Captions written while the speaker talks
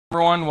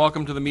Everyone,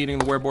 welcome to the meeting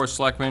of the Ware Board of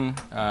Selectmen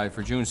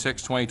for June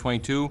 6,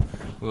 2022.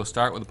 We will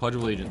start with the Pledge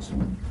of Allegiance.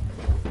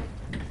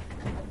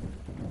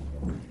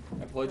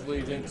 I pledge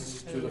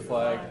allegiance to the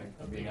flag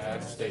of the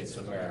United States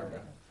of America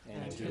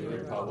and to the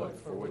republic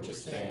for which it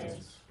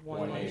stands,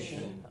 one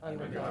nation,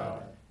 under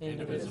God,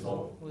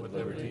 indivisible, with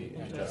liberty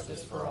and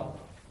justice for all.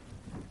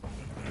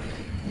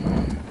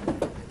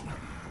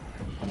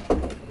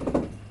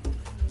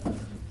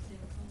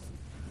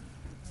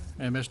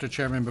 And Mr.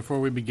 Chairman, before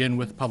we begin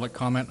with public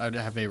comment, I'd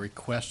have a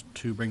request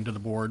to bring to the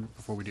board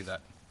before we do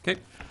that.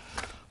 Okay.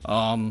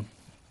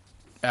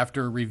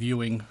 After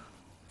reviewing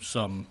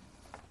some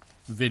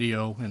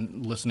video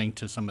and listening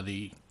to some of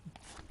the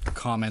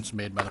comments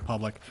made by the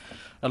public,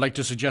 I'd like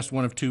to suggest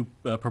one of two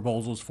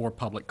proposals for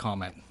public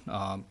comment.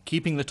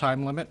 Keeping the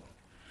time limit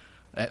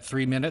at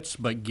 3 minutes,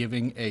 but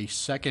giving a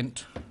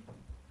second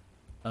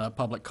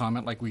public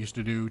comment like we used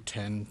to do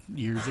 10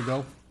 years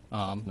ago.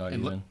 Not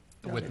even.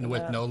 With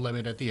no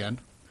limit at the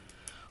end,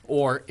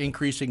 or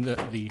increasing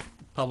the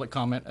public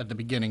comment at the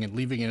beginning and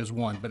leaving it as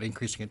 1, but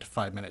increasing it to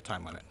 5-minute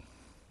time limit.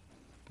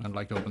 I'd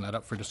like to open that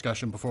up for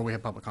discussion before we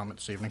have public comment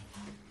this evening.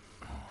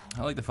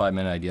 I like the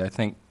 5-minute idea. I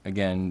think,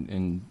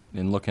 again,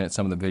 in looking at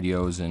some of the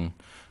videos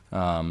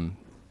and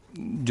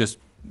just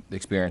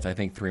experience, I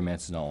think 3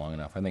 minutes is not long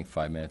enough. I think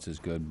 5 minutes is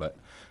good, but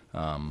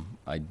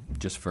I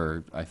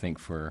think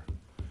for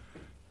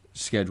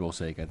schedule's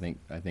sake, I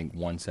think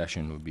one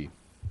session would be.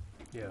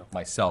 Yeah.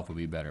 Myself would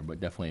be better, but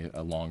definitely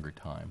a longer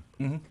time.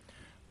 Mm-hmm.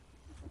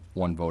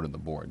 One vote of the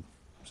board.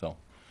 So,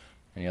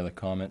 any other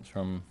comments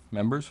from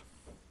members?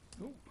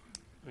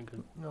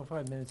 No,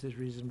 5 minutes is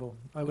reasonable.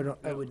 I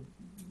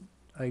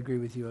agree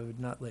with you. I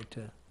would not like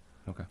to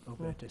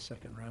open it to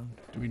second round.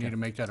 Do we need to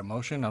make that a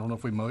motion? I don't know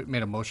if we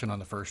made a motion on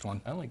the first one.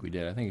 I don't think we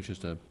did. I think it's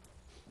just a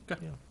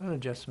an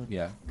adjustment.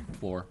 Yeah,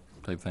 floor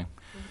type thing.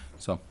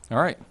 So,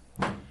 all right.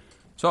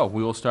 So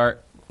we will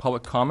start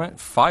public comment.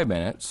 5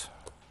 minutes.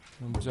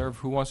 Observe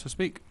who wants to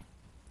speak.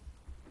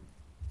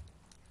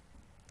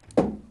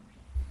 Hi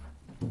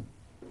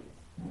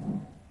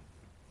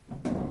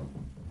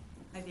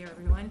there,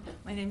 everyone.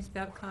 My name is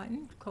Bev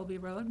Cotton, Colby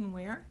Road in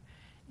Ware,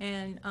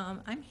 and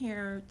I'm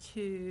here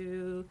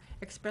to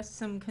express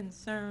some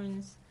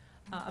concerns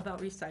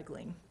about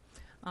recycling.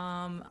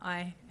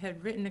 I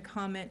had written a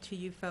comment to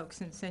you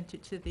folks and sent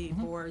it to the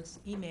board's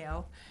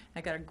email.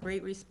 I got a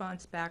great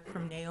response back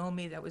from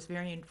Naomi that was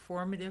very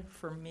informative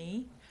for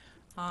me.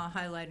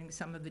 Highlighting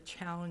some of the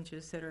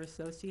challenges that are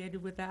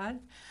associated with that.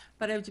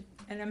 But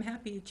I'm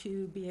happy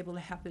to be able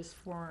to have this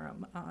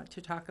forum to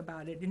talk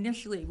about it.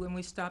 Initially, when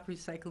we stopped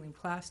recycling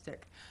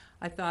plastic,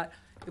 I thought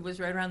it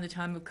was right around the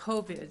time of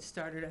COVID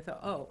started. I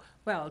thought, oh,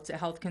 well, it's a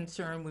health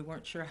concern. We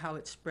weren't sure how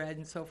it spread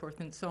and so forth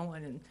and so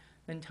on. And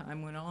then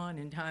time went on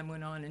and time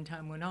went on and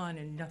time went on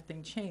and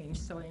nothing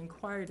changed. So I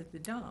inquired at the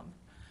dump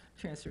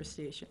transfer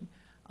station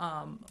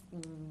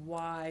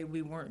why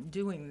we weren't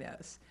doing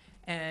this.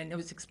 And it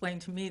was explained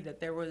to me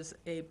that there was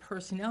a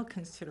personnel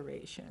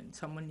consideration.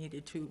 Someone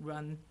needed to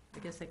run, I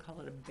guess they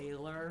call it a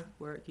baler,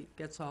 where it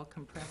gets all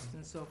compressed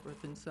and so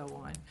forth and so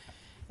on.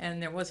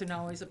 And there wasn't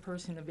always a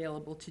person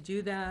available to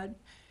do that.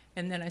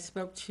 And then I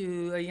spoke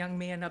to a young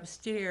man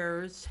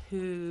upstairs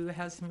who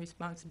has some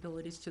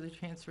responsibilities to the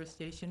transfer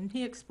station. And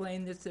he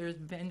explained that there's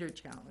vendor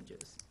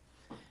challenges,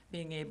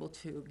 being able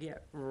to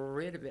get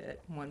rid of it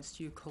once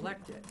you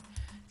collect it.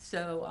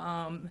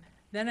 So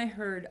then I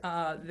heard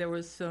there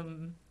was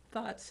some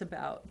thoughts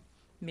about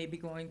maybe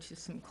going to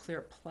some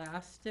clear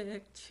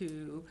plastic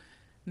to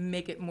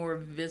make it more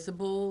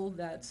visible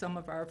that some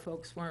of our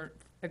folks weren't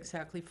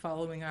exactly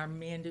following our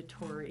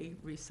mandatory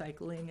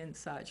recycling and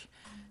such.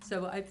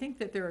 So I think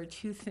that there are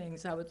two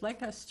things. I would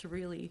like us to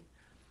really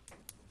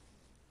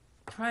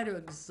try to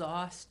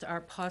exhaust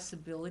our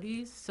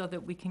possibilities so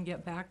that we can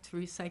get back to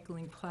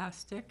recycling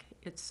plastic.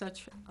 It's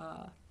such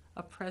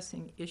a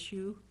pressing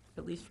issue,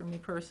 at least for me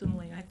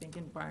personally, I think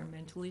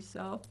environmentally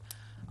so.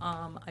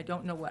 I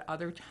don't know what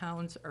other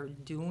towns are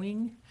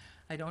doing.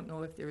 I don't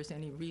know if there's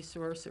any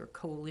resource or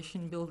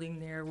coalition building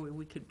there where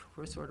we could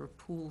sort of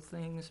pool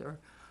things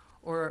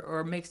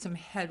or make some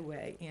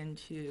headway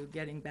into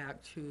getting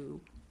back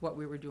to what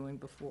we were doing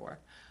before.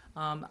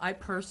 I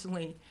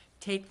personally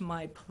take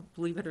my,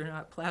 believe it or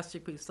not,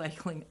 plastic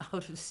recycling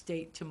out of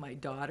state to my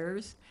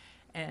daughters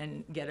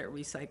and get it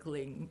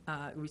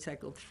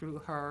recycled through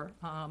her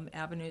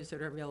avenues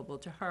that are available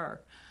to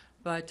her.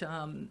 But,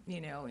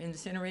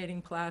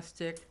 incinerating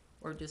plastic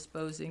or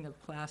disposing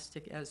of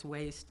plastic as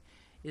waste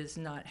is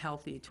not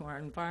healthy to our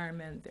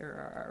environment. There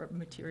are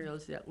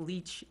materials that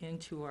leach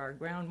into our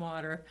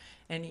groundwater,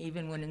 and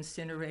even when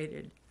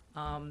incinerated,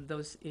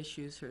 those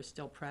issues are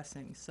still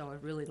pressing. So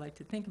I'd really like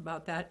to think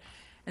about that.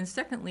 And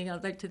secondly,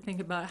 I'd like to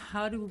think about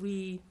how do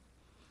we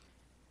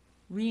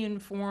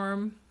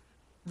re-inform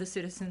the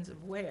citizens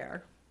of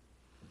Ware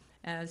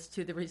as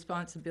to the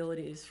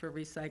responsibilities for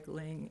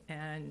recycling.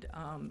 And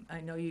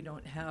I know you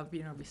don't have,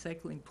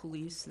 recycling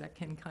police that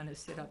can kind of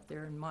sit up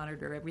there and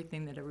monitor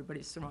everything that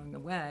everybody's throwing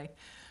away.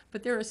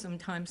 But there are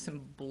sometimes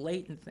some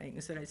blatant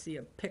things that I see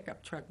a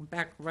pickup truck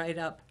back right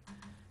up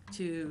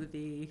to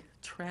the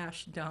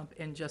trash dump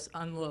and just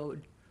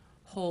unload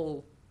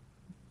whole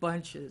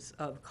bunches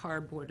of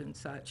cardboard and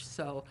such.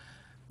 So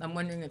I'm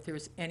wondering if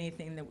there's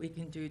anything that we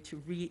can do to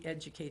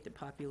re-educate the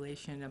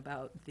population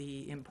about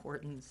the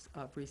importance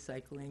of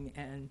recycling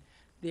and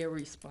their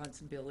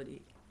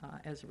responsibility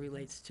as it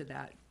relates to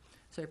that.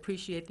 So I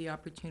appreciate the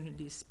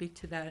opportunity to speak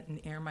to that and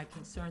air my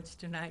concerns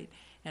tonight,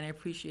 and I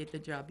appreciate the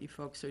job you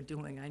folks are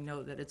doing. I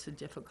know that it's a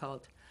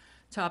difficult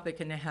topic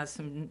and it has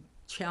some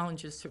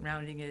challenges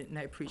surrounding it, and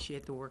I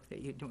appreciate the work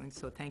that you're doing,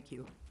 so thank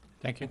you.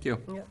 Thank you. Thank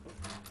you.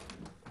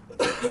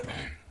 Yep.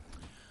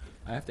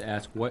 I have to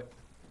ask, what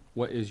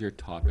is your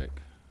topic?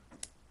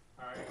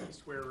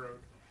 East Ware Road.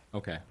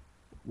 Okay,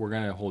 we're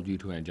gonna hold you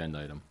to an agenda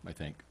item, I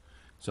think.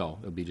 So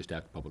it'll be just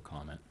after public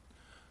comment.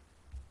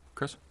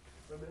 Chris?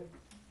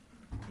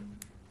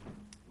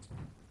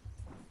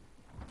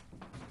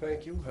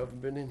 Thank you.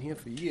 Haven't been in here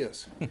for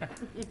years.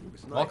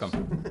 It's nice.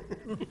 Welcome.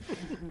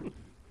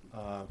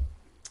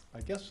 I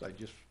guess I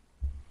just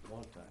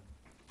want to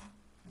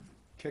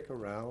kick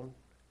around,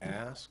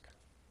 ask,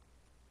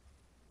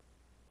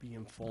 be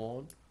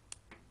informed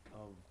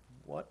of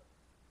what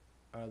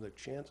are the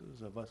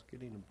chances of us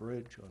getting a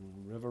bridge on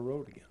River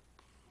Road again.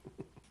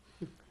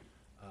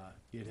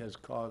 It has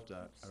caused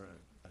a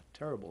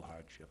terrible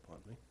hardship on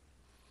me.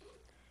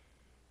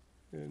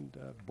 And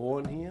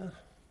born here,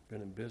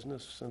 been in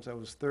business since I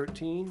was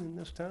 13 in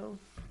this town.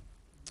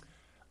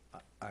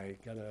 I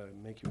gotta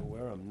make you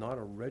aware, I'm not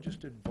a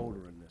registered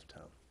voter in this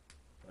town,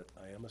 but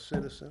I am a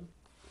citizen,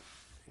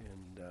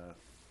 and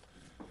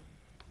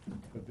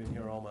I've been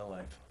here all my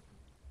life.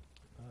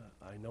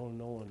 I know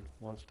no one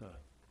wants to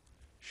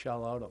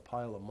shell out a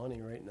pile of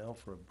money right now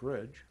for a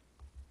bridge,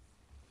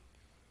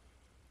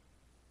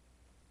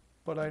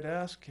 but I'd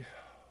ask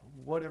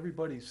what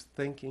everybody's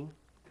thinking.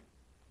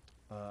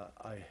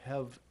 I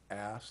have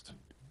asked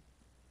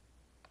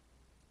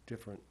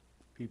different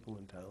people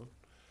in town.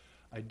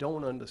 I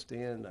don't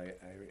understand, I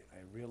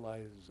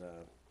realize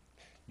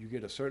you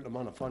get a certain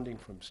amount of funding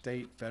from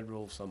state,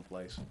 federal,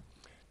 someplace.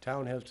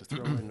 Town has to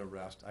throw in the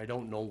rest. I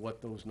don't know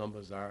what those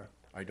numbers are.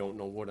 I don't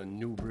know what a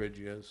new bridge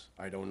is.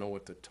 I don't know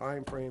what the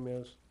time frame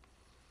is.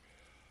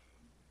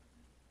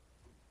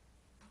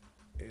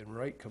 And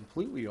right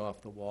completely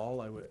off the wall,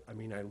 I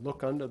mean, I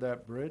look under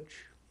that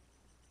bridge,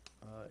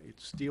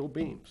 it's steel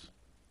beams,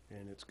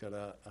 and it's got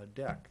a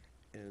deck.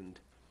 And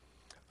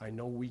I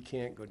know we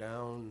can't go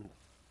down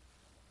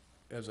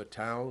as a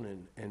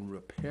town and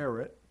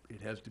repair it.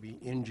 It has to be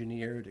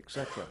engineered, et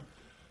cetera.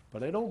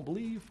 But I don't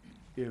believe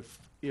if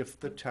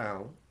the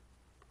town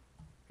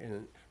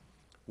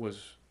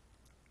was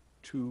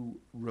to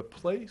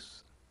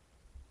replace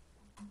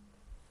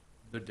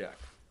the deck,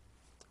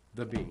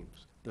 the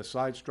beams, the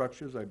side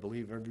structures, I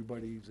believe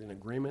everybody's in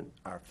agreement,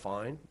 are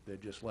fine. They're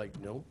just like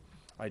new.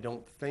 I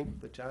don't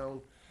think the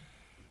town,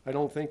 I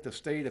don't think the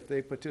state, if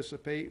they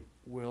participate,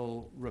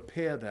 will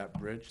repair that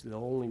bridge.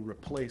 They'll only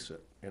replace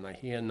it. And I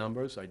hear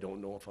numbers. I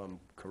don't know if I'm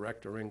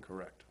correct or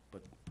incorrect,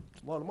 but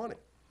it's a lot of money.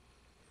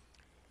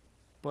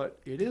 But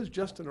it is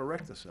just an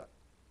erector set.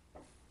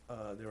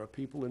 There are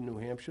people in New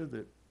Hampshire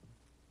that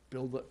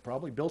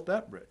probably built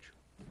that bridge.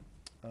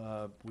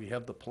 We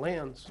have the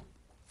plans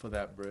for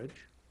that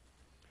bridge.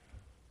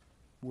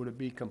 Would it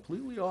be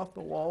completely off the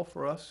wall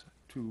for us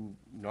to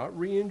not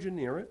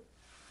re-engineer it,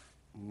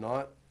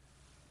 not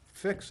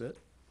fix it,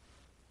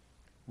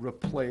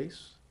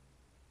 replace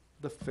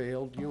the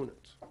failed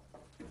units?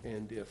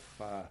 And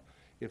if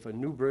a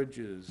new bridge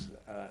is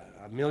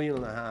 $1.5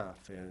 million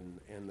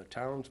and the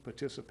town's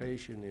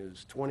participation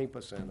is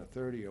 20% or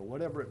 30 or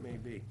whatever it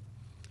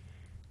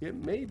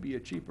may be a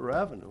cheaper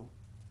avenue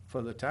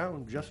for the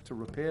town just to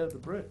repair the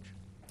bridge,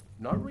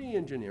 not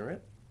re-engineer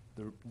it.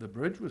 The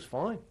bridge was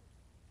fine.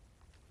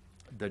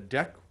 The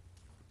deck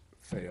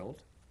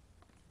failed.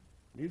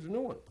 Needs a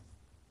new one.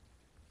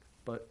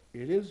 But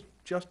it is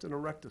just an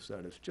erector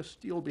set. It's just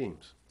steel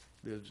beams.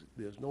 There's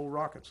no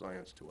rocket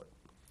science to it.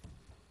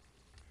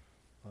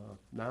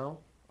 Now,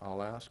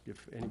 I'll ask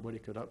if anybody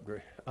could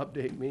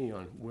update me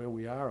on where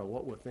we are or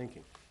what we're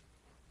thinking.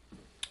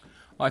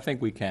 Well, I think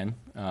we can.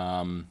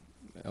 I'm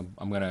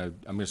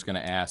just gonna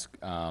ask,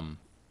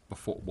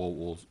 before,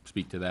 we'll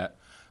speak to that.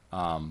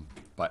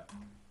 But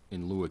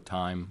in lieu of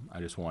time, I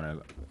just wanna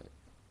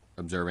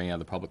observe any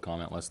other public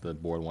comment unless the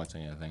board wants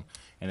anything,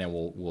 and then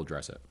we'll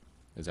address it.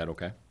 Is that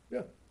okay?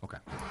 Yeah. Okay.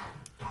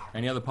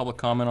 Any other public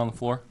comment on the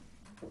floor?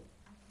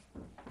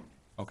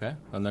 Okay,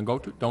 and then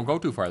don't go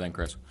too far then,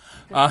 Chris.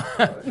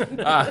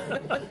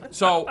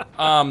 So,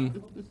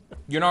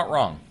 you're not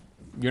wrong.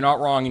 You're not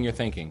wrong in your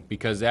thinking,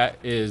 because that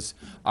is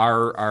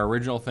our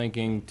original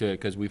thinking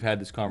because we've had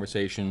this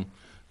conversation.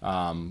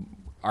 Our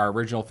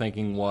original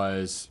thinking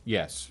was,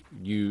 yes,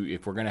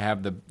 if we're gonna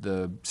have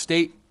the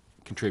state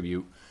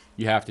contribute,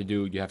 you have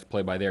to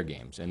play by their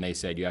games. And they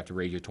said you have to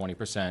raise your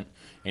 20%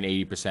 and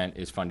 80%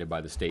 is funded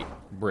by the state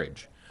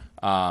bridge.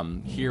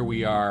 Here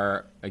we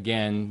are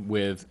again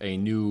with a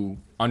new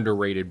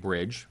underrated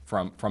bridge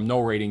from no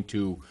rating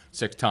to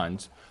 6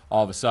 tons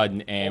all of a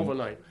sudden,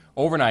 and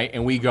overnight,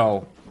 and we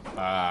go,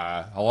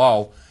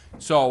 hello.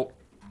 So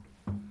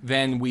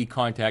then we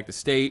contact the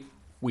state.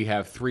 We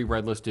have 3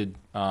 red listed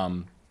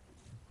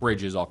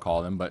bridges, I'll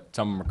call them, but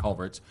some of them are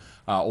culverts.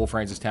 Old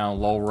Francistown,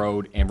 Lowell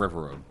Road, and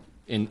River Road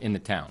in the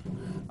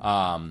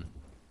town.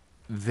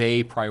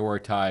 They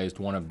prioritized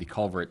one of the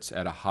culverts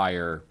at a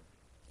higher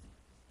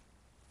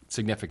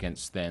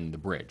significance than the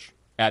bridge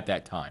at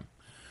that time.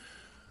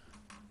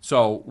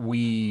 So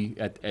we,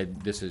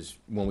 this is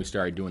when we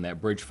started doing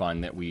that bridge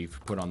fund that we've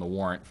put on the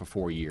warrant for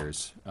 4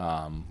 years.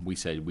 We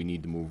said we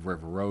need to move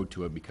River Road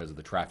to it because of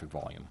the traffic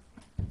volume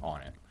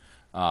on it.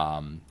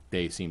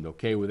 They seemed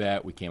okay with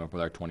that. We came up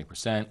with our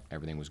 20%.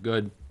 Everything was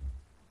good.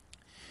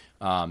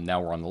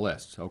 Now we're on the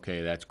list.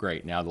 Okay, that's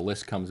great. Now the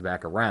list comes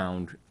back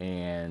around,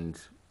 and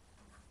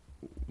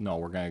no,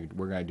 we're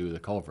gonna do the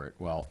culvert.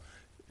 Well,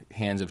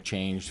 hands have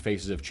changed,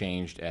 faces have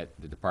changed at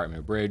the Department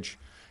of Bridge,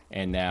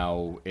 and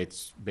now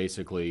it's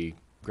basically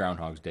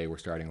Groundhog's Day. We're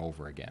starting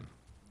over again.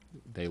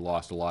 They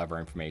lost a lot of our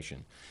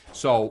information.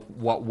 So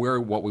what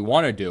we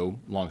want to do,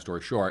 long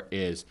story short,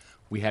 is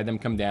we had them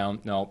come down.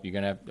 No, you're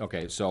gonna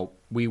okay. So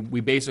we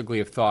basically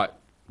have thought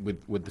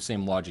with the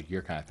same logic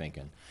you're kind of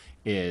thinking,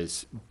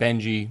 is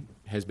Benji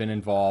has been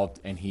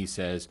involved, and he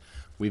says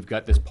we've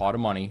got this pot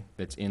of money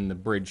that's in the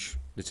bridge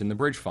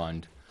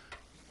fund.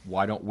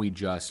 Why don't we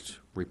just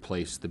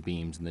replace the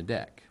beams in the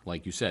deck?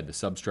 Like you said, the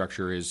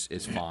substructure is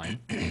fine.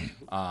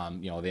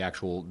 You know,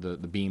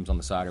 the beams on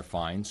the side are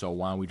fine. So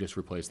why don't we just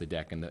replace the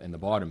deck and the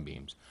bottom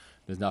beams?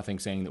 There's nothing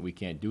saying that we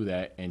can't do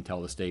that and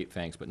tell the state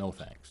thanks, but no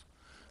thanks.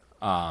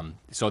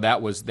 So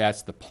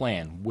that's the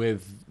plan.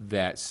 With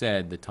that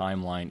said, the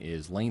timeline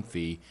is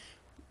lengthy.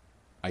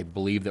 I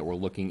believe that we're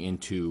looking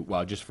into,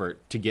 well, just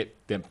to get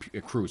the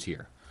crews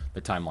here,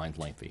 the timeline's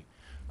lengthy.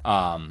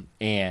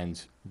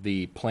 And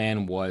the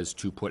plan was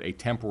to put a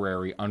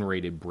temporary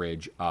unrated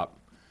bridge up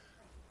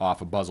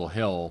off of Buzzell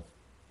Hill,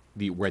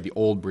 where the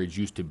old bridge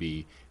used to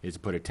be, is to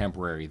put a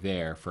temporary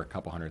there for a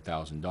couple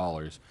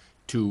 $100,000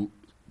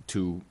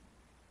 to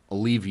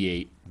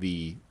alleviate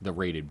the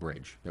rated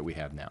bridge that we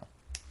have now.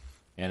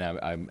 And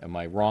am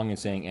I wrong in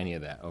saying any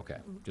of that? Okay,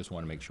 just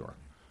want to make sure.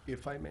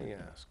 If I may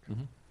ask,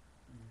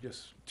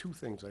 just 2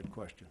 things I'd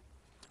question.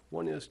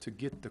 One is to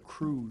get the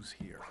crews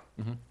here.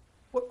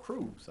 What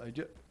crews?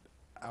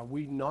 Are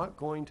we not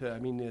going to, I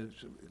mean,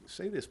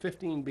 say there's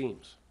 15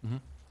 beams.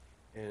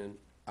 And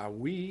are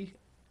we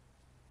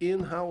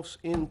in-house,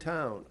 in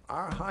town,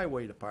 our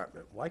highway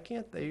department, why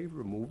can't they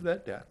remove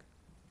that deck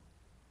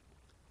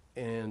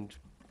and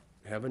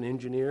have an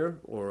engineer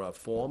or a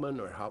foreman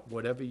or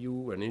whatever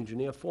an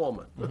engineer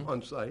foreman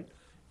on site,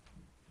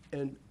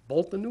 and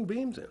bolt the new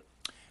beams in?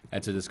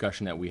 That's a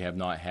discussion that we have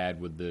not had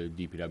with the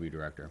DPW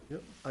director.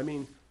 Yep. I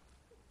mean,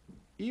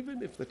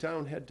 even if the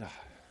town had to,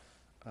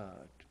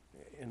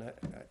 and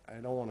I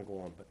don't want to go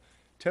on, but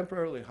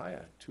temporarily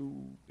hire 2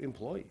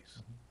 employees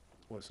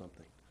or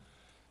something.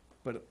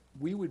 But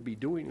we would be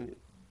doing it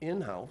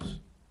in-house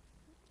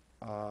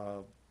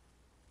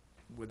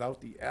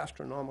without the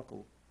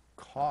astronomical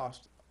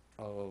cost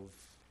of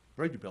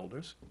bridge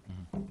builders.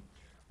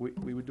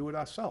 We would do it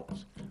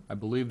ourselves. I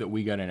believe that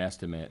we got an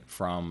estimate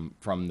from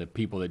the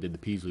people that did the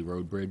Peasley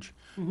Road Bridge,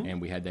 and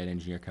we had that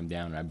engineer come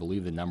down, and I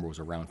believe the number was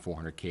around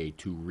 $400K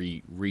to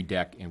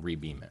redeck and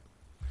rebeam it.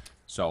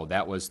 So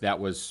that's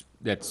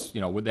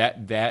you know, with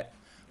that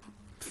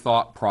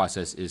thought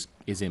process is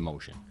in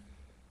motion.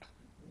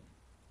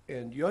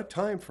 And your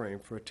time frame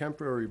for a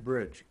temporary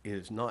bridge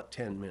is not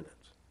 10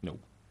 minutes. No.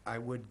 I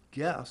would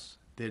guess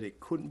that it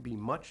couldn't be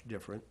much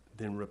different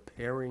than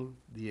repairing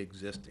the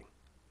existing.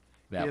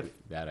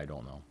 That I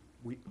don't know.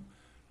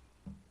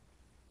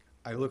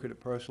 I look at it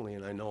personally,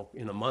 and I know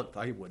in a month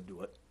I would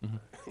do it.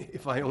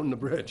 If I owned the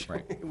bridge,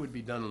 Right. it would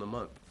be done in a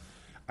month.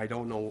 I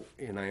don't know,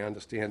 and I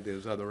understand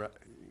there's other,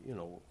 you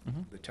know,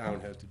 the town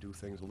has to do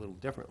things a little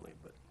differently,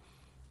 but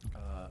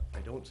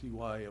I don't see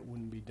why it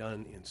wouldn't be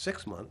done in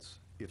 6 months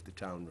if the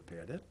town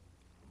repaired it.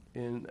 I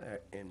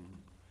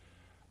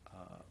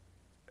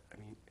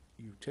mean,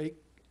 you take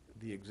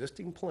the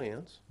existing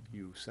plans,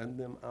 you send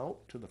them out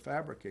to the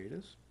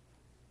fabricators,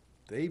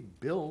 they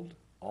build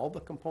all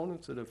the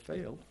components that have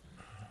failed,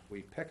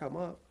 we pick them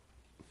up,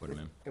 Put them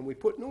in. and we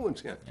put new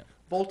ones in.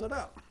 Bolt it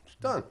up, it's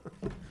done.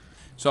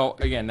 So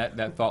again,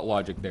 that thought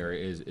logic there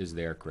is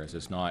there, Chris.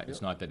 It's not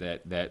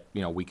that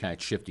you know, we kind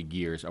of shifted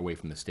gears away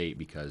from the state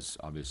because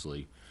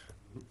obviously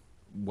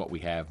what we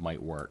have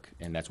might work,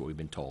 and that's what we've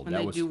been told. And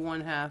they do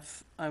one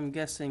half, I'm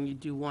guessing you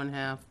do one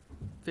half,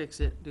 fix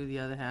it, do the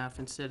other half,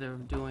 instead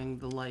of doing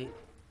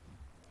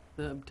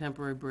the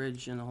temporary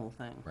bridge and the whole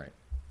thing. Right.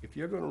 If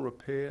you're gonna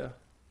repair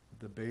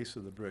the base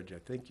of the bridge, I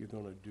think you're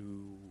gonna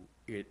do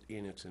it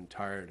in its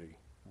entirety,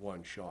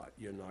 one shot.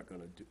 You're not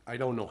gonna do, I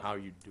don't know how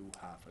you do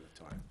half at a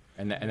time.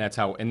 And that's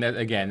how, and that,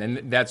 again,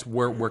 and that's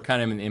where we're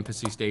kind of in the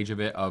infancy stage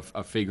of it, of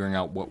figuring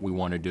out what we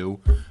want to do.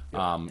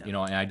 You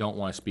know, and I don't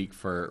want to speak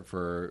for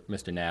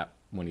Mr. Knapp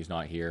when he's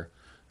not here.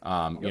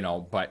 You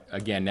know, but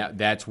again,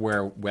 that's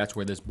where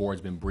this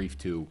board's been briefed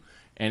to.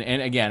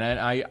 And again,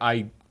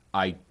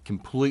 I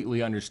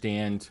completely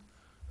understand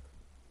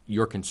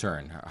your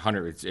concern.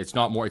 It's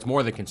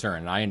more the concern,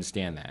 and I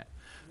understand that.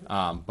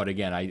 But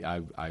again,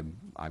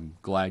 I'm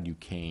glad you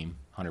came,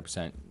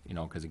 100%, you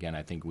know, because again,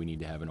 I think we need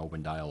to have an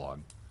open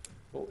dialogue.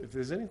 Well, if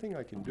there's anything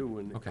I can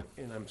do, Okay.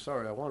 and I'm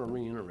sorry, I want to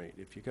reiterate,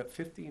 if you got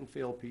 15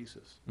 failed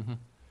pieces,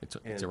 It's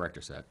a And-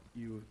 erector set.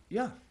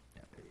 yeah,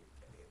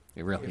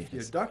 It really if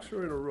your is. ducks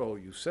are in a row,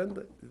 you send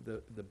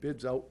the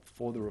bids out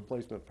for the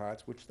replacement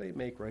parts, which they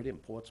make right in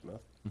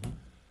Portsmouth.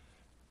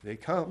 They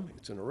come,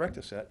 it's an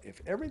erector set.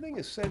 If everything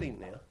is sitting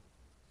there,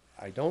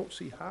 I don't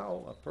see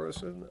how a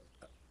person,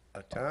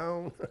 a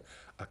town,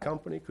 a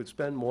company could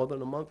spend more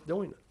than a month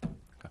doing it.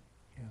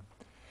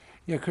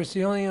 Yeah, Chris,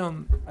 the only,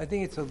 I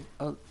think it's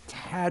a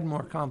tad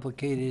more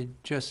complicated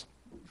just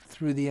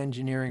through the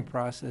engineering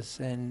process,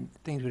 and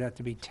things would have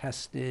to be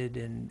tested,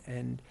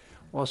 and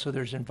also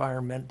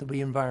there'll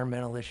be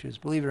environmental issues.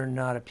 Believe it or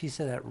not, a piece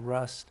of that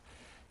rust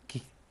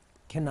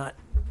cannot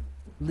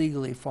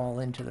legally fall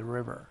into the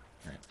river.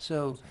 Right.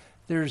 So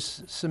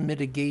there's some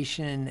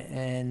mitigation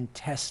and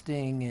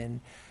testing and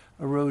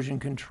erosion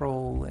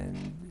control,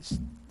 and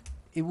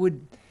it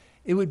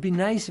would be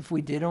nice if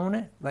we did own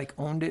it, like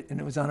owned it, and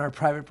it was on our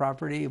private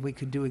property, and we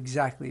could do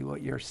exactly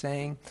what you're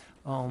saying.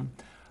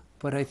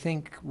 But I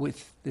think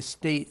with the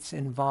state's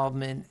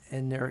involvement,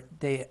 and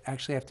they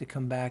actually have to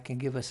come back and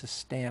give us a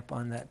stamp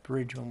on that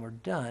bridge when we're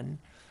done,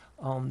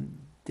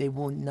 they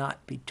will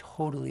not be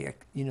totally,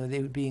 they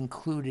would be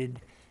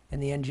included in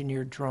the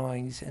engineered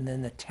drawings, and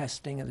then the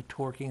testing of the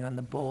torquing on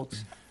the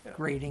bolts,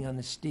 grading on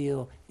the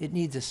steel. It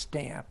needs a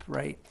stamp,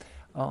 right?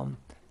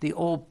 The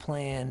old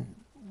plan,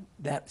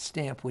 that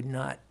stamp would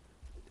not,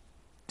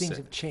 things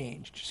have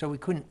changed. So we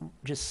couldn't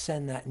just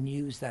send that and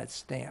use that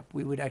stamp.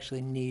 We would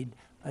actually need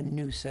a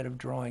new set of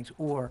drawings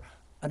or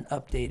an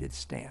updated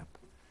stamp.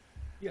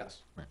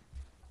 Yes. Right.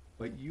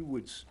 But you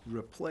would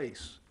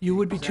replace. You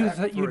would be exact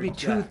for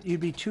exact. you'd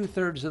be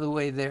 2/3 of the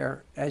way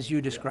there as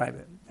you describe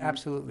it.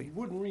 Absolutely. You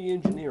wouldn't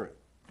re-engineer it.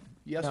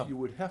 Yes, No. you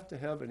would have to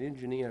have an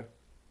engineer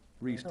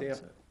re-stamp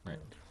it.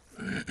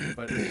 Right.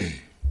 But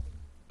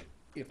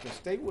if the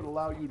state would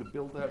allow you to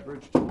build that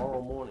bridge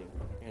tomorrow morning,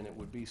 and it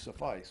would be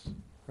suffice,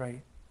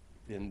 Right.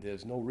 then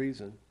there's no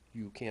reason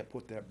you can't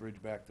put that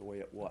bridge back the way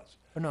it was.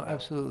 Oh, no,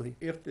 absolutely.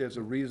 If there's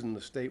a reason the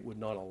state would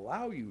not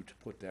allow you to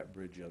put that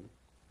bridge in,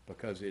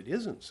 because it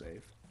isn't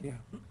safe, Yeah.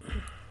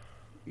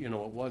 you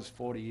know, it was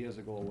 40 years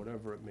ago or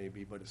whatever it may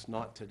be, but it's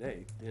not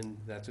today, then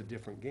that's a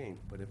different game.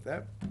 But if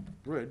that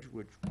bridge,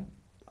 which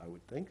I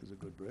would think is a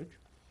good bridge,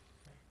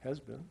 has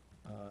been,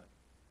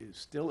 is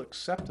still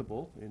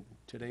acceptable in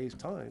today's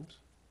times,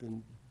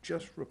 then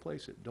just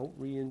replace it. Don't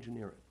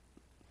re-engineer it.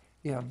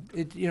 Yeah,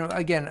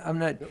 again, I'm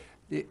not,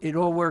 it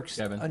all works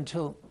Kevin?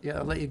 until, yeah,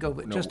 I'll let you go,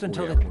 but No, just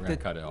until we're gonna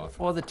cut it off.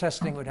 all the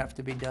testing would have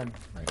to be done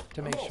Right.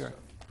 to make sure.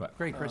 But-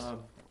 Great, Chris.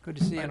 Um, Good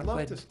to see you, and I'd I'm love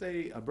glad. to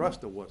stay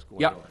abreast of what's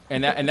going Yep,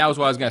 on. and that was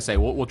what I was gonna say.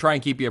 We'll try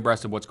and keep you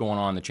abreast of what's going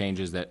on, the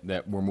changes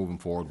that we're moving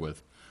forward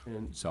with.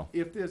 And So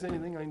if there's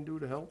anything I can do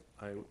to help,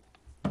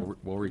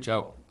 we'll reach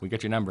out. We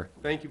get your number.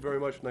 thank you very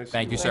much. Nice to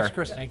Thank you, all. sir. Thanks,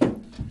 Chris. Thank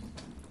you.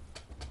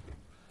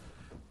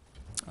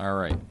 All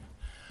right.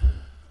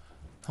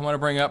 I want to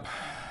bring up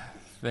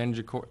the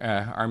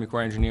Army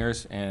Corps of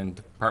Engineers and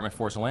Department of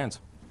Forest and Lands.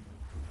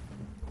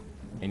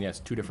 And yes,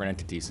 two different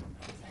entities.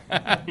 We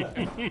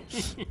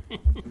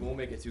won't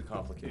make it too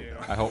complicated.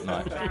 I hope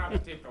not. Try not to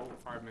take the whole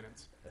 5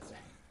 minutes.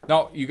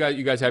 No, you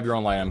guys have your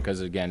own line item,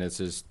 because again,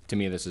 to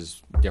me, this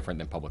is different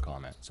than public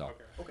comment, so.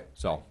 Okay. Okay.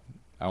 So,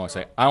 I don't want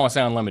to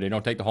say unlimited,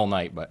 don't take the whole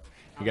night, but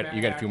you got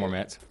a few more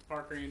minutes.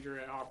 Park Ranger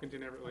at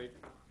Hopkinton Everett Lake,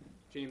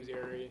 James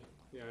Airy,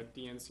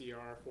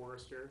 DNCR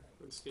Forester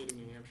for the state of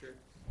New Hampshire.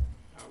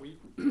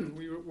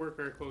 We work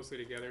very closely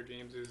together.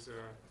 James is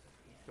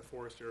the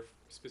forester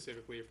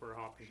specifically for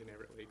Hopkinton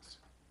Everett Lakes.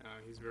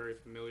 He's very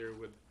familiar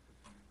with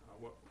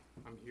what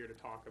I'm here to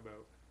talk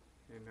about.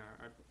 And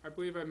I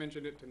believe I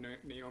mentioned it to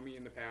Naomi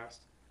in the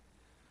past.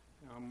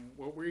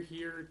 What we're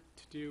here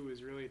to do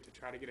is really to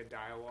try to get a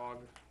dialogue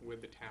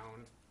with the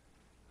town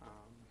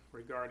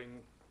regarding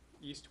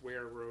East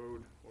Ware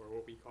Road, or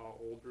what we call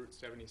Old Route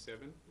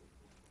 77.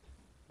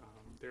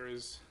 There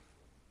is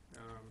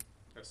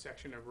a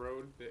section of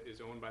road that is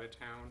owned by the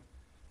town.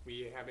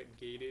 We have it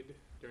gated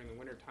during the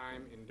winter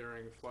time and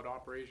during flood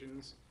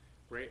operations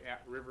right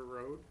at River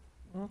Road.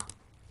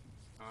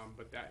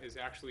 But that is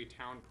actually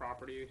town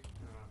property.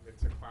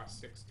 It's a Class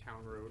 6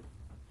 town road,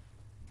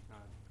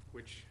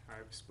 which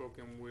I've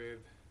spoken with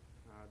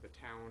the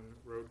town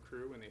road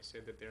crew, and they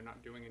said that they're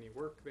not doing any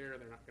work there.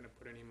 They're not going to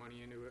put any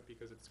money into it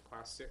because it's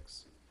Class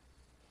 6.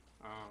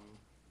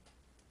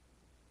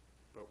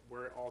 But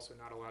we're also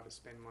not allowed to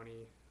spend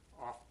money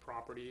off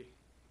property,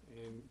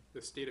 and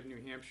the state of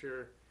New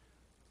Hampshire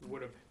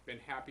would have been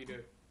happy to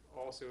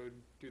also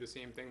do the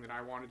same thing that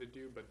I wanted to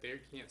do, but they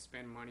can't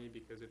spend money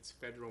because it's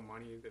federal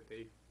money that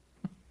they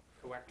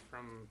collect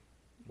from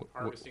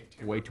harvesting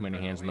timber. Way too many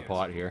from hands in the federal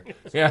pot lands. here.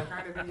 So Yeah. we're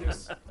kind of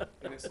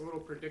in this little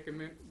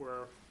predicament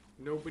where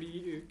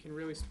nobody can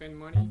really spend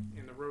money,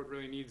 and the road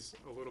really needs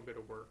a little bit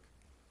of work.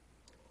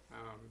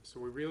 So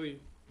we really,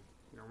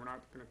 we're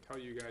not going to tell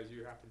you guys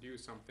you have to do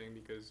something,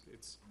 because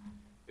it's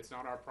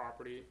not our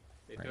property.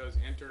 It Right. does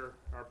enter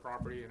our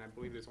property, and I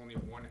believe there's only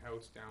one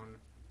house down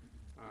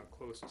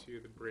close to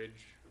the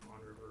bridge on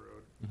River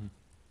Road. Mhm.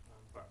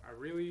 But I'd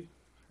really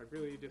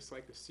just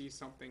like to see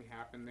something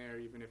happen there,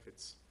 even if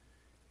it's,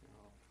 you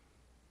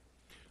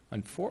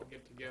know,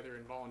 get together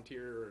and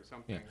volunteer or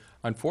something. Yeah.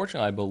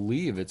 Unfortunately, I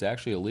believe it's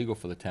actually illegal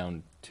for the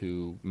town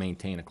to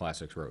maintain a Class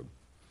 6 road.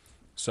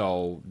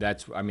 So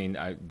that's, I mean,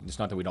 it's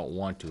not that we don't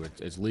want to,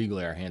 it's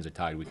legally, our hands are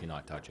tied, we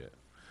cannot touch it.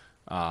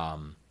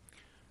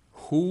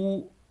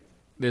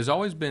 There's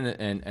always been,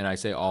 and I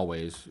say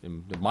always,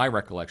 in my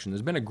recollection,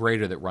 there's been a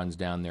grader that runs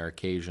down there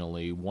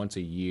occasionally, once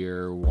a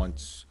year,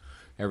 once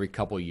every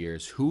couple of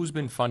years. Who's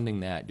been funding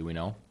that, do we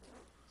know?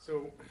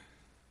 So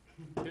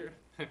there,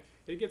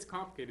 it gets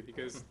complicated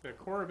because the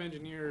Corps of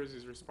Engineers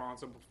is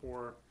responsible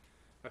for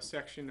a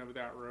section of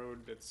that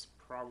road that's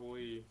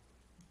probably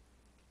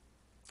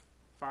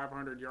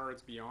 500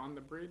 yards beyond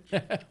the bridge.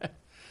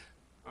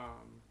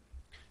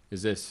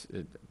 Is this,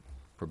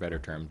 for better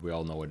terms, we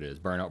all know what it is,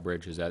 Burnout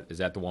Bridge, is that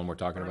the one we're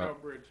talking about?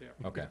 Burnout Bridge,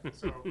 yeah. Okay.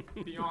 So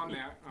beyond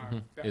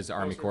that, that's Is the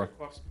Army closer Corps. to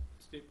Clough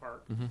State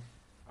Park.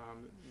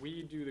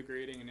 We do the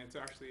grading, and it's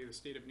actually the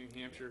state of New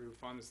Hampshire who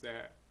funds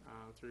that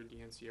through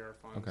DNCR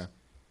funds. Okay.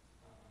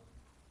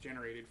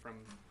 Generated from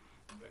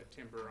the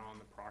timber on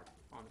the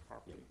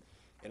property.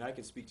 And I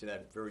can speak to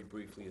that very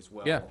briefly as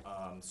well. Yeah.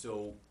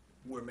 So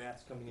where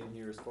Matt's coming in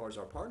here as far as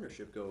our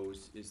partnership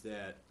goes is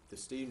that the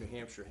state of New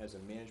Hampshire has a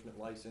management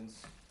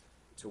license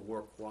to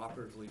work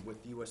cooperatively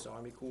with the U.S.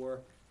 Army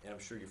Corps, and I'm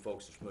sure you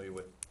folks are familiar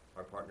with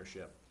our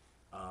partnership.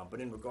 But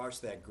in regards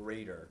to that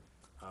grader,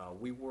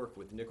 we work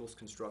with Nichols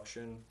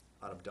Construction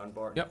out of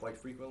Dunbarton Yep. quite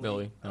frequently.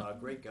 Billy, yep.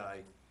 Great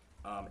guy.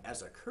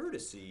 As a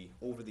courtesy,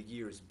 over the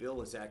years,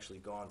 Bill has actually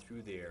gone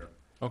through there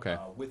Okay.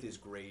 with his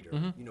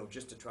grader, you know,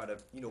 just to try to,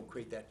 you know,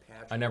 create that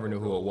patch. I never knew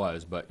who it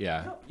was, but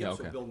yeah, Yeah, yeah,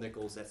 so okay. Bill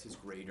Nichols, that's his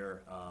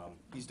grader.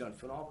 He's done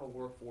phenomenal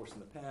work for us in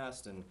the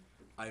past, and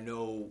I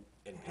know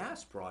in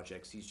past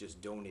projects, he's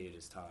just donated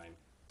his time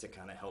to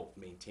kind of help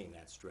maintain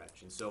that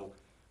stretch. And so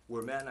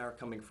where Matt and I are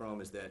coming from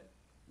is that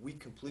we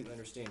completely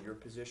understand your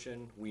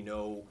position. We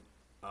know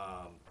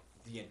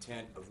the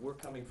intent of we're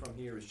coming from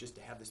here is just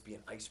to have this be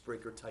an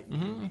icebreaker type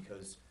meeting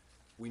because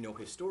we know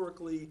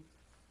historically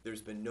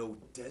there's been no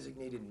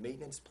designated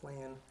maintenance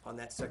plan on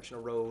that section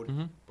of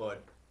road,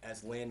 but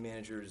as land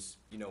managers,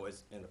 you know,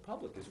 as and the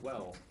public as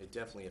well, it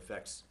definitely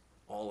affects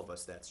all of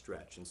us, that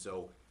stretch. And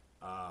so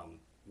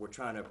we're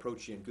trying to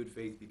approach you in good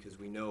faith because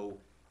we know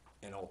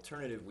an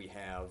alternative we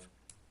have,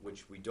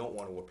 which we don't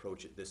want to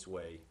approach it this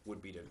way,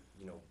 would be to,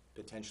 you know,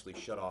 potentially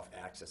shut off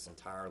access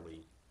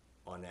entirely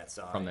on that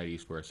side. From that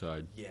east-west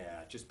side.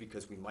 Yeah, just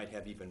because we might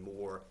have even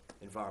more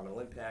environmental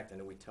impact. I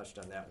know we touched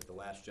on that with the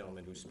last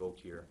gentleman who spoke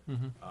here,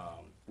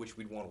 which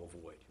we'd want to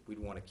avoid. We'd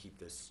want to keep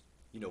this,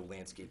 you know,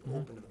 landscape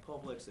open to the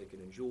public so they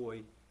can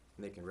enjoy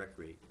and they can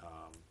recreate.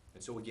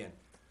 And so again,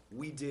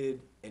 we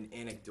did an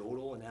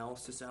anecdotal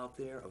analysis out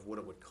there of what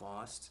it would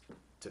cost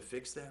to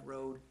fix that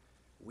road.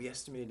 We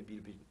estimated it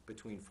to be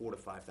between $4,000 to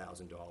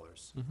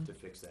 $5,000 to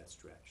fix that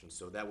stretch. And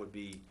so that would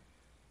be,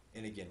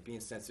 and again, being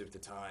sensitive to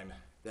time,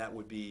 that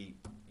would be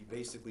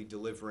basically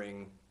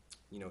delivering,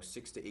 you know,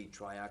 6 to 8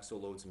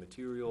 triaxle loads of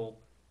material,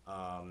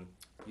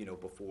 you know,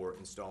 before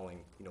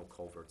installing, you know,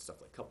 culverts, stuff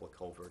like a couple of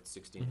culverts,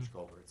 16-inch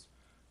culverts,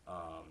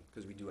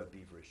 because we do have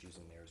beaver issues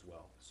in there as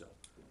well, so.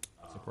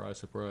 Surprise,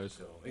 surprise.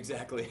 So,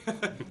 exactly.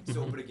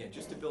 So, but again,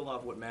 just to build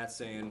off what Matt's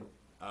saying,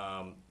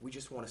 we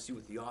just want to see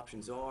what the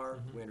options are.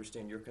 We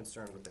understand your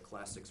concern with the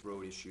Class 6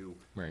 road issue.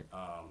 Right.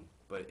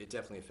 But it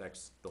definitely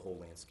affects the whole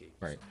landscape.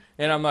 Right.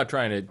 And I'm not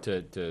trying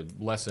to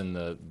lessen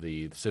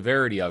the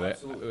severity of it.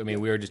 Absolutely. I mean,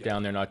 we were just Yeah.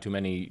 down there not too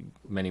many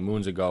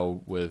moons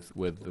ago with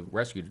the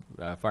rescue,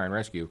 fire and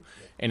rescue,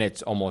 and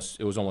it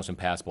was almost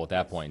impassable at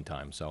that point in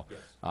time, so. Yes.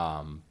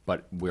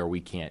 But where we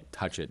can't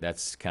touch it,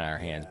 that's kind of our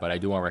hands. But I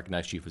do want to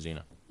recognize Chief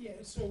Azina. Yeah,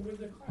 so with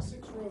the Class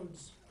 6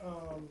 roads,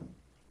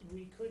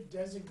 we could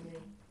designate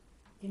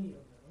any of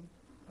them,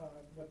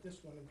 but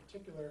this one in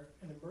particular,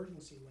 an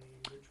emergency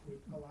lane, which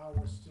would allow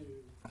us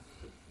to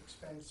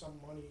expend some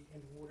money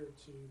in order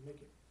to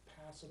make it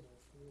passable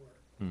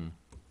for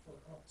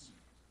us.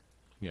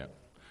 Yeah.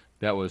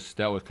 That was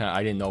kind of,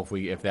 I didn't know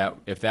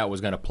if that was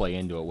going to play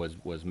into it,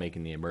 was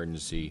making the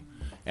emergency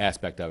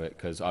aspect of it,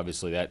 because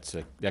obviously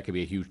that could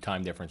be a huge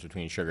time difference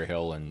between Sugar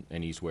Hill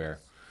and East Ware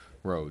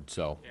Road,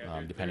 so,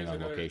 Yeah, depending there's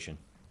on another- location.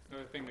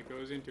 Another thing that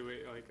goes into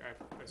it, like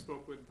I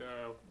spoke with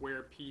the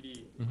Ware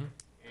PD,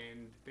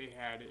 and they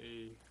had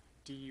a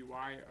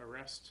DUI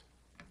arrest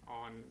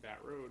on that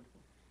road,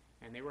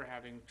 and they were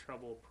having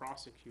trouble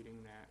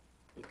prosecuting that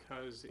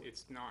because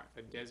it's not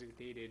a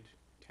designated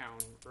town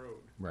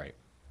road. Right.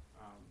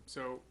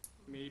 So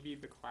maybe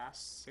the Class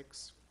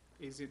 6,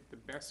 is it the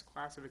best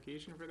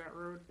classification for that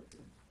road?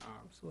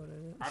 That's what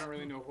it is. I don't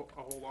really know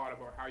a whole lot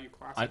about how you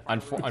classify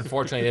roads.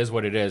 Unfortunately, it is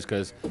what it is,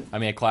 because, I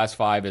mean, a Class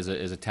 5 is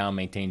a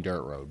town-maintained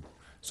dirt road.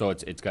 So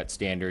it's got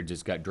standards,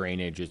 it's got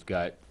drainage, it's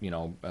got, you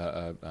know,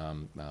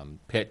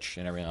 pitch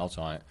and everything else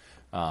on it.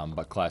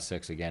 But class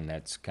 6, again,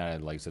 that's kind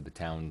of like I said, the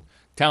town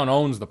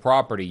owns the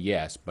property,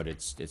 yes, but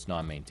it's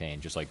not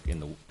maintained, just like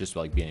being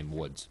in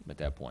woods at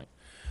that point.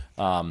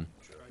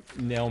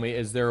 Naomi,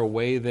 is there a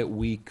way that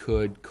we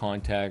could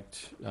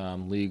contact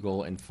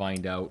legal and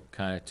find out,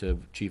 kind of to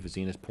Chief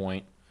Azina's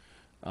point,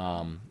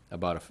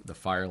 about the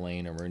fire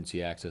lane,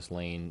 emergency access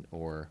lane,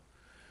 or,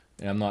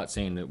 and I'm not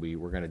saying that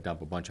we're gonna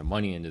dump a bunch of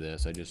money into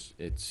this,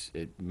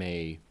 it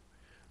may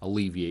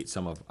alleviate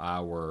some of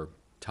our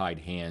tied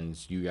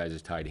hands, you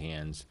guys' tied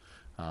hands.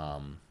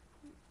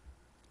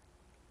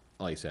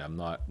 Like I said, I'm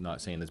not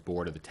saying this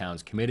board or the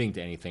town's committing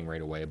to anything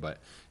right away, but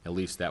at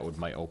least that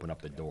might open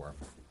up the door.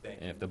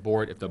 And if the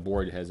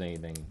board has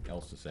anything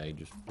else to say,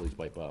 just please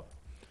pipe up.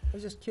 I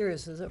was just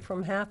curious, is it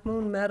from Half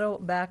Moon Meadow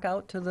back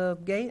out to the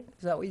gate?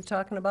 Is that what you're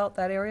talking about,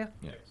 that area?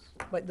 Yeah.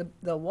 But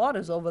the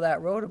water's over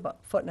that road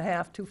about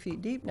 1.5 feet, 2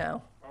 feet deep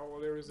now. Oh, well,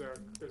 there's a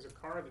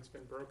car that's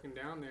been broken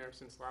down there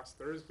since last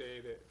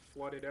Thursday that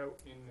flooded out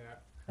in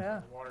that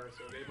Yeah. water,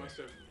 so they must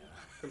have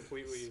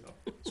completely.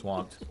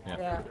 Swamped, yeah.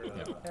 Yeah, their,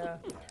 yeah.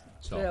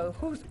 So,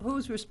 So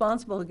who's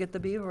responsible to get the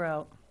beaver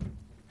out?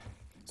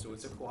 So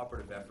it's a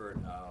cooperative effort.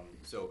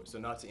 So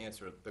not to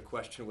answer the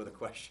question with a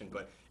question,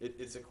 but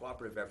it's a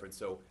cooperative effort.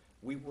 So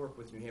we work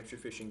with New Hampshire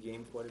Fish and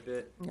Game quite a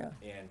bit. Yeah.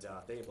 And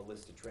they have a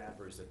list of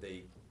trappers that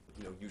they,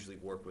 usually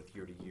work with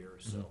year to year.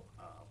 So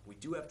we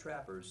do have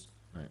trappers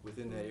Right.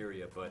 within that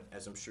area, but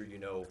as I'm sure you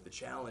know, the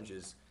challenge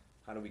is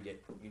how do we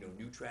get,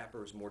 new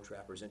trappers, more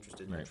trappers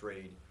interested in the Right.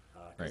 trade,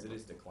 because Right. it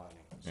is declining.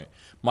 So. right.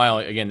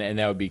 My, again, and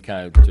that would be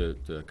kind of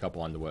to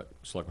couple on to what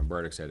Selectman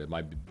Burdick said, it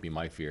might be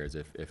my fear is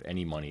if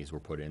any monies were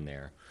put in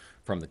there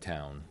from the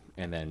town,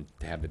 and then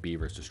to have the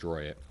beavers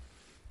destroy it,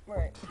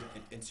 Right.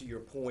 And to your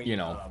point,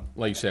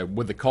 like you said,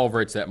 with the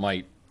culverts, that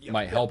might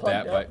help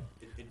that, Plugged but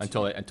it-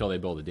 until they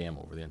build a dam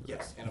over the end of it.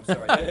 Yes, and I'm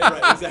sorry.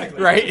 Right,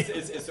 exactly. Right.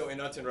 So, and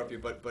not to interrupt you,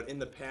 but in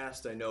the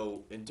past, I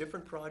know in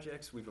different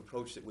projects, we've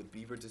approached it with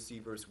beaver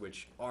deceivers,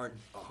 which aren't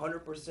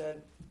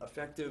 100%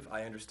 effective.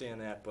 I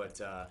understand that,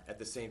 but at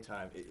the same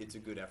time, it's a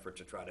good effort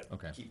to try to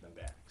Okay. keep them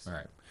back. So All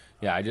right.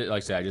 Yeah, like I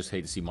said, I just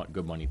hate to see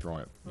good money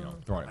throwing it I bad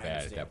at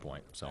understand. that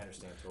point, so. I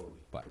understand totally.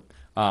 But,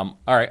 all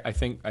right, I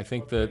think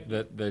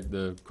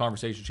the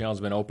conversation channel's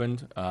been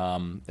opened,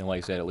 and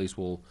like I said, at least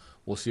we'll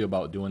see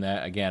about doing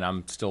that. Again,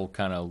 I'm still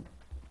kind of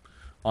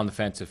on the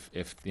fence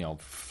if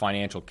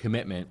financial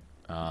commitment,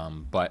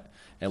 but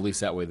at least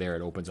that way there,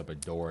 it opens up a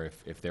door.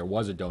 If there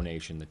was a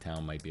donation, the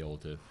town might be able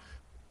to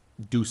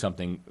do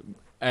something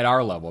at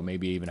our level,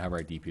 maybe even have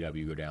our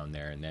DPW go down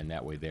there, and then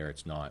that way there,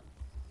 it's not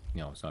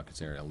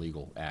considered a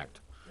legal act.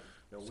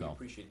 No, we So.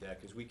 appreciate that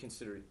because we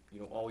consider,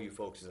 all you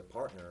folks as a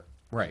partner.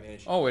 in Right.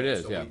 managing Oh, it the-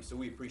 is, so yeah. So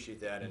we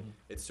appreciate that, and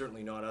it's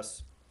certainly not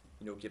us,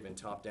 giving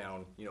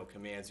top-down,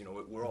 commands,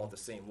 we're all at the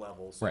same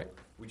level. So Right.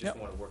 we just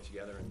Yep. want to work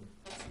together and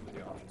see what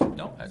the options are.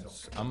 No,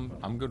 So-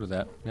 I'm good with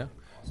that, yeah.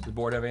 Does the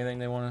board have anything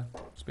they want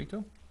to speak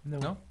to?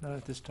 No? Not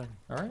at this time.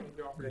 All right.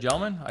 We'll offer to-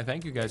 Gentlemen, I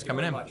thank you guys Thank you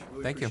coming very in. much.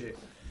 Really Thank you. appreciate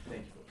it.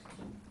 Thank you,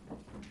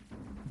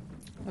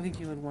 folks. I think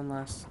you had one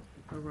last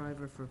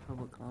arriver for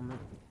public comment.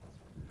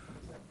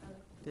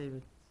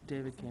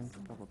 David came for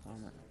public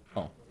comment.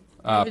 Oh,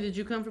 David, did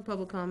you come for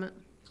public comment?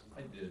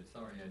 I did,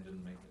 sorry I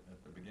didn't make it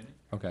at the beginning.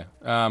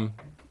 okay.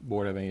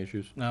 Board have any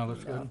issues? No,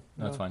 that's good. No,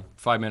 that's fine.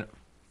 5 minute.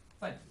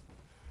 Thanks.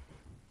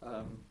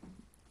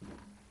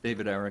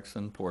 David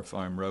Erickson, Poor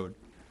Farm Road.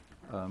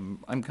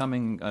 I'm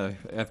coming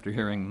after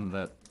hearing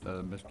that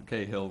Mr.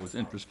 Cahill was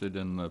interested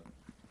in the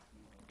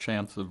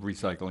chance of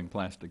recycling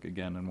plastic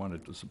again and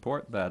wanted to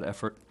support that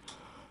effort.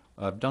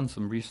 I've done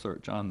some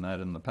research on that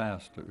in the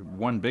past.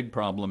 One big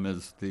problem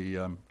is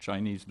the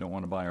Chinese don't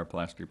want to buy our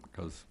plastic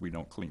because we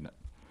don't clean it.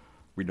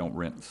 We don't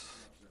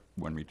rinse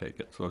when we take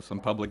it. So some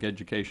public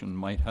education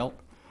might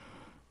help.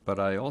 But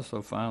I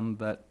also found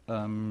that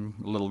a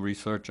little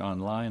research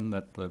online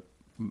that the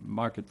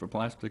market for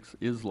plastics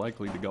is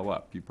likely to go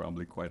up. You're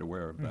probably quite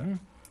aware of that,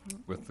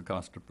 with the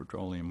cost of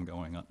petroleum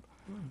going up.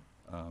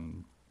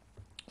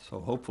 So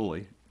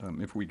hopefully,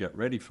 if we get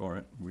ready for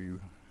it,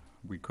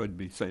 we could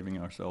be saving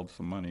ourselves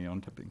some money on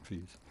tipping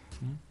fees.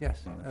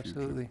 Yes, in the future.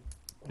 absolutely.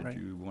 Did Right.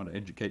 you want to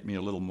educate me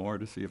a little more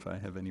to see if I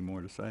have any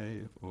more to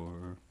say,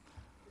 or?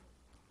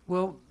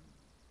 Well,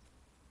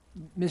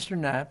 Mr.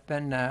 Knapp,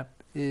 Ben Knapp,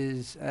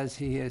 is, as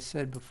he has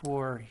said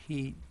before,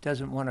 he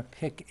doesn't want to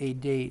pick a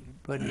date,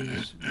 but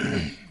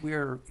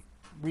we're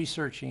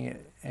researching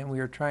it, and we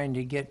are trying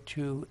to get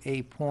to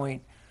a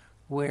point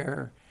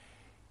where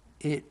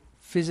it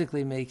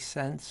physically makes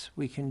sense.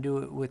 We can do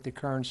it with the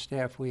current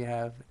staff we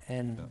have,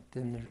 and Yeah.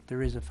 then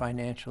there is a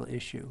financial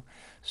issue.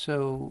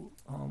 So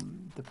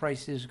the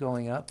price is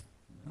going up,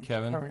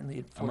 Kevin, currently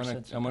at 4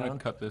 cents a I'm gonna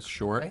pound. cut this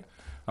short. Okay.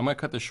 I'm gonna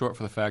cut this short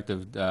for the fact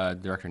of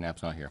Director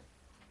Knapp's not here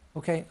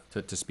Okay,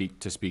 to speak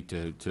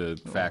to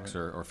facts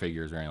or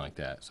figures or anything like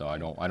that. So I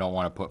don't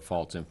want to put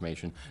false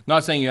information.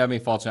 Not saying you have any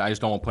false. I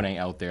just don't want to put anything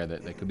out there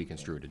that could be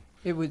construed.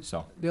 it would,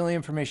 So the only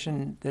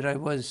information that I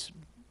was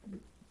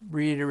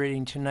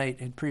reiterating tonight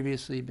had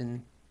previously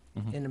been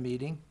in a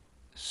meeting.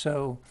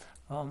 So,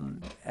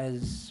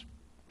 as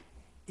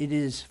it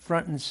is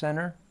front and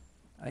center,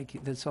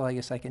 That's all I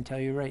guess I can tell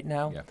you right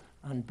now. Yep.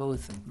 On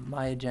both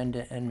my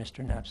agenda and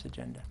Mr. Knapp's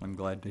agenda. I'm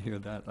glad to hear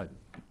that.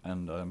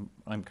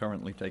 I'm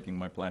currently taking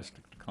my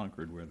plastic to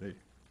Concord where they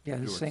Yeah,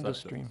 do the single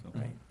accept it, stream, so.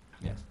 right.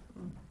 Yes.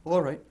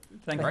 All right.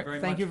 Thank you Right. very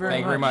much. Thank you for very Thank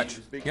you very allowing me much.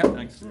 to speak. Yep.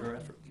 Thanks for your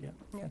effort. Yeah,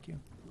 thank you.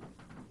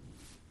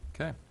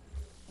 Okay.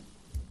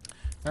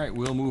 All right,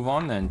 we'll move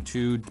on then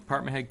to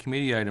department head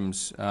committee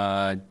items.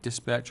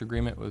 Dispatch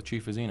agreement with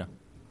Chief Azina.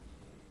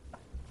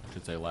 I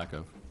should say lack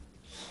of.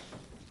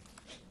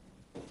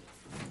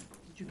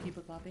 Did you keep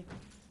a copy?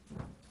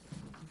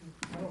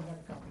 I don't have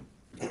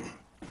a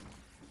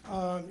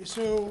copy.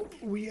 So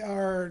we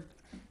are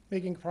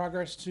making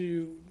progress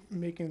to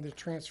making the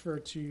transfer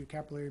to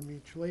Capital Area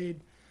Mutual Aid.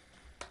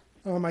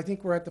 I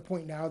think we're at the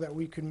point now that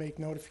we could make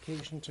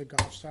notification to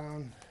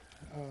Goffstown,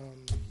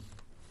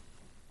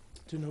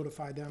 to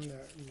notify them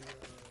that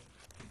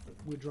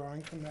we're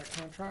withdrawing from that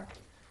contract.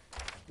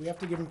 We have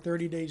to give them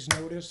 30 days'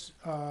 notice.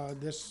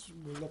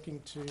 We're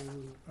looking to,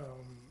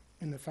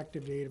 an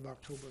effective date of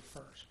October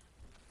 1st.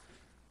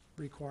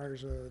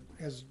 Requires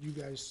as you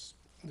guys,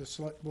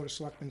 the Board of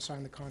Selectmen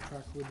signed the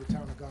contract with the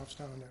town of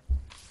Goffstown,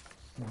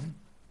 that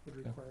would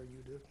require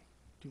you to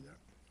do that.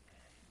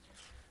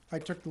 I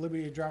took the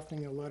liberty of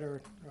drafting a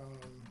letter,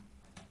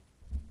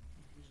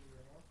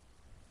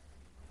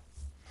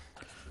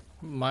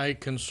 My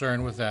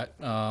concern with that,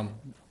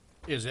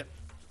 is it,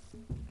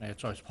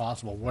 it's always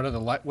possible,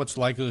 what's the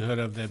likelihood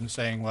of them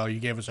saying, well, you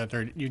gave us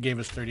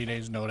 30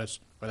 days notice,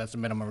 but that's the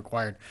minimum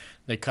required.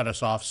 They cut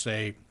us off,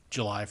 say,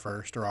 July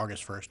 1st or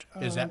August 1st.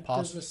 Is that There's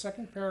possible? the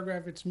second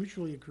paragraph, it's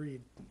mutually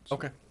agreed.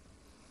 Okay.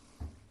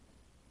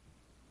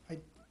 I-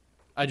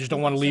 I just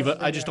don't want to leave, It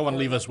says I just don't want to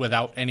leave us that-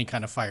 without any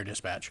kind of fire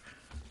dispatch.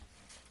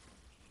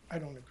 I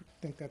don't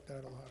think that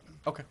that'll happen.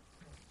 Okay.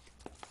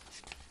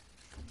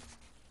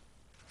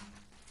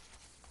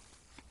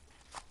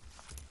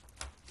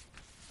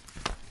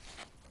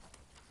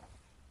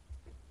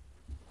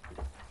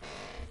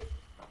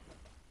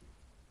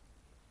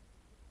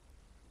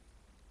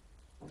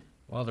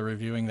 While they're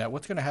reviewing that,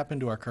 what's going to happen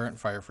to our current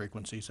fire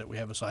frequencies that we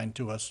have assigned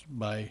to us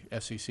by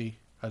FCC?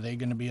 Are they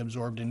going to be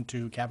absorbed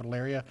into capital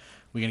area?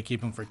 We going to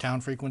keep them for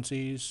town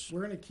frequencies?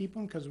 We're gonna keep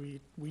them because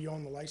we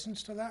own the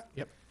license to that.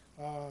 Yep.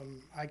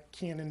 I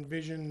can't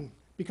envision,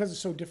 because it's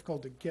so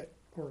difficult to get,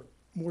 or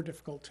more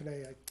difficult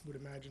today, I would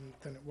imagine,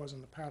 than it was in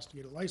the past to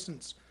get a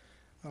license,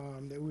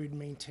 that we'd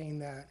maintain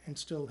that and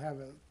still have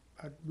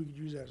we could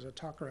use that as a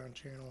talk-around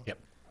channel. Yep.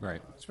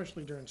 Right.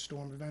 Especially during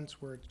storm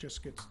events where it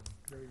just gets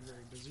very,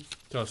 very busy.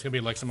 So it's going to be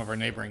like some of our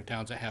neighboring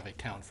towns that have a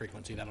town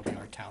frequency. That'll be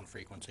our town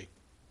frequency.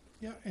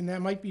 Yeah, and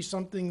that might be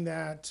something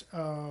that,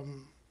 I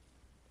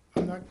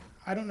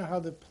don't know how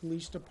the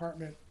police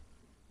department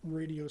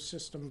radio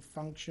system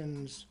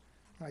functions.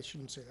 I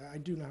shouldn't say that. I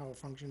do know how it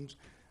functions.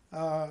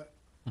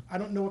 I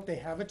don't know if they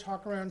have a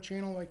talk-around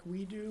channel like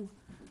we do.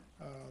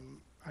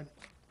 I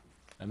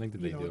think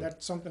that they do.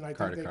 That's something I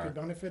Car think to they car. could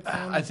benefit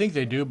from. I think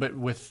they do, but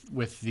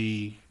with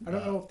the, I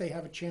don't know if they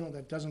have a channel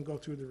that doesn't go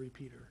through the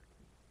repeater.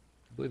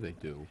 I believe they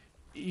do.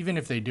 even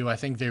if they do, I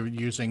think they're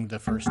using the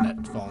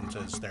FirstNet phones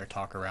as their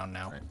talk around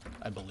now, Right.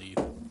 I believe.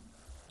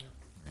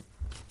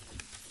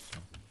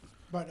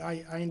 But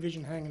I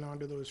envision hanging on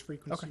to those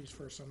frequencies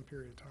for some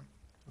period of time.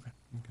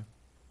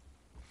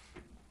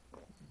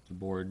 Does the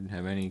board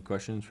have any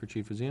questions for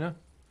Chief Azina?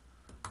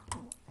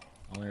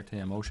 I'll entertain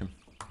a motion.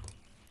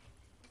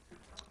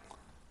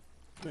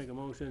 Make a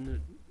motion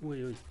that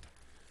we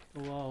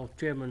allow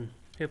Chairman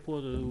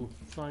Hipler to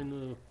sign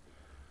the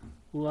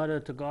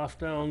letter to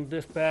Goffstown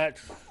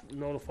Dispatch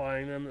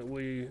notifying them that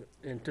we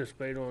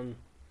anticipate on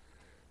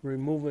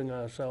removing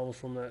ourselves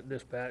from that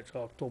dispatch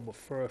October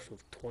 1st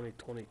of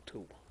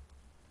 2022.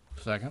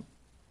 Second?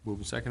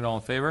 Move a second, all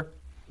in favor?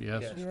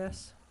 Yes. Yes.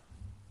 Yes.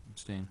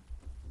 Abstain.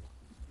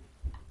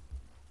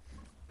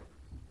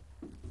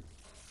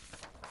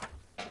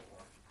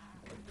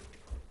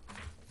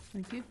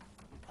 Thank you.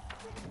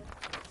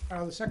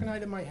 The second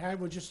item I had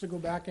was just to go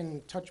back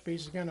and touch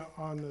base again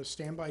on the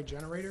standby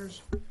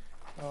generators.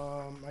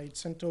 I had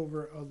sent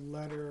over a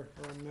letter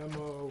or a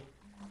memo,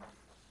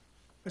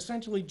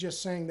 essentially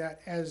just saying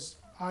that, as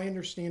I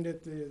understand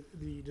it,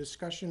 the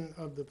discussion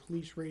of the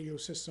police radio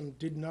system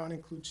did not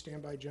include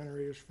standby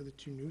generators for the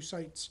two new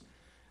sites.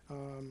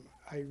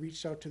 I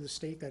reached out to the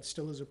state, that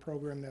still is a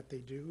program that they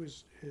do,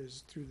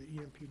 is through the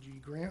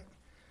EMPG grant.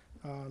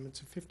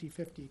 It's a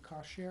 50-50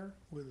 cost share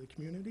with the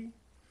community.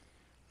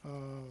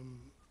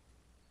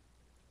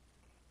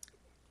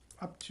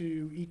 Up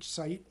to each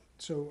site,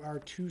 so our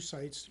two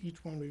sites,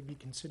 each one would be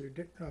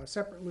considered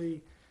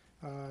separately.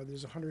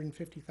 There's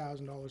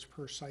 $150,000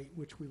 per site,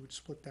 which we would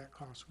split that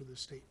cost with the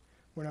state.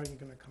 We're not even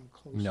gonna come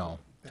close No.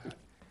 to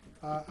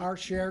that. Our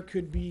share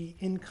could be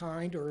in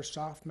kind or a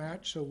soft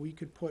match, so we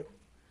could put,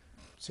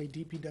 say,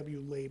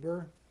 DPW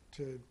labor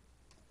to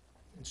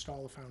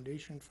install a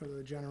foundation for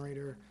the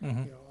generator. You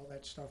know, all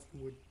that stuff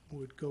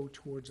would go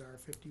towards our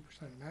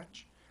 50%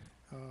 match.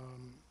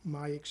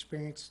 My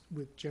experience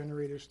with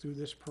generators through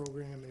this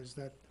program is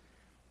that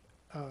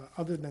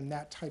other than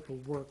that type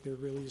of work, there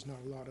really is not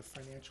a lot of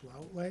financial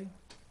outlay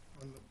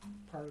on the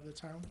part of the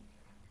town.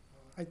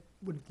 I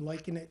would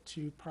liken it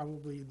to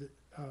probably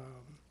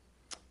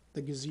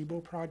the gazebo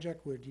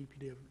project where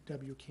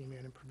DPW came in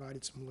and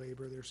provided some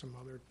labor. There's some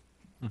other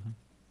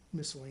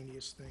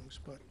miscellaneous things,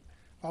 but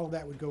all of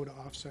that would go to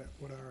offset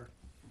what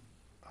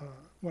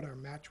our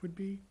match would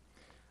be.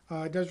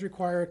 It does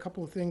require a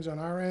couple of things on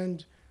our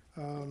end,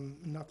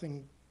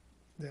 nothing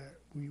that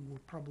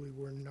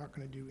we're not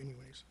gonna do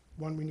anyways.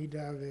 One, we need to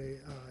have a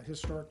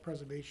historic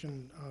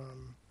preservation,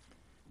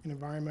 an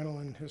environmental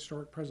and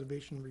historic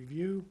preservation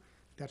review.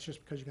 That's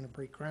just because you're gonna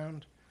break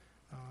ground,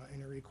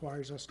 and it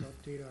requires us to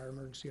update our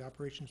emergency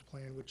operations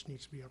plan, which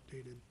needs to be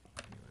updated.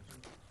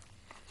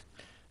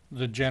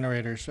 The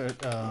generators,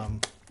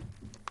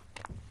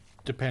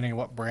 depending on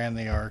what brand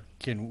they are,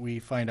 can we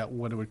find out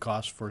what it would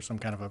cost for some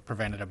kind of a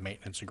preventative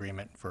maintenance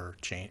agreement for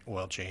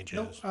oil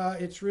changes? No,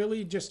 it's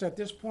really just at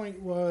this point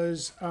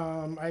was,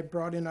 I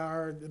brought in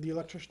the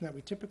electrician that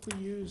we typically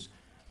use,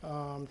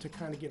 to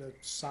kind of get a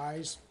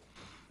size.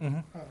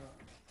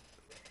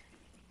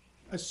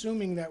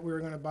 Assuming that we were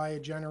gonna buy a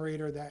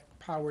generator that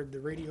powered the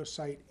radio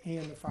site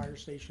and the fire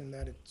station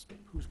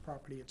whose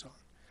property it's on.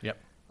 Yep.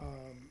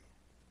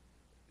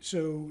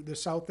 So the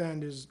south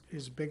end is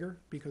bigger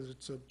because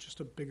it's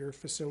just a bigger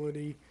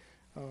facility.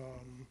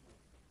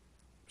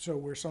 So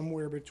we're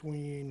somewhere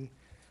between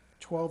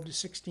 12 to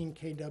 16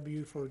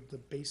 kW for the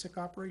basic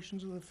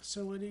operations of the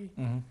facility.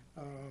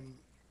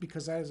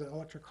 Because that is an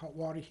electric hot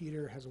water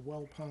heater, has a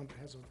well pump,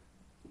 has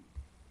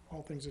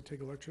all things that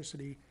take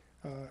electricity,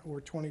 or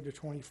 20 to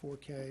 24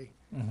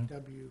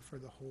 kW for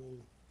the whole,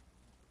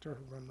 to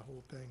run the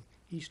whole thing.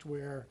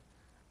 Eastware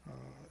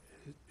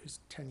is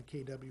 10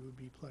 kW would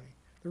be plenty.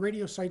 The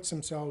radio sites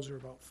themselves are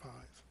about 5.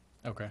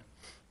 Okay.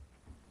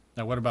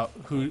 Now, what about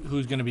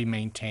who's going to be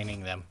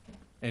maintaining them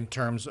in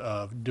terms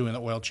of doing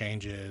the oil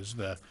changes,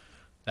 that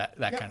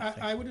kind of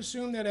thing? I would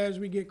assume that as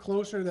we get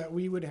closer, that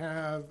we would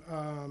have,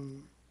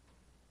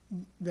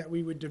 that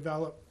we would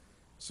develop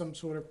some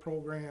sort of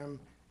program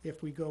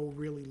if we go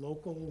really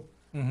local,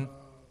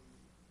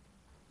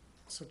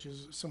 such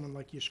as someone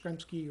like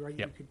Yashkremsky, right?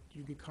 Yep.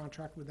 You could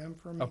contract with them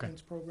for a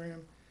maintenance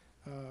program.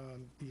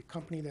 The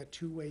company that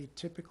Two Way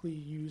typically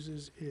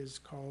uses is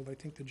called, I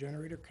think, the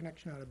Generator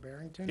Connection out of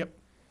Barrington. Yep.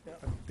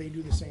 They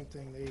do the same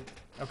thing.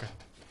 Okay.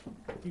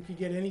 You could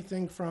get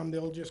anything from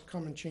they'll just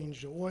come and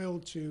change the oil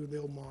to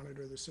they'll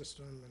monitor the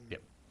system and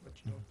Yep. let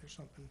you know if there's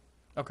something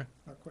Okay.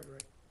 not quite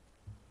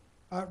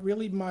right.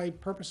 Really, my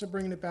purpose of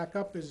bringing it back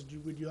up is,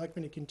 would you like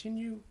me to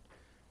continue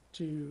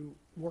to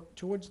work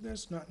towards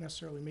this? Not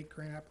necessarily make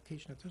grant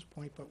application at this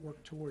point, but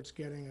work towards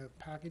getting a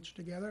package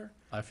together?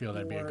 I feel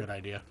that'd be a Or- good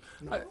idea.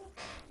 No?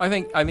 I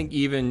think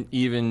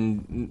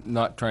even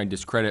not trying to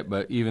discredit,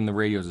 but even the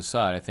radios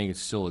aside, I think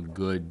it's still a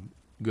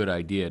good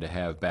idea to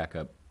have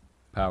backup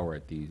power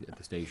at the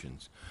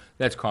stations.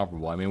 That's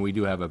comparable. I mean, we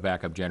do have a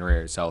backup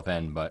generator at South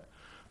End, but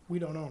We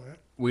don't own it.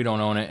 we don't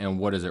own it, and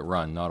what does it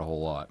run? Not a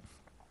whole lot.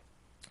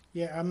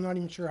 Yeah, I'm not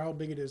even sure how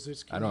big it is.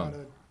 This I came don't- out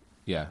of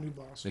Yeah. New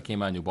They Boston.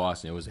 came out of New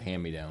Boston. It was a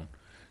hand-me-down.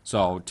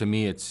 So to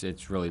me,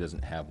 it's really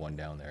doesn't have one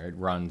down there. It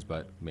runs,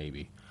 but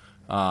maybe.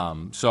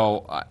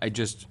 So I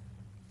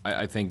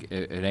think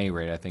at any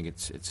rate, I think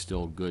it's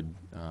still good.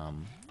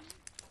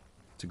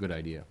 It's a good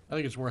idea. I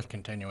think it's worth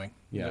continuing.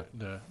 Yeah.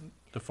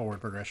 The forward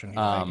progression. Here.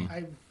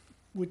 I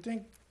would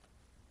think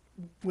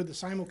with the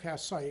simulcast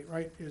site,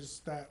 right,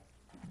 is that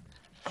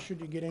should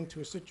you get into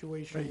a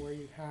situation where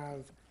you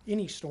have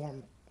any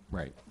storm,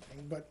 Right.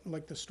 but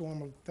like the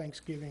storm of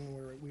Thanksgiving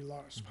where we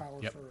lost power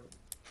Yep. for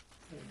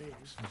 4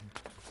 days,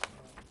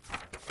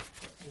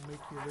 will make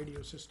your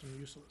radio system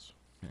useless.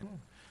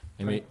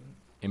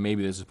 And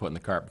maybe this is putting the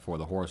cart before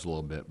the horse a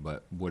little bit,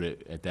 but would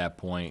it, at that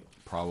point,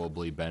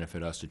 probably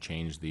benefit us to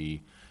change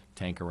the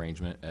tank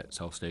arrangement at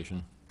South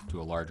Station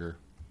to a larger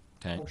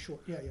tank? Oh, sure,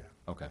 yeah.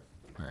 Okay,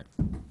 all right.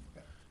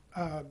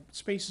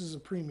 Space is a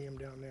premium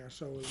down there,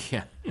 so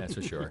Yeah, that's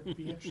for sure. it'd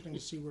be interesting to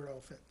see where it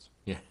all fits.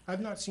 Yeah,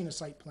 I've not seen a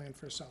site plan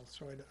for South,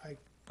 so I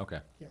okay.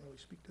 can't really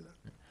speak to that.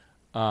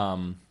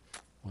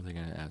 What was I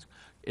gonna ask?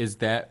 Is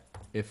that,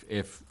 if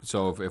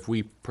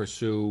we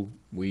pursue,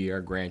 we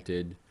are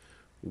granted,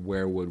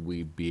 where would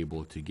we be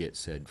able to get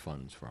said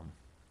funds from?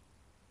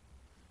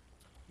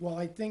 Well,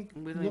 I think,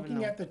 We don't even looking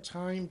know. at the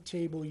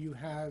timetable you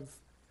have,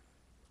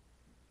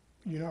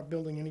 you're not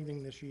building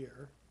anything this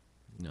year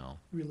No.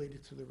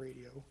 related to the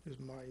radio,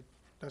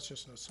 that's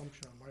just an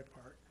assumption on my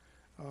part.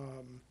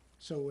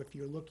 So if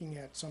you're looking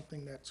at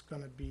something that's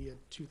gonna be a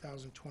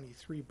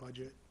 2023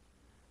 budget,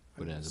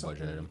 Put it as a something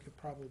budget we item. could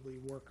probably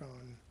work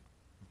on.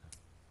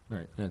 All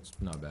right, that's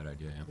not a bad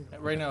idea, yeah.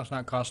 Right now, it's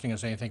not costing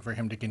us anything for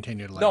him to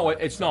continue to. No, let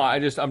it's not.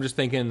 I'm just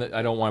thinking that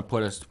I don't want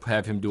to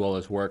have him do all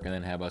this work and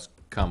then have us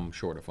come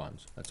short of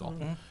funds. That's all.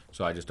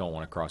 So I just don't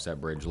want to cross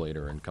that bridge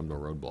later and come to a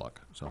roadblock.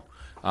 So,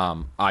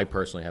 I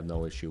personally have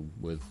no issue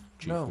with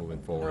Chief No,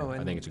 moving forward. no, I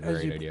and think it's a as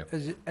great you- idea.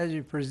 As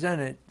you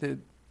present it,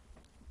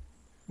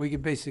 we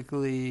could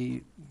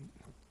basically,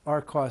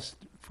 our cost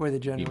for the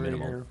minimal.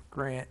 generator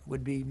grant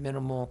would be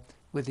minimal,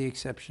 with the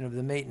exception of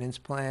the maintenance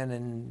plan,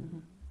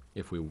 and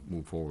If we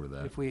move forward with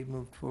that. if we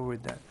moved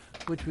forward that,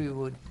 which we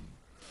would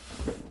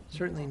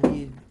certainly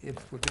need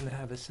if we're gonna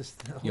have a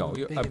system, a You know, whole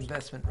you- big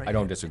investment right I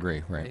don't here.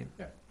 disagree, right?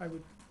 Yeah,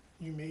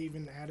 you may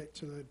even add it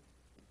to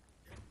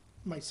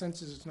my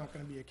sense is it's not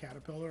gonna be a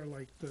Caterpillar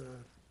like the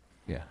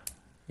Yeah.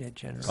 Yeah,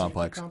 generally. Com-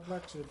 Complex. safety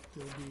complex.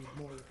 It'll be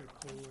more like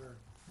a Kohler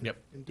Yep.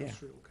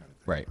 industrial kind of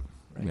thing. Right,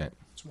 Right. yeah.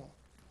 Small.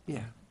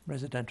 Yeah,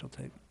 residential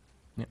type.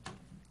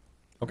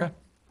 Okay.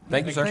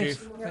 Thank you, sir. Thanks,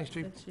 thanks,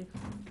 Chief. That's you.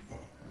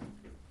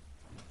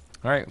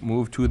 All right,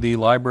 move to the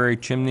library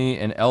chimney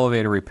and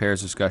elevator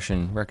repairs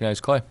discussion.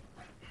 Recognize Clay.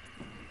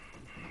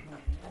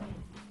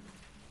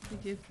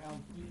 Thank you.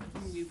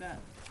 You bet.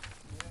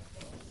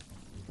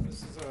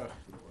 This is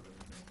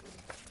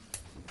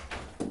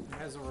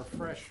as a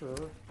refresher.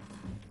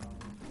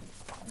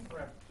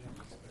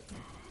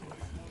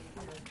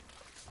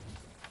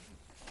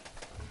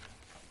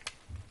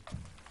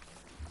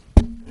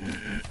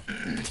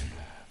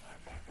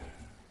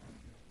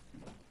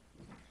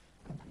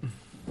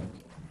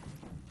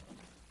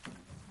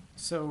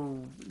 So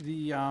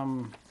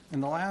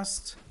in the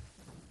last,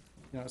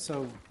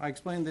 so I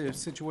explained the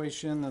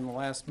situation in the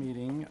last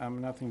meeting.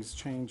 Nothing's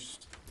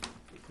changed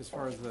as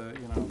far as the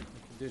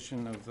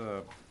condition of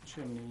the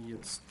chimney.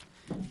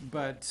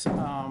 But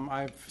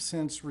I've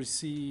since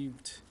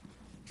received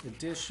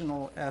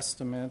additional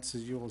estimates,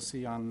 as you will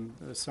see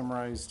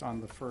summarized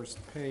on the first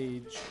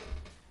page.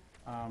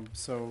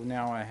 So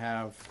now I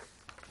have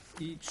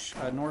each,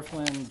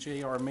 Northland,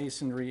 J.R.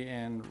 Masonry,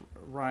 and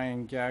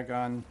Ryan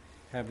Gagon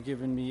have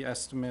given me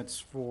estimates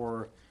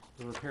for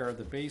the repair of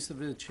the base of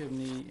the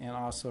chimney and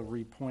also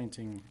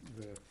repointing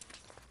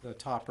the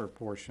topper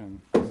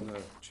portion of the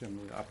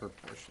chimney, the upper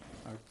portion,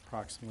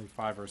 approximately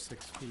 5 or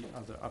 6 feet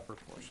of the upper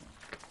portion.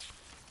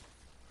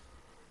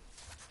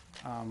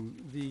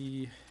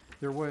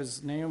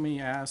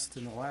 Naomi asked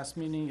in the last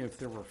meeting if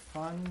there were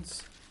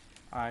funds.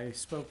 I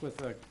spoke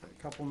with a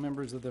couple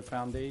members of the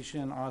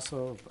foundation.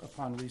 Also,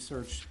 upon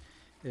research,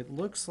 it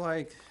looks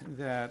like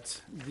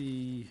that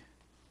the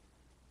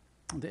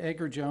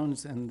Edgar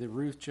Jones and the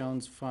Ruth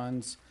Jones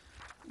funds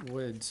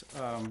were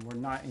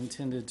not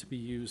intended to be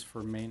used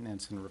for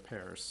maintenance and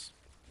repairs.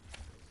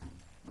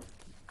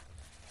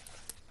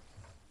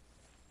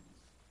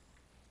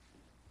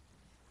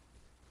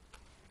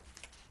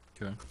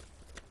 Okay.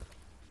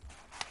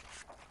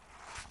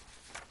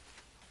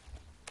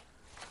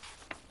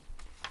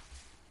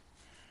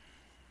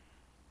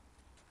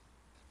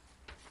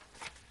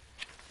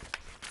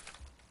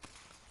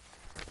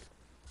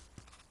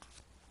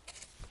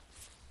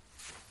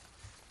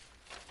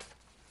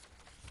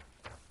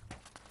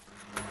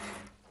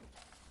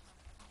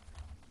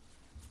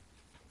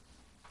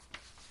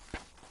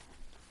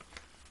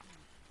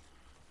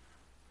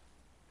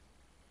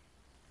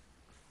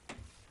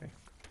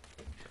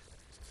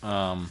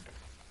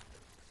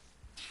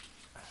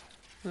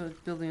 The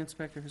building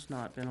inspector has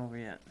not been over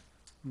yet.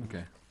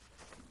 Okay.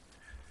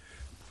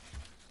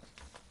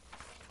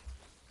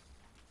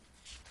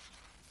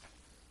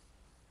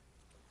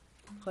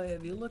 Clay,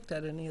 have you looked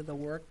at any of the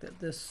work that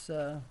this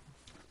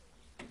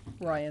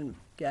Ryan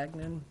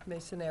Gagnon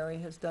Masonry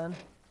has done?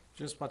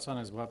 Just what's on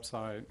his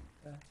website.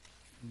 Okay.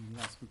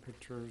 Got some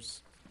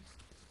pictures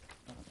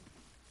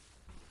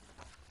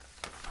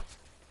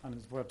on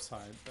his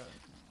website, but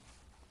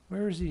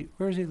Where is he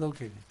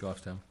located?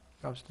 Goffstown.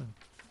 Goffstown.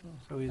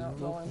 So he's Not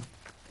local. knowing.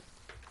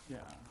 yeah.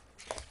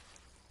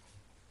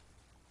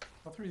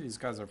 All three of these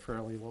guys are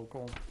fairly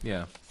local.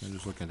 Yeah, I'm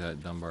just looking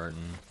at that Dunbarton,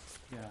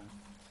 Yeah.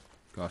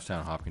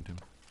 Goffstown, Hopkinton.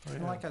 Oh,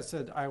 And yeah. like I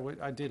said,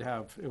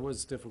 it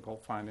was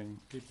difficult finding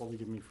people to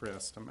give me free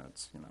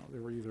estimates. They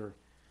were either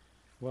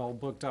well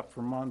booked up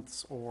for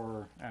months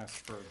or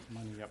asked for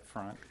money up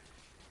front.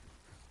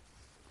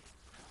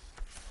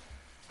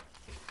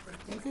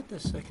 Look at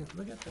this second,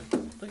 look at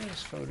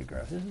this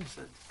photograph. This is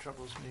what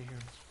troubles me here.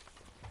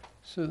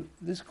 So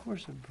this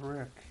course of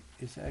brick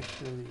is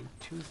actually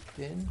too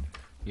thin,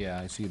 Yeah,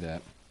 I see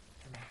that.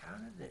 and how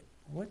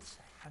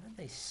did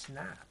they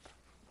snap?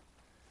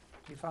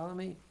 Do you follow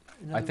me?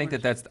 In I other think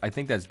words- that's,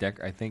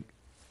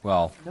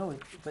 well, No,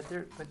 but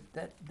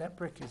that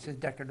brick is a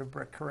decorative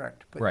brick,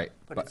 correct? But- Right,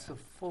 But but- it's the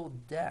full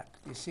depth.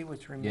 You see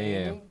what's yeah,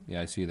 remaining?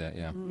 yeah, I see that,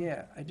 yeah.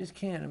 Yeah, I just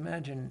can't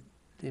imagine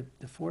the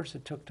force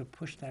it took to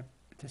push that,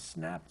 to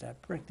snap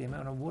that brick, the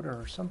amount of water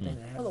or something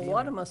that had Well, to the be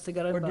water there. must have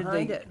got Or in did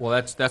behind they- it, Well,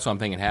 that's what I'm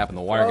thinking happened.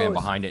 The water got in Froze-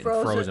 behind it and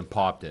froze froze it, and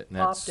popped it, and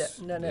popped that's,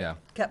 it, and then yeah, it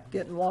kept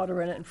getting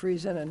water in it and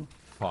freezing and,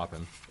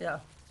 popping. yeah.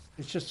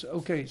 It's just,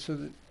 okay,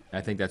 so I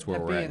think that's where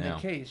that we're at being the now.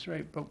 case,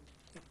 right, but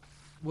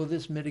will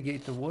this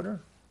mitigate the water?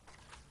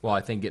 Well,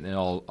 I think getting it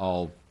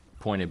all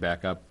pointed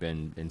back up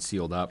and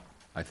sealed up,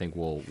 I think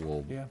will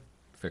Yeah,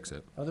 fix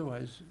it.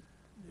 otherwise,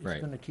 it's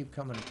Right. gonna keep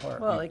coming apart.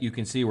 Well, You- like- You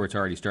can see where it's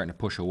already starting to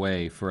push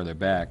away further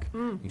back.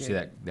 You can see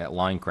Yeah. that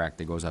line crack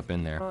that goes up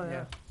in there, Oh,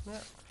 Yeah. yeah.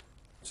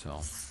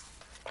 so.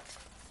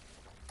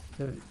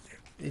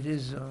 It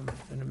is,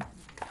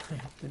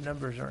 the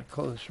numbers aren't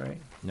close, right?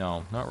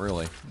 No, not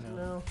really.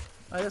 No,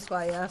 that's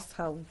why I asked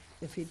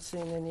if he'd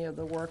seen any of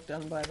the work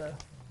done by the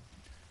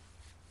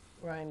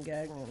Ryan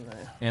Gagnon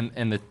there.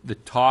 And the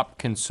top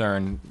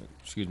concern,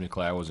 excuse me,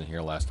 Clay, I wasn't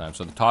here last time,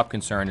 so the top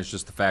concern is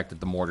just the fact that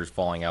the mortar's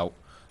falling out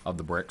of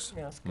the bricks.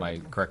 Yeah, it's Am I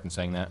correct in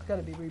saying that? It's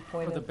gotta be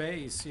For the repointed.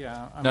 base,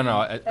 yeah. I No, mean,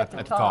 no, at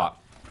the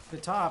top. The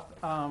top,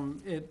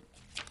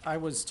 I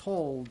was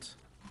told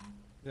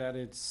that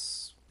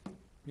it's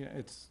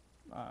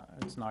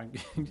not,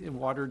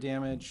 water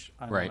damage,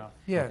 I don't Right. know.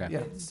 Yeah, Okay.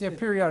 yeah, yeah,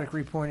 periodic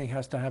repointing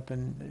has to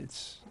happen,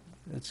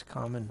 it's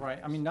common. Right,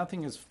 I mean,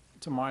 nothing is,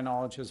 to my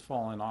knowledge, has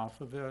fallen off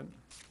of it.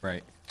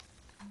 Right.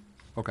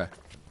 Okay.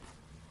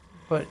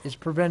 But it's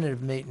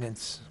preventative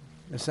maintenance,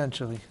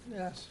 essentially.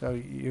 Yeah. So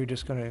you're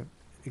just gonna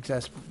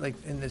like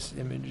in this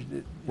image,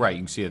 Right,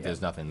 you can see that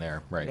there's nothing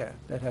there, right. yeah,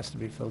 that has to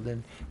be filled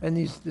in. And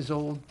this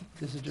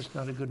is just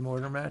not a good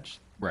mortar match.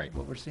 Right,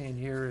 What we're seeing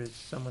here is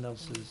someone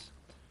else's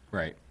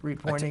right.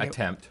 repointing it.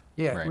 Attempt.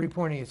 Yeah, right.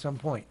 repointing at some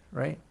point,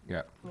 right?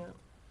 Yeah. Yeah.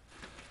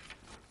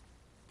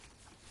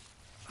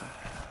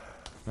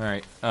 All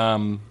right,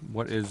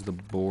 what is the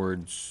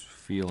board's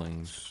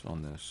feelings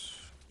on this?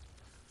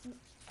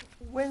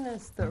 When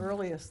is the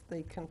earliest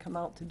they can come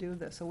out to do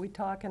this? Are we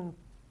talking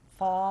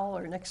fall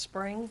or next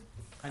spring?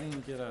 I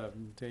didn't get a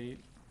date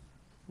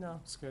No.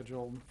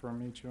 scheduled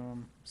from each of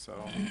them, so.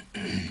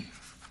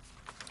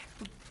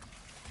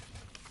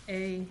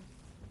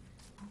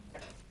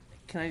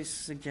 Can I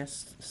just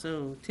suggest,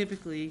 so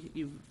typically,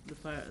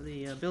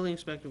 the building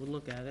inspector would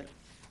look at it.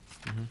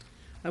 Mhm.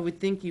 I would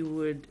think you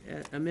would,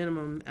 at a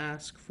minimum,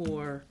 ask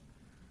for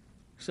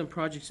some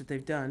projects that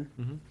they've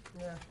done,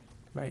 Yeah.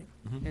 Right.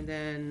 and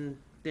then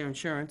their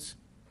insurance.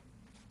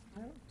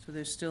 Yeah. So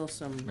there's still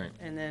some, Right.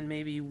 and then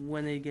maybe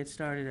when they get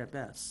started at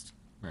best.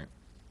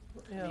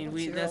 Yeah, I mean,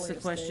 what's that's the earliest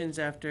date? questions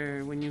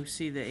after, when you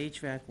see the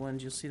HVAC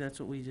ones, you'll see that's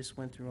what we just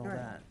went through all Right.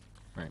 that.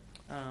 Right.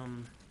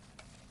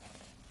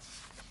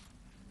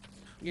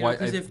 You Well, know,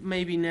 because I- if,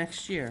 maybe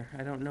next year,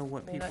 I don't know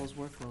what Well, that- people's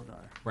workload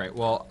are. Right,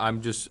 well,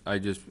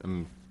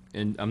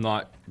 and I'm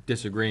not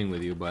disagreeing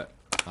with you, but,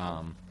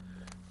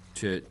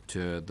 to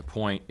the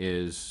point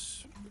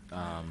is,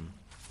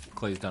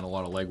 Clay's done a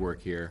lot of legwork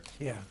here,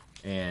 Yeah,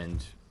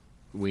 and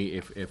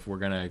if we're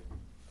gonna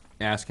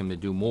ask him to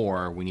do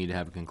more, we need to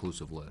have a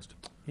conclusive list.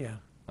 yeah.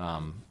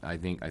 I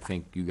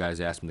think you guys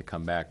asked him to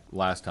come back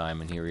last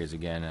time, and here he is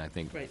again, and I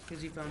think Right,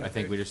 because you found a I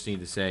think we third, just need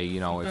to say, you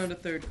know, you found if,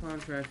 a third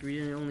contractor,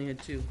 you only had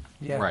two.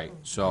 Yeah. right,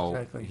 so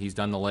exactly. he's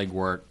done the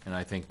legwork, and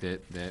I think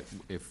that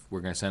if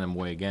we're gonna send him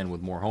away again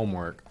with more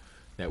homework,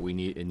 that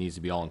it needs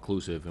to be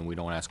all-inclusive, and we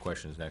don't ask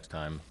questions next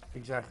time.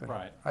 Exactly.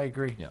 Right. I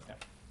agree. Yeah.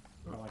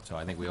 I like So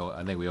I think we owe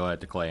that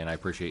to Clay, and I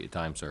appreciate your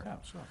time, sir. Yeah,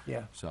 sure.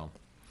 Yeah. So,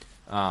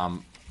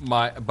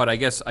 but I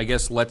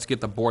guess let's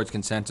get the board's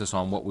consensus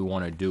on what we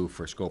wanna do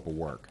for scope of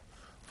work,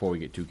 before we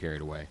get too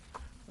carried away.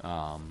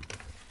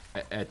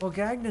 At Well,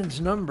 Gagnon's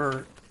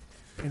number,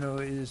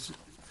 is,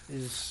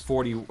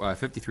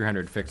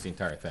 5,300 fix the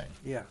entire thing.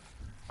 yeah,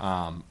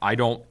 I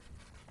don't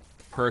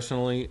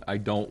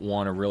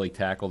wanna really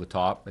tackle the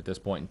top at this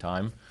point in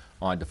time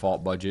on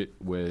default budget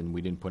when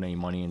we didn't put any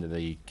money into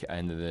the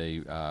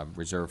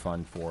reserve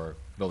fund for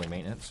building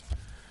maintenance.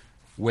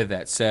 With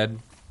that said,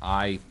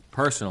 I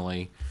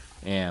personally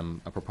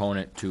am a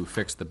proponent to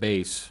fix the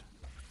base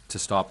to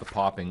stop the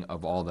popping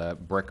of all the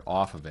brick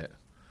off of it.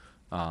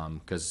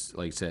 Cause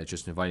like I said, it's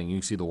just inviting, you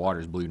can see the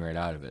water's bleeding right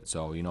out of it,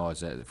 so you know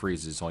as it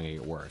freezes, it's only gonna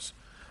get worse.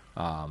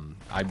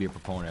 I'd be a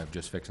proponent of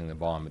just fixing the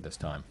bottom at this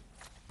time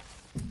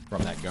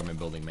from that government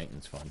building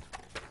maintenance fund,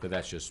 but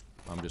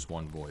I'm just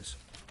one voice.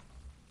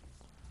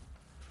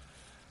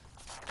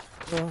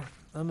 well,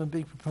 I'm a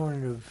big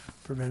proponent of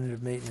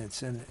preventative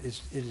maintenance, and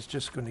it is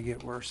just gonna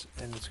get worse,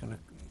 and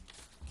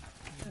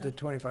the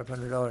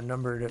 $2,500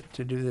 number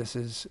to do this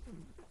is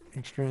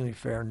extremely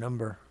fair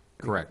number.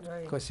 Correct.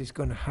 Right. Because he's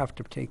gonna have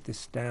to take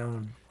this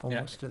down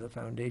almost to the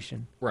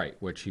foundation, Right,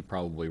 which he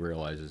probably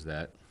realizes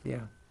that, yeah.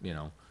 you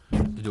know,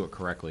 to do it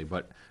correctly,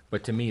 but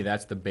to me,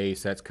 that's the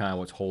base, that's kinda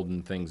what's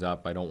holding things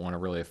up. I don't wanna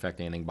really affect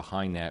anything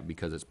behind that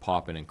because it's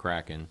popping and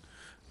cracking.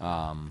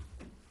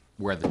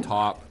 Where the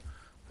top,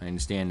 I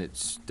understand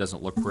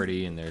doesn't look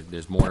pretty and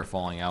there's mortar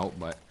falling out,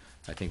 but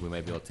I think we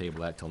might be able to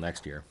table that till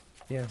next year.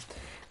 Yeah.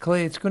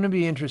 Clay, it's gonna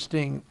be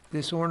interesting,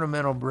 this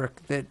ornamental brick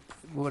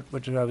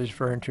which I was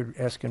referring to,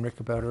 asking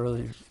Rick about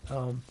earlier.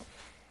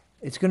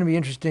 It's gonna be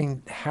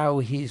interesting how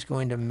he's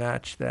going to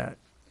match that.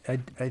 I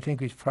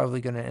think he's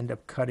probably gonna end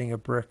up cutting a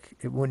brick.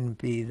 It wouldn't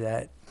be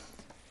that.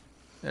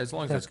 As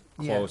long as it's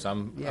Yeah, close,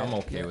 I'm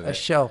okay with a it.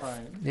 shelf. Right.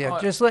 Yeah, Oh,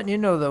 just letting you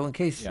know though, in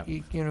case, Yeah.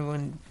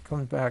 when it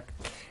comes back.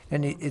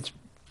 And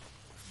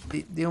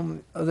the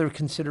only other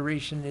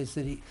consideration is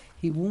that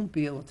he won't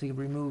be able to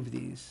remove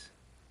these.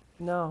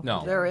 No.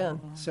 No. They're in.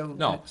 So.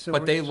 No, so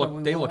but we- they so look,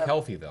 we they will look have-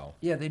 healthy though,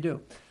 Yeah, they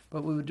do.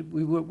 But we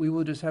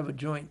will just have a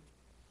joint,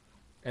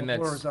 and a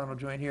that's, horizontal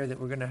joint here that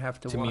we're gonna have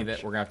to watch. to me,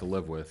 that we're gonna have to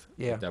live with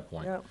Yeah. at that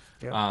point. Yeah.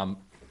 Yeah.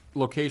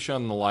 Location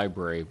on the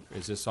library,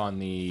 is this on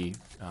the,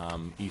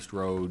 East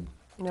Road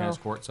tennis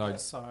No. court side?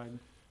 West side,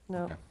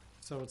 No. Okay.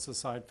 so it's the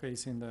side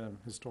facing the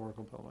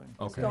historical building.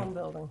 Okay, Stone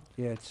building.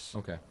 Yeah, it's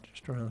okay,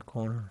 just around the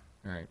corner.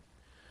 all right.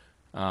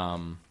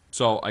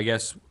 So I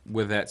guess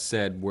with that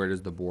said, where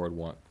does the board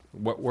want,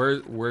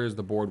 where does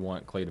the board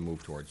want Clay to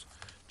move towards?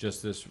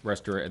 Just this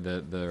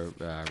the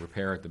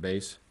repair at the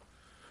base,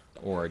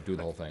 or do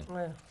the whole thing?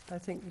 Yeah, I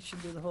think you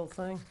should do the whole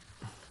thing.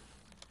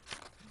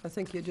 I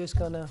think you're just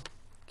gonna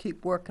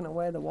keep working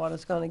away. The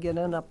water's gonna get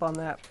in up on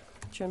that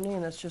chimney,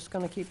 and it's just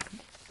gonna keep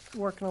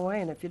working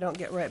away, and if you don't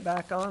get right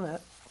back on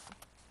it,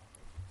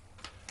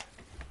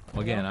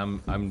 Well, again,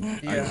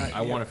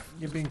 I wanna,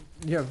 You're being,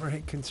 yeah,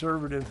 very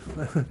conservative.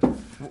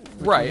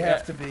 right, You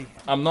have to be.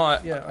 I'm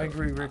not, Yeah, I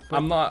agree, Rick. but-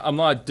 I'm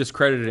not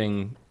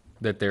discrediting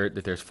that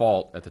there's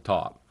fault at the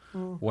top.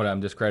 What I'm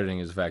discrediting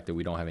is the fact that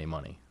we don't have any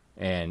money.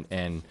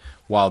 And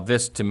while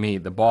this, to me,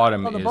 the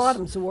bottom well, the is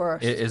bottom's the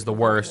worst. is the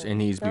worst and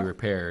needs to be Yeah.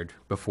 repaired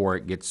before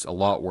it gets a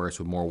lot worse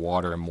with more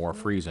water and more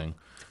freezing.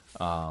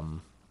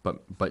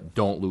 But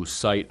don't lose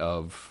sight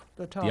of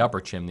The the top. upper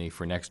chimney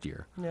for next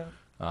year. Yeah,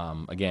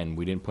 Again,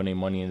 we didn't put any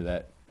money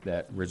into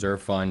that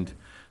reserve fund.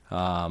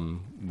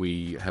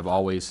 We have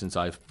always, since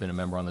I've been a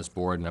member on this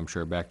board, and I'm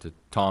sure back to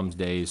Tom's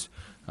days,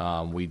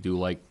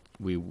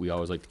 we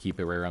always like to keep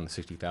it right around the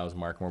 60,000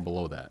 mark, and we're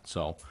below that.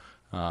 So,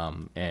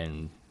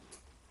 and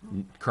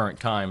current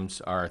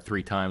times are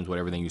 3 times what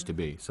everything used to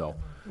be. So,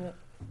 yeah.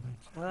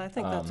 Well, I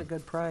think that's a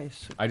good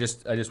price. I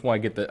just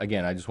want to get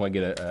I just want to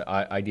get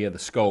a idea of the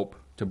scope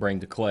to bring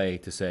to Clay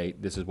to say,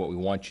 this is what we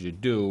want you to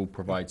do,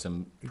 provide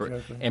some,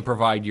 Exactly. and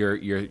provide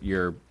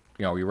your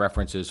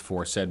references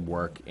for said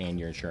work and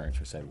your insurance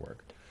for said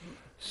work.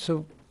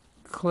 So,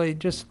 Clay,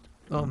 just,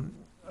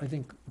 I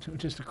think,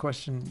 just a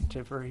question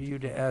for you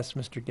to ask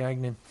Mr.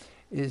 Gagnon.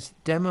 Is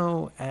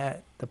demo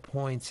at the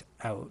points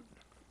out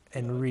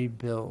and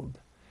rebuild?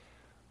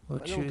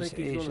 We'll I don't choose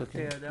think he's gonna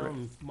Asia. tear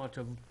down much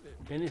of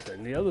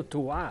anything. The other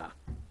two are.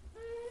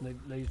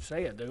 They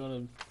say it, they're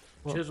gonna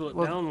chisel it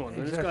well, down one.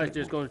 And this exactly. guy's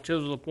just gonna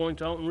chisel the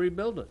points out and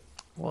rebuild it.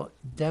 Well,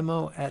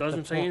 demo at the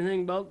Doesn't say point.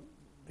 anything about,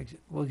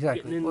 Well,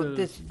 exactly. getting Well,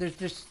 into- there's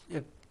just,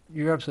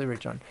 you're absolutely right,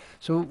 John.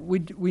 So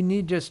we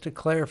need just a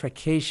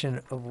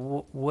clarification of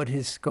what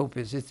his scope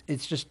is.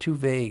 It's just too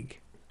vague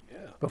yeah.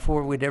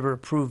 before we'd ever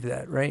approve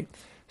that, right?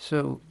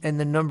 So, and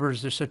the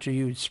numbers, there's such a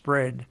huge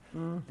spread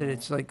that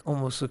it's like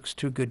almost looks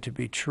too good to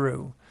be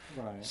true.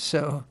 Right.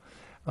 So,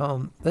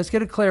 let's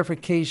get a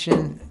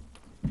clarification.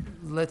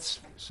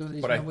 So that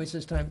he's But I- not waste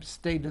his time,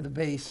 stay to the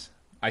base.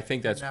 I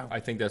think that's Now.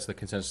 the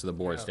consensus of the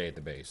board, stay at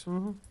the base.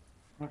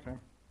 Okay.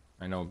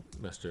 I know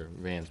Mr.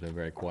 Van's been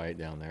very quiet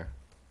down there.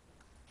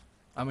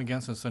 I'm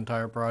against this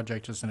entire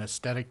project. It's an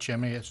aesthetic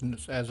chimney.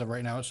 As of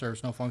right now, it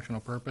serves no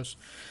functional purpose.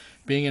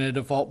 Being in a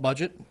default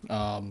budget,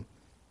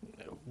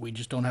 we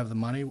just don't have the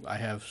money. I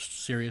have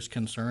serious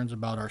concerns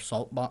about our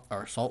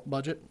salt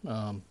budget.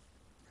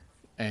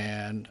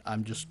 And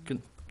I'm just,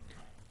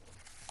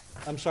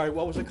 I'm sorry,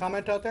 what was the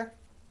comment out there?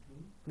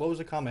 What was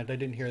the comment? I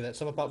didn't hear that.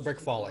 Something about brick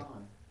falling.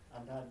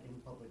 I'm not in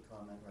public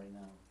comment right now.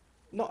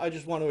 No, I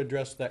just want to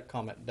address that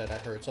comment that I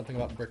heard, something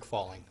about brick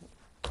falling.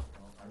 Well,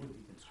 I would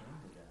be concerned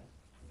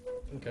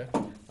with that.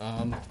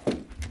 Okay.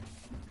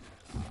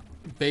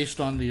 Based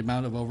on the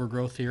amount of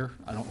overgrowth here,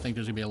 I don't think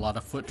there's gonna be a lot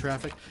of foot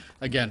traffic.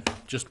 Again,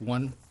 just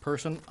one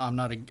person, I'm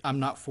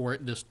not for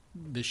it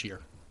this year.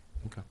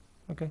 Okay.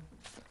 Okay.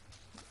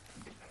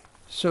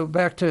 So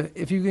back to,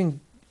 if you can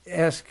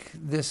ask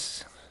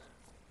this,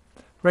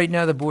 right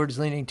now the board's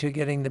leaning to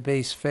getting the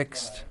base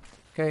fixed,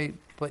 okay?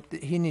 But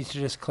he needs to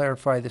just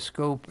clarify the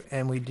scope,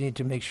 and we need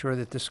to make sure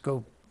that the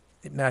scope,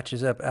 it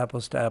matches up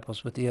apples to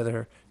apples with the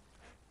other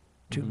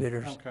two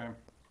bidders. Okay.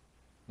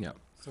 Yeah.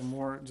 So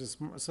more,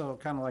 so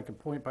kind of like a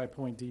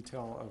point-by-point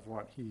detail of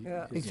what he.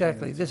 Yeah. his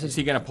Exactly, units this Is is,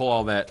 he gonna pull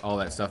all that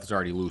stuff that's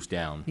already loose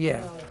down?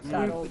 yeah.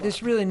 Start over.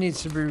 This really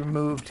needs to be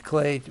removed,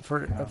 Clay,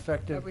 for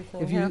effective.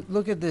 Everything, If yeah. you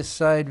look at this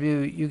side view,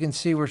 you can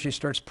see where she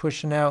starts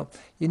pushing out.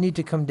 You need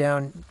to come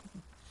down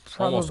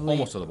probably.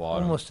 Almost to the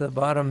bottom. Almost to the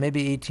bottom,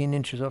 maybe 18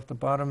 inches off the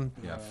bottom,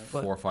 Yeah,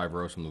 But- 4 or 5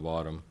 rows from the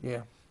bottom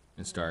yeah.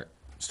 and start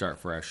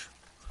fresh.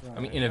 Right. I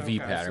mean, in a V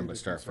Okay, I pattern, see but the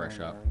start fresh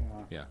concern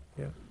up. there,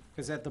 Yeah.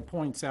 Because at the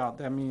points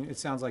out, I mean, it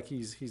sounds like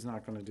he's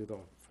not gonna do the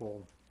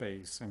full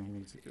base, and he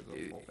needs to do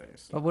the full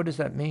base. But what does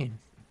that mean?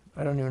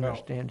 I don't even Well,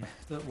 understand.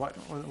 What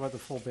the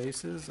full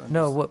base is? I'm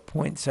No, just- what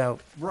points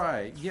out,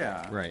 Right,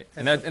 yeah. Right,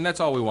 and that's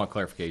all we want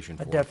clarification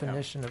a for.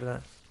 definition of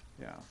that.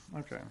 Yeah,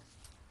 okay.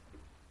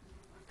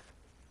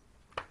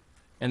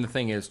 And the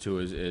thing is too,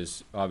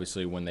 is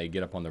obviously when they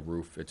get up on the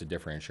roof, it's a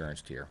different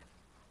insurance tier.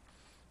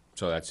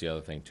 So that's the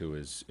other thing too,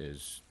 is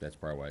that's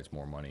probably why it's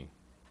more money.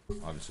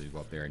 Obviously, you go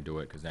up there and do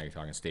it, because now you're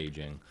talking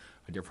staging,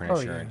 a different Oh,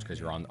 yeah, insurance, because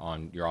you're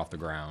you're off the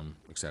ground,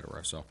 et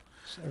cetera, so.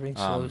 So everything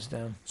Um, slows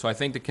down. So I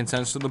think the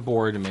consensus of the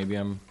board, and maybe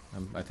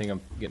I think I'm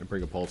getting a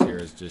pretty good pulse here,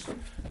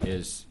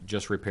 is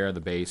just repair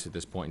the base at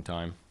this point in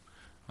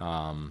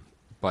time.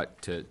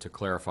 But to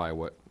clarify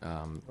what,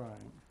 Right,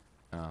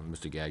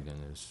 Mr. Gagnon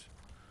is,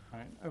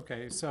 right,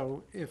 okay,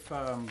 so if,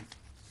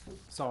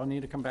 so I'll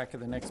need to come back at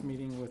the next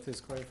meeting with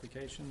this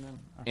clarification then?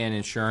 and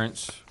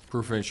insurance,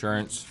 proof of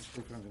insurance,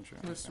 Proof of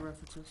insurance, List of okay.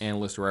 references. and a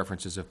list of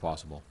references if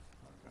possible.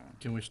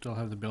 Can we still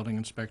have the building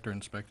inspector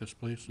inspect this,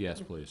 please?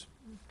 Yes, please.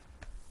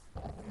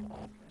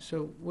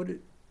 So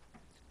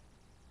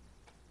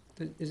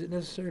Is it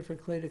necessary for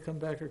Clay to come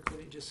back, or could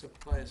he just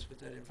supply us with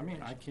that I information?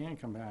 mean, I can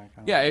come back.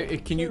 I don't- Yeah,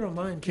 can I don't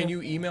mind, can yeah.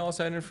 you email us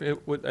that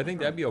I think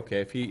that'd be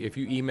okay, if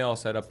you email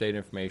us that updated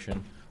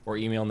information, or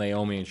email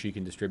Naomi and she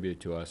can distribute it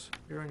to us.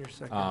 You're on your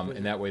second And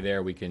visit. that way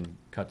there, we can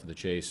cut to the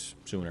chase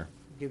sooner.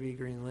 Give you a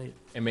green light.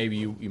 And maybe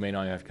you may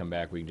not have to come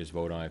back, we can just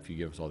vote on it if you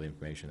give us all the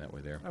information that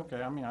way there.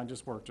 Okay, I mean, I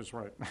just work just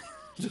right.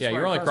 Just Yeah,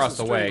 you're right only across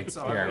the way. street,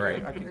 so Yeah, I-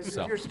 right. I can- If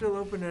So- you're still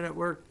open and at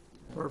work,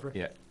 perfect.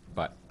 Yeah,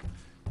 but,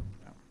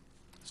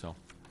 so,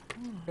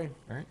 Okay.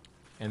 all right.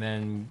 And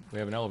then we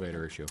have an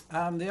elevator issue.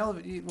 The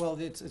elevator, well,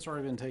 it's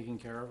already been taken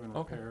care of and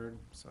Okay. repaired,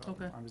 so.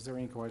 Okay. Is there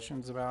any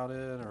questions about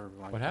it, or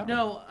like? What happened?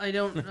 No, I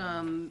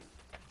don't,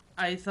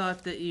 I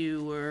thought that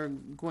you were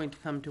going to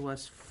come to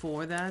us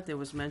for that. There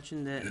was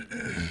mention that,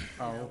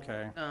 Oh,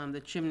 okay.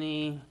 the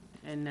chimney,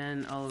 and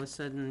then all of a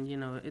sudden,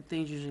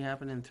 things usually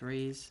happen in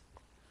threes.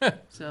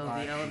 So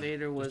Right. the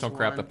elevator was Just don't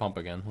crap the one. pump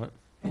again, what?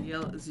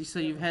 So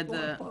you've had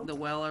the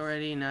well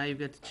already, now you've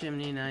got the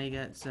chimney, now you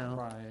got, so.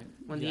 Right.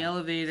 When the yeah.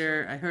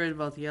 elevator, I heard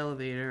about the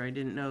elevator, I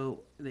didn't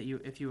know that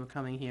if you were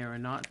coming here or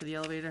not for the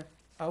elevator.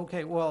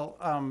 Okay, well,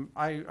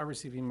 I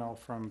received email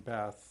from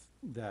Beth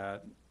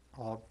that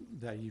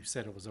that you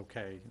said it was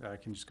okay, that I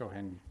can just go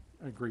ahead and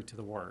agree to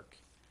the work.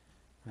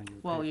 and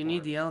would Well, pay you for need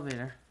it. the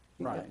elevator.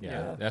 Right,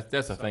 Yeah, yeah.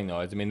 that's the thing, though,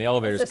 I mean, the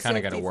elevator's It's a kinda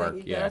gotta safety work,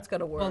 thing. yeah. That's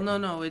gotta work. Well,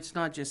 no, it's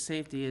not just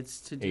safety,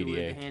 it's to do with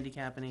ADA. the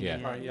handicap and Yeah.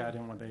 ADA. Right, yeah, I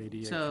didn't want the ADA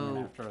coming So,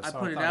 after us. I so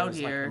put it thought out was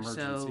like here,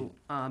 emergency.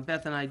 so,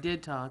 Beth and I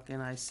did talk,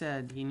 and I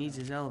said he needs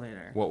his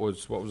elevator. What was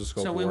the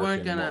scope So of we work?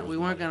 weren't and what gonna, was we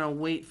the weren't money? gonna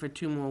wait for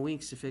 2 more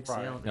weeks to fix the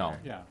Right. elevator. No.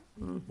 Yeah.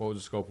 What was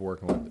the scope of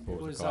work and what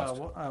It was was the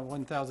cost?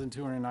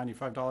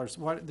 $1,295.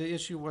 What, the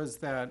issue was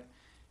that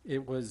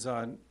it was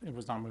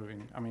not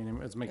moving. I mean, it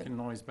was making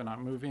noise but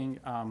not moving.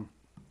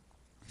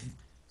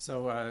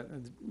 So a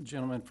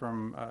gentleman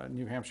from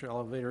New Hampshire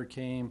Elevator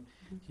came.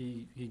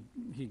 He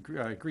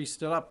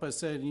greased it up, but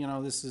said,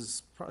 this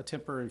is a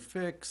temporary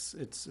fix.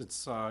 It's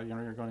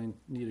you're going to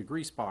need a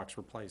grease box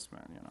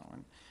replacement,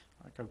 and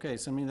like, okay,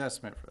 send me the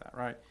estimate for that,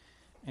 right?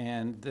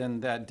 And then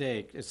that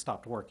day, it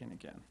stopped working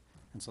again.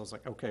 And so I was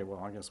like, okay, well,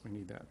 I guess we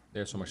need that.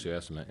 There's so much to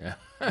estimate, yeah.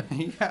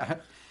 Yeah,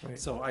 Right.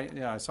 so I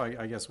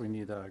guess we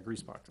need a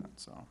grease box then,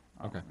 so.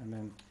 Okay. And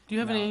then, Do you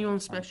have an No, annual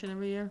it's fine. inspection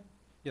every year?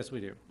 yes,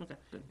 we do. Okay,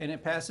 good. And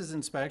it passes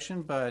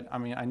inspection, but, I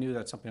mean, I knew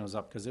that something was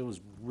up, because it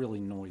was really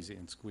noisy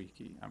and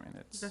squeaky. I mean,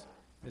 Okay.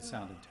 it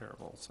sounded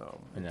terrible,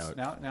 so. And now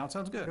it's- Now it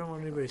sounds I good. don't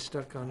want anybody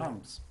stuck on that.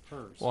 Hums,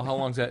 purrs. Well, how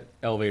long's that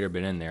elevator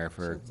been in there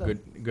for a Since,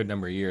 good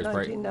number of years,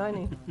 right?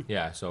 1990.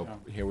 Yeah, so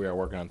here we are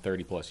working on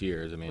 30-plus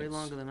years, I mean, Way it's,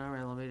 longer than our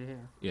elevator here.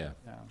 yeah,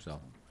 Yeah. so.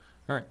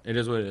 All right, it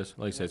is what it is,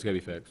 like I said, it's gotta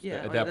be fixed. Yeah,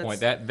 At well, that point,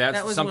 That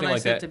that's was something what I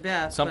like said that. to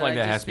Beth, something but like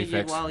that I has just to be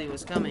figured fixed. while he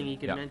was coming, he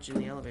could Yeah. mention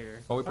the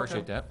elevator. Well, we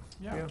appreciate that,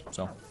 Yeah. Yeah.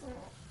 so.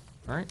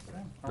 All right,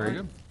 All very right.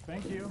 good.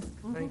 Thank you.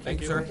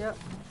 Thank you, sir. Yep.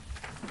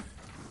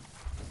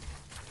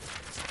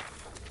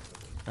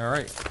 All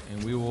right,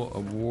 and we will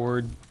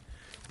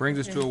brings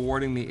us to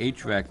awarding the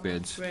HVAC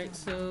bids. Right,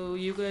 so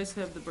you guys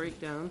have the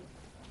breakdown.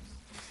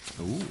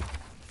 Ooh,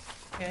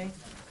 Okay,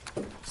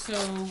 so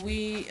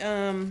we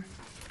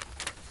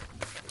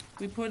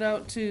put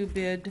out to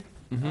bid,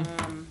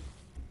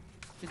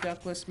 the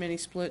ductless mini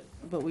split,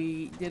 but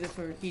we did it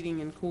for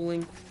heating and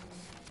cooling.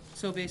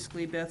 So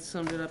basically Beth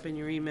summed it up in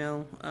your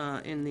email,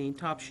 in the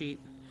top sheet,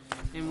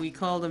 and we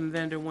called them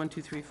vendor 1,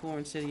 2, 3, 4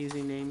 instead of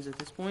using names at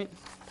this point.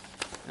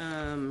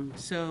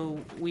 So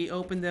we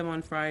opened them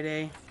on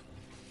Friday,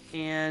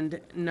 and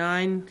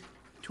 9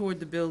 toured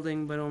the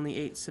building, but only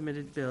 8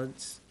 submitted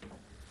bids.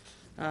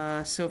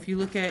 So if you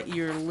look at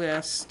your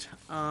list,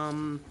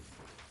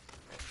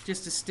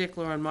 just a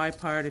stickler on my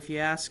part, if you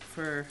ask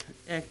for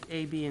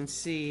A, B, and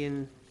C,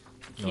 and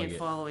you No, can't yeah.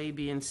 follow A,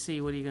 B, and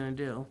C, what are you gonna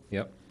do?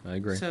 yep, I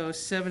agree. So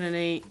 7 and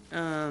 8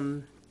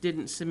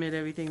 didn't submit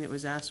everything that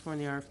was asked for in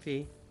the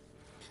RFP.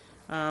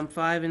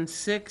 5 and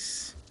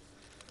 6,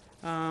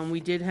 we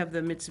did have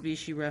the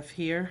Mitsubishi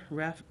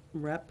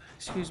rep,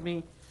 excuse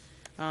me.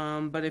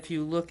 But if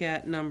you look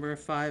at number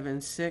 5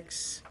 and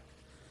 6,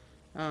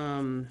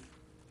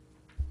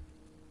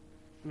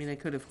 I mean, I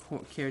could have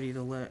cared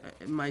either way.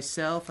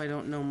 Myself, I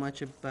don't know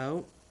much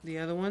about the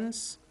other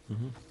ones.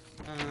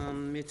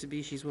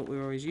 Mitsubishi's what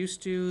we're always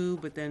used to,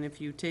 but then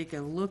if you take a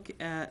look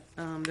at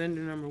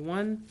vendor number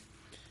 1,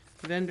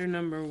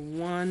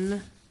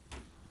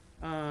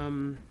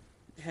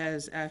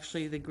 has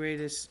actually the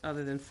greatest,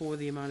 other than for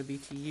the amount of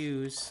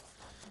BTUs.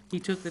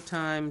 He took the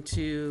time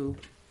to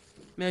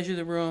measure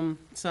the room,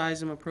 size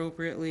them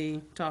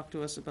appropriately, talk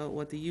to us about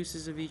what the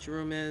uses of each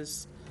room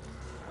is.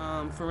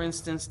 For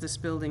instance,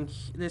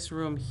 this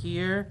room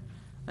here,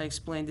 I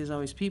explained there's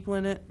always people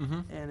in it,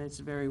 and it's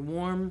very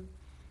warm.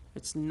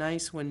 It's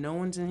nice when no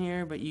one's in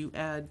here, but you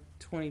add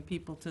 20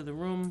 people to the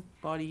room,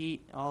 body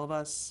heat, all of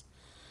us.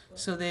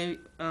 So they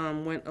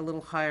went a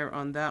little higher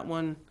on that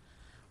one.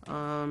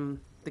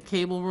 The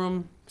cable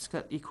room, it's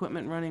got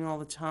equipment running all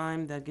the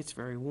time, that gets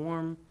very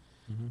warm.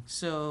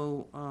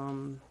 So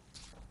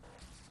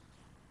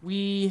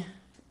we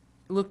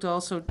looked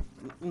also,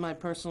 my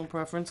personal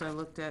preference, I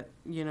looked at,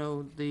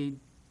 the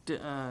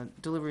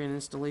delivery and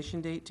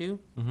installation date too.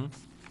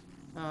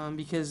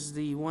 Because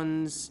the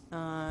ones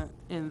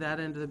in that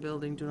end of the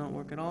building do not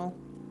work at all.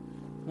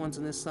 Ones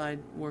on this side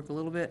work a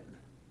little bit,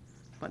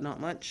 but not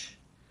much.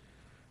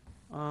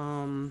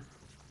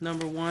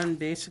 Number one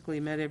basically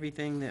met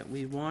everything that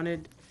we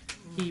wanted.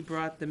 He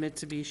brought the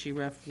Mitsubishi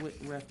ref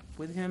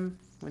with him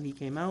when he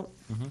came out.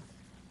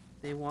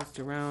 They walked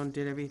around,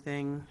 did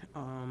everything.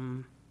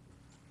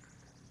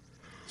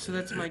 So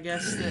that's my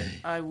guess that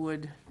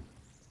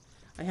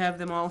I have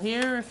them all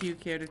here if you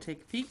care to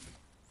take a peek.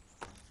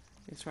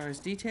 As far as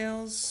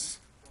details,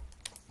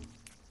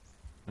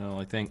 No,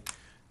 I think,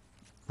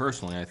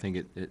 personally, I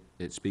think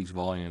it speaks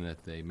volume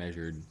that they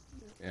measured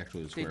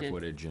actually the they square did,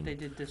 footage they and,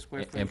 did the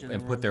square footage of the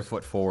and put their rooms.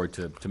 foot forward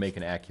to make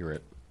an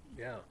accurate,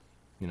 Yeah.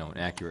 an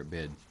accurate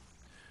bid,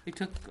 It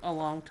took a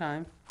long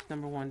time,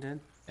 number one did.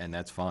 and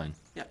that's fine.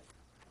 Yep.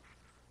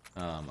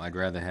 I'd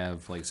rather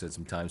have, like I said,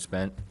 some time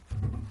spent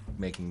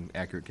making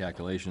accurate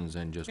calculations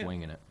than just Yeah.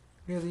 winging it.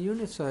 Yeah, the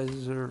unit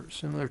sizes are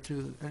similar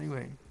to,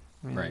 anyway.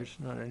 I mean, Right. there's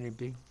not any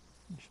big,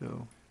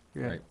 so,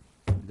 yeah, Right.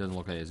 It doesn't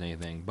look like there's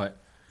anything, but,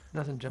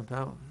 nothing jumped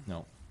out.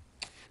 no.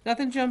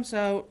 Nothing jumps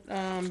out.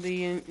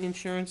 The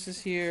insurance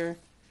is here,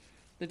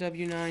 the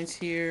W-9's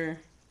here,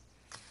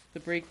 the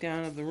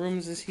breakdown of the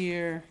rooms is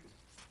here.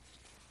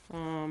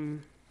 The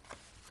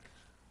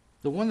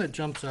one that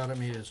jumps out at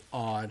me is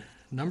odd.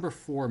 Number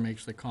 4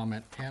 makes the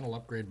comment, panel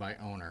upgrade by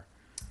owner.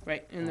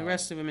 Right, and the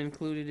rest of them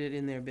included it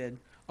in their bid.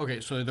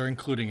 Okay, so they're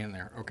including in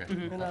there, okay.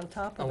 And on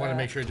top I of want to that.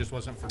 make sure it just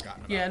wasn't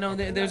forgotten about. Yeah, no,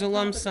 Okay. there's a on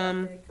lump top of that,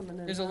 sum, they come in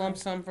and there's a lump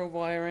high. sum for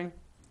wiring,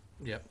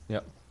 Yep.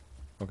 Yep,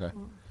 okay.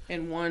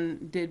 and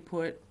one did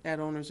put at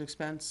owner's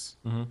expense.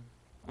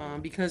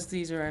 Because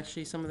these are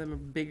actually, some of them are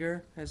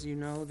bigger, as you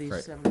know, these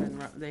Right. haven't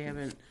been, they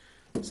haven't,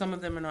 some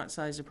of them are not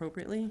sized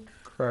appropriately.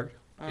 Correct.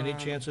 Any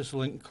chance this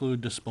will include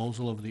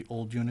disposal of the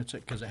old units,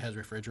 because it has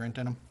refrigerant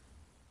in them?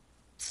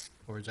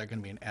 Or is that going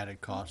to be an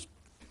added cost?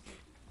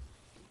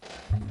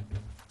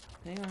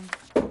 Hang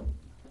on.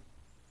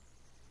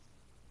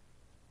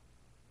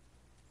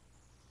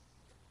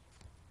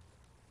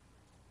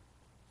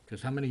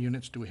 Because how many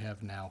units do we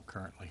have now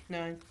currently?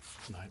 9.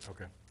 9,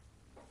 okay.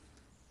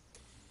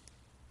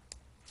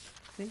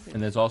 I think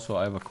And there's also,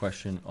 I have a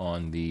question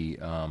on the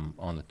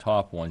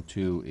top one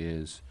too,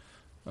 is,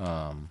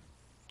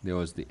 there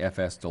was the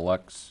FS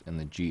Deluxe and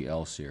the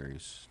GL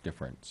Series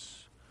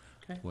difference.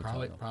 Okay. What's on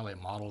Probably, them? probably a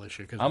model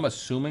issue. 'Cause I'm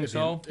assuming if you-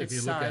 so. If you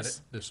It's look at it,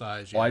 size. the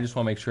size, Well, I yeah. just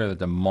want to make sure that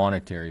the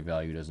monetary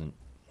value doesn't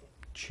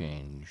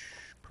change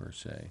per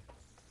se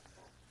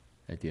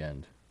at the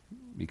end,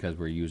 because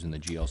we're using the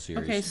GL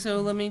series. Okay,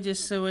 so let me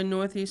just, so in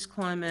Northeast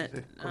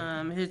Climate,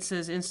 it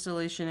says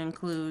installation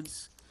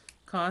includes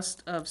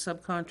cost of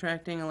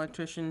subcontracting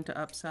electrician to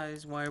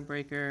upsize wire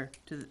breaker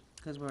to,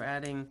 because we're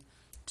adding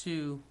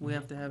 2, we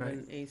have to have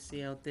an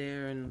AC out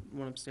there and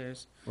one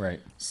upstairs. Right,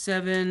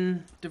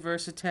 7,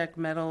 Diversitech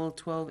metal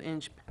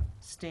 12-inch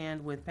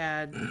stand with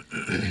pad,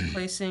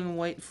 replacing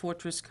white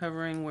fortress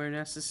covering where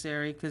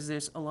necessary, because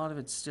there's, a lot of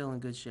it's still in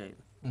good shape.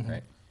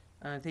 right.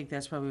 I think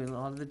that's probably a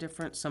lot of the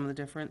difference, some of the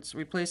difference.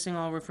 Replacing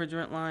all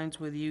refrigerant lines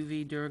with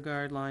UV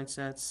DuraGuard line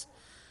sets.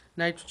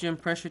 Nitrogen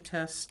pressure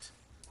test,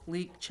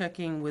 leak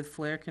checking with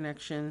flare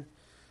connection,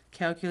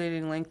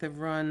 calculating length of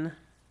line,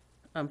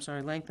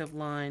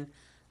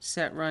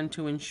 set run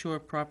to ensure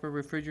proper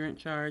refrigerant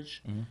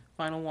charge.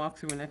 Final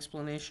walkthrough and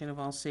explanation of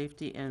all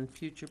safety and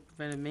future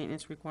preventive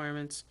maintenance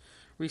requirements.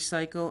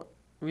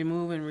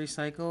 Remove and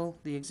recycle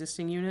the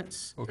existing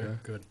units. Okay,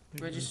 good.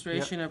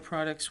 Registration of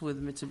products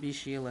with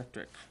Mitsubishi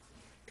Electric.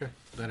 Okay,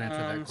 that answered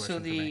that So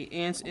question for me.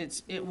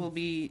 the it will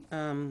be,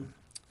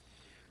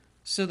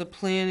 so the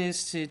plan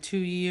is to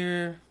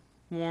 2-year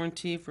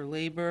warranty for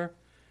labor,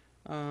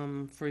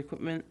 for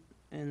equipment,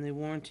 and the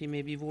warranty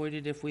may be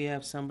voided if we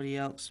have somebody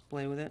else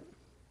play with it,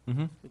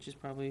 which is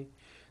probably,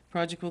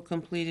 project will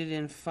completed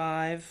in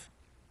 5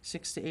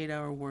 6 to 8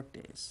 hour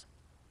workdays.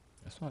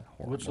 That's not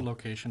What's the horrible.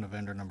 location of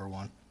vendor number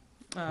 1?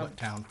 What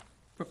town?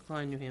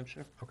 Brookline, New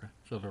Hampshire. Okay,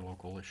 so they're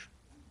local-ish.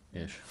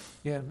 Ish.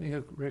 Yeah,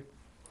 Rick,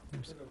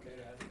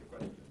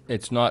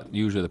 It's not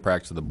usually the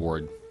practice of the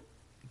board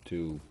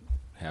to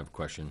have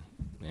question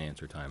and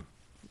answer time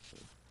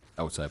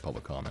outside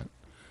public comment.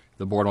 If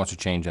the board wants to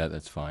change that,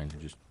 that's fine.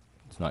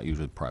 It's not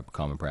usually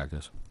common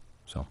practice,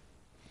 so.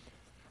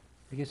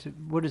 I guess,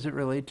 what does it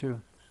relate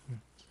to?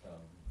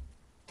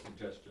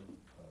 Suggestion,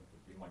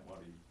 you might want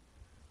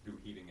to do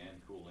heating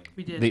and cooling.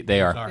 We did.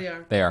 They are. Sorry.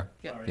 They are.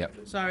 They are. Yep.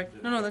 Yep. Sorry.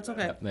 No, that's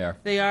okay. Yep, they are.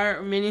 They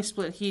are mini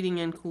split heating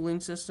and cooling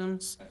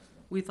systems.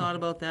 We thought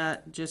about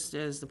that just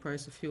as the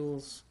price of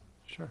fuel's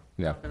Sure.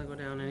 Yeah. not gonna go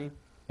down any.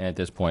 And at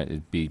this point,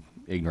 it'd be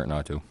ignorant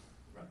not to.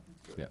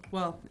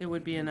 Well, it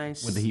would be a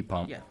nice. With the heat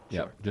pump. Yeah.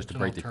 Yep, just to It's an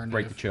break the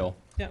alternative. chill.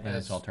 Yep. And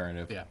it's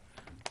alternative. Yeah.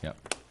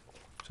 Yep.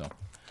 So,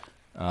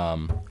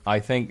 I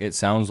think it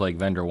sounds like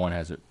vendor 1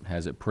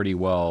 has it pretty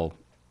well.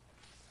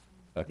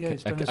 Yeah,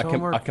 he's done his a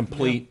homework.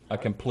 complete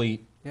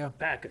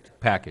Packet.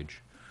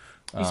 package.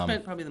 He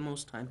spent probably the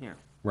most time here.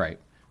 Right.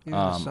 Even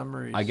the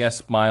summaries. I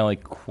guess my only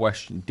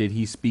question, did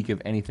he speak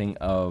of anything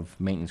of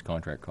maintenance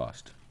contract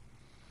cost?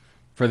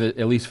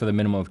 at least for the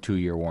minimum of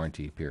 2-year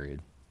warranty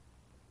period.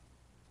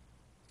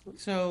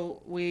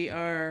 So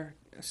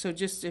so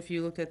just if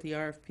you looked at the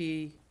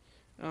RFP,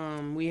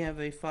 we have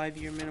a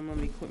 5-year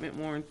minimum equipment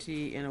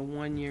warranty and a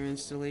 1-year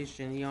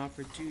installation. He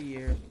offered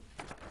 2-year.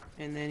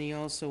 And then he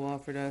also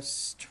offered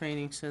us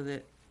training so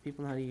that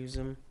people know how to use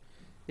them.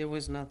 There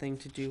was nothing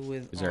to do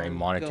with Is there any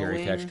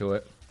monetary attached to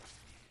it?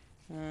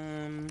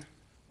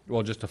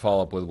 Well, just to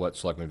follow up with what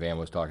Selectman Van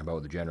was talking about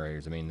with the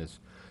generators, I mean,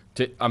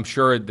 I'm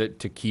sure that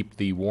to keep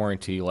the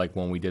warranty, like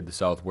when we did the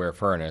South Ware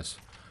furnace,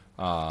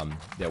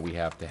 that we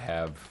have to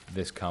have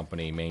this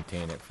company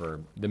maintain it for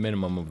the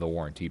minimum of the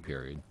warranty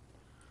period,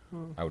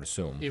 I would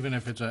assume. Even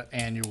if it's an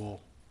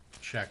annual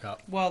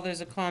checkup. Well,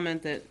 there's a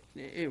comment that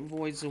it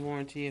voids the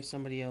warranty if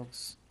somebody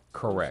else.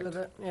 Correct, With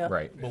it, yeah.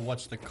 right. But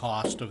what's the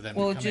cost of them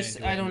Well, coming in just,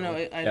 and doing I don't it?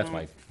 know, I don't.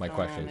 That's my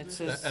question. It That-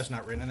 says, That's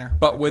not written in there?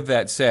 But with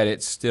that said,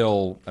 it's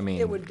still, I mean.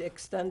 It would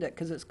extend it,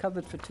 because it's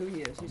covered for 2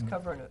 years. He's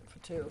covering it for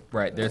 2.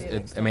 Right, It'd be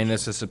an I mean,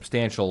 there's a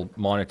substantial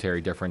monetary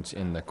difference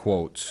in the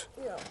quotes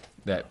Yeah.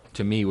 that,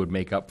 to me, would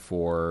make up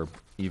for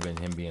even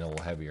him being a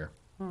little heavier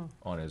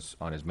on his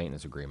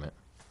maintenance agreement.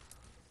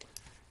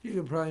 You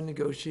could probably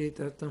negotiate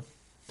that, though.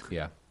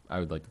 Yeah, I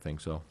would like to think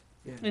so.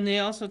 and they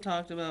also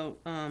talked about,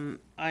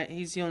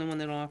 he's the only one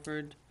that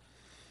offered,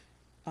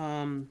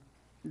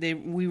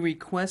 we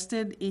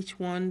requested each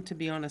one to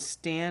be on a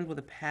stand with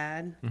a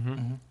pad.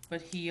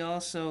 But he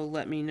also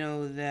let me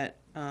know that,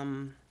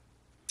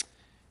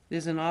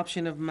 there's an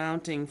option of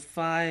mounting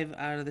 5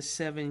 out of the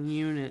 7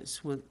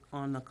 units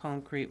on the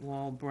concrete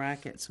wall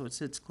bracket, so it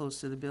sits close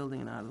to the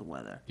building and out of the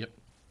weather. Yep.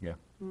 Yeah,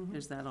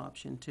 There's that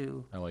option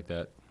too. I like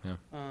that, yeah.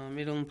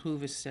 It'll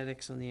improve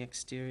aesthetics on the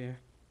exterior.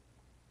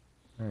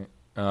 All right.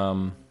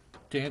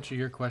 To answer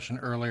your question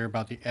earlier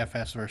about the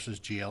FS versus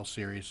GL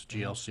series,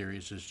 GL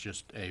series is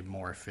just a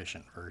more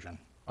efficient version.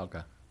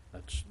 Okay.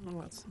 That's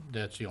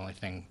the only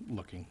thing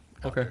looking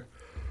out Okay.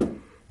 there,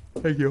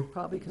 Thank you.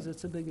 Probably because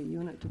it's a bigger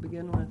unit to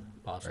begin with.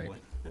 possibly.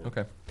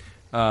 Okay.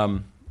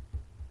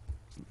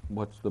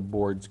 What's the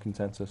board's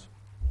consensus?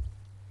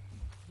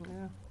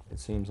 Yeah. It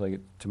seems like,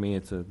 to me,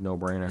 it's a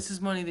no-brainer. This is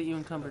money that you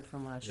encumbered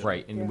from last year.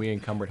 Right, and Yeah. we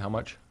encumbered how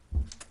much?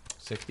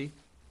 60,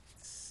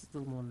 It's a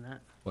little more than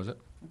that. was it?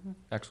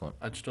 Excellent.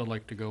 I'd still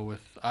like to go with,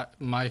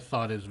 my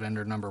thought is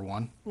vendor number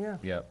 1. Yeah.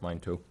 Yeah, mine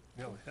too.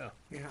 Oh, yeah.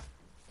 Yeah.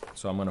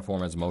 So I'm gonna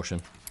form as a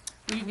motion.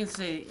 You can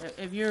say,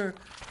 if you're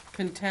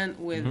content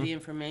with the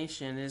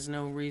information, there's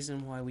no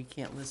reason why we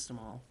can't list them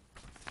all.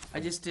 I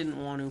just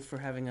didn't want to for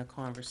having a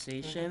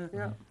conversation,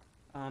 Yeah.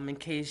 in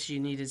case you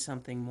needed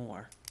something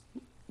more.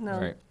 No.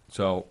 All right,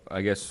 so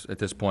I guess at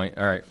this point,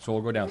 all right, so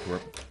we'll go down through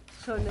it.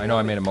 So I know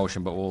I made a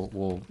motion, but we'll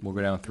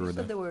go down through You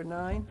said the, there were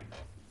 9?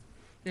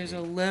 There's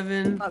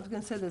 11, I was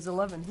gonna say there's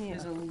 11 here.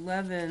 there's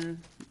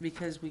 11,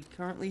 because we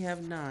currently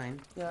have 9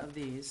 Yeah. of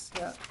these,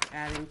 Yeah,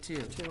 adding 2.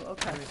 2,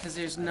 okay. Because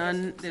there's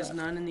none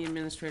in the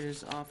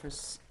administrator's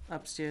office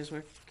upstairs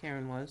where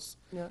Karen was,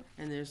 Yeah,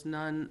 and there's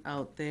none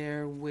out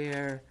there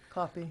where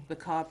copy. the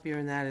copier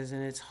and that is,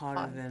 and it's hotter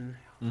Hot. than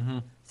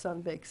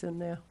Sun bakes in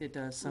there. it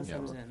does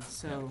sometimes in.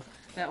 So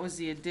that was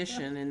the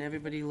addition, and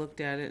everybody looked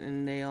at it,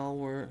 and they all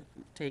were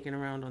taken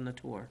around on the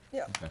tour.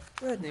 Yeah, Okay.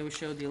 good. They were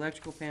showed the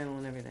electrical panel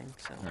and everything,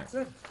 so. right.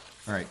 Good.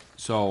 All right,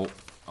 so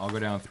I'll go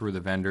down through the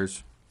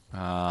vendors.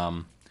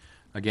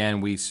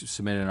 Again, we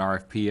submitted an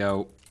RFP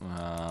out,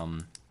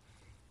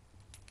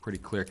 pretty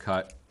clear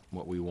cut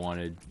what we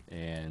wanted,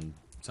 and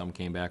some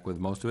came back with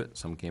most of it,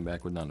 some came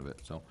back with none of it,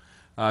 so.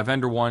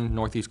 Vendor 1,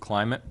 Northeast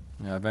Climate.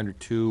 Vendor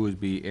 2 would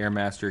be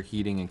Airmaster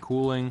Heating and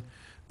Cooling.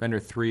 Vendor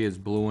 3 is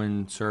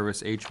Bluen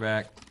Service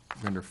HVAC.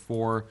 Vendor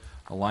 4,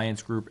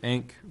 Alliance Group,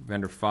 Inc.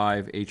 Vendor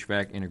 5,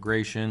 HVAC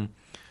Integration.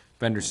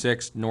 Vendor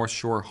 6, North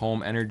Shore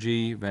Home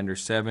Energy. Vendor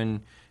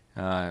 7,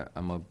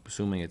 I'm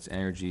assuming it's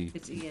Energy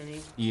It's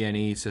E&E.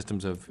 E&E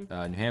Systems of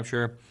New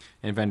Hampshire.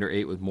 And Vendor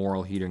 8 with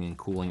Moral Heating and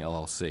Cooling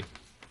LLC.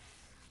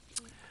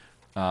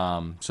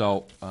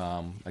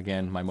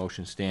 Again, my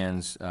motion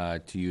stands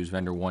to use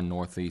Vendor 1,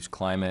 Northeast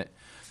Climate,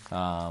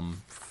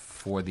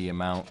 for the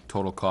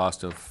total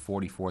cost of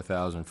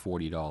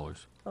 $44,040.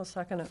 I'll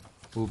second it.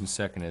 Moving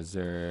second, is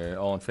there,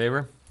 all in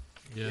favor?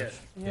 Yes.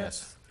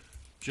 Yes.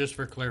 Just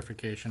for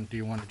clarification, do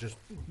you want to just,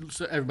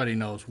 so everybody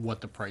knows what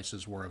the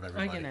prices were of I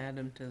everybody? can add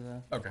them to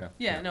the, Okay.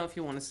 yeah, no, if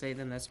you want to say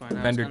them, that's fine.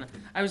 Vendor-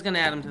 I was gonna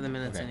add them to the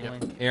minutes Okay. anyway.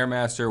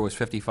 Airmaster was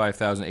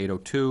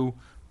 $55,802.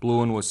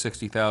 Bluen was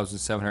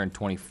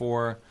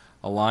 $60,724.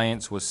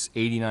 Alliance was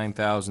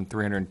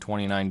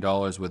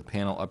 $89,329 with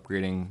panel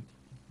upgrading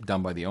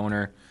done by the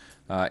owner.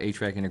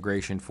 HVAC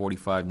integration,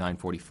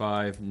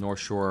 $45,945. North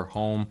Shore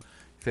Home,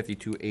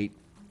 $52,800.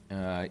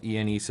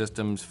 E&E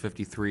Systems,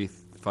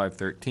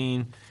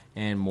 $53,513.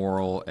 And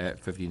Moral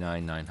at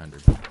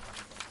 $59,900.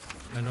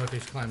 The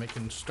Northeast Climate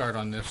can start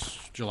on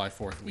this July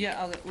 4th week.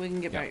 Yeah, we can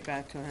get Yeah. right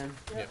back to him.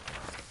 Yep.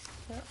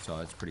 So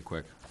that's pretty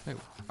quick. Hey,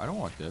 I don't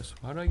want this.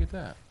 How did I get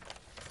that?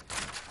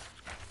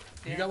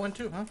 You got one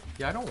too, huh?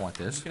 Yeah, I don't want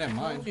this. You can have I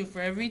mine. told you, for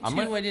every I'm 2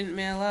 gonna- I didn't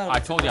mail out. I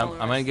it's told you, I'm $1.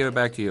 gonna give it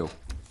back to you.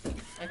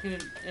 I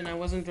could've, and I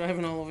wasn't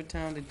driving all over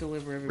town to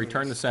deliver everybody.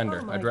 Return to sender,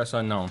 Oh, my- address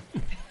unknown.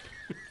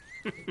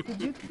 Did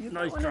you got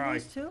Nice one of try.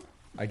 these too?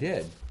 I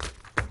did.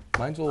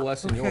 Mine's a little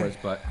less than yours,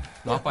 but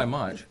not by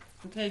much.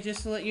 Okay,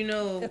 just to let you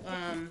know,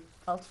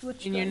 I'll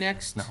switch in your them.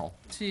 next No.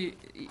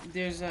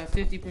 there's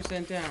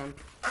 50% down.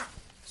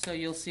 So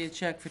you'll see a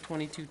check for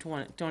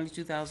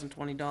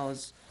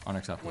 $22,020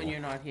 Unacceptable. when you're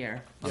not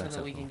here, so that we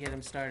Unacceptable. can get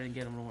them started and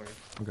get them ordered.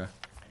 Okay.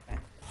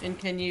 And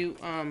can you,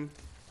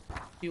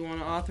 you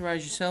wanna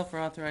authorize yourself or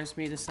authorize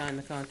me to sign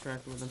the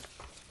contract with them?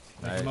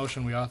 Make a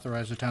motion, we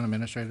authorize the town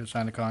administrator to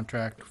sign the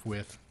contract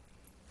with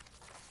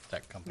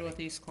that company,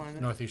 Northeast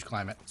Climate? Northeast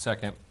Climate.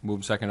 Second.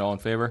 Move second. All in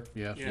favor?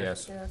 Yes. Yeah.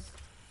 Yes. Yes.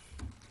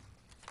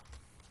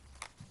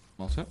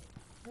 All set?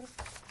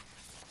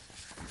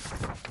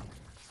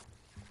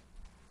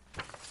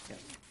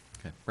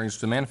 Okay, brings us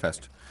to the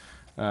manifest.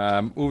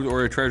 Move to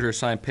order treasurer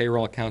sign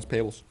payroll accounts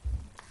payables.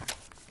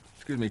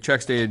 Excuse me,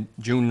 checks dated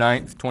June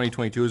 9th,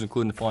 2022 is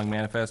including the following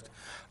manifest.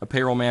 A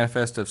payroll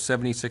manifest of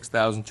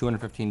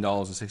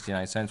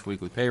 $76,215.69 for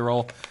weekly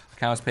payroll.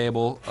 Accounts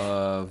payable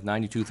of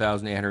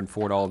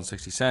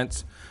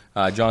 $92,804.60.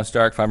 John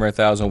Stark,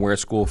 $500,000. Ware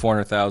School,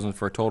 $400,000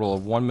 for a total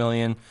of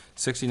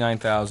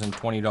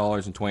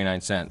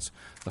 $1,069,020.29.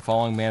 The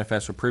following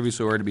manifests were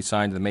previously ordered to be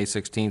signed at the May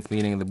 16th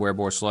meeting of the Ware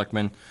Board of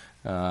Selectmen.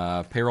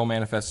 Payroll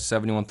manifest is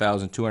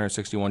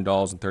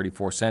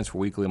 $71,261.34 for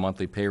weekly and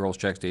monthly payrolls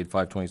checks dated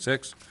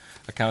 5/26.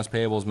 Accounts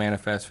payables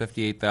manifest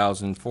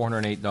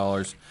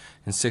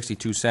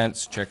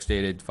 $58,408.62, checks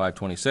dated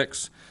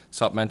 5/26.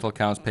 Supplemental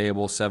accounts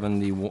payable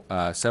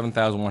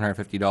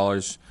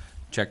 $7,150,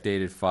 check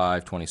dated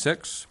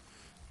 5/26.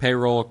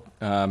 Payroll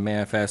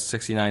manifest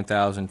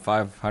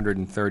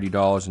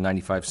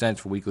 $69,530.95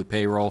 for weekly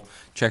payroll,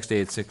 checks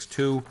dated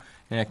 6/2.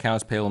 And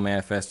accounts payable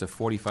manifest of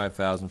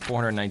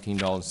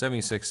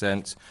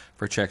 $45,419.76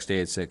 for checks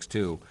dated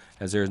 6/2.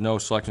 As there is no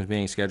selections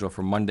meeting scheduled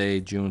for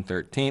Monday, June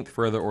 13th,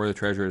 further order the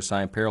treasurer to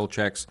sign payroll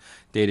checks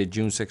dated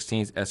June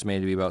 16th,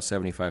 estimated to be about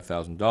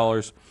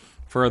 $75,000.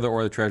 Further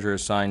order the treasurer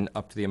to sign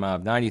up to the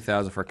amount of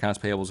 $90,000 for accounts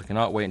payables that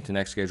cannot wait until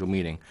next scheduled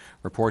meeting.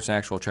 Reports and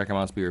actual check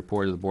amounts be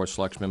reported to the Board of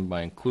Selectmen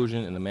by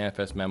inclusion in the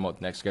manifest memo at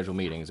the next scheduled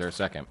meeting. Is there a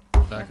second?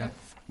 Second.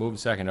 Move and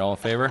second. All in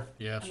favor?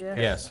 Yes. Yes.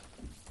 Yes.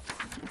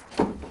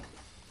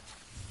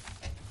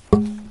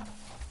 You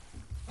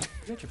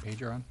got your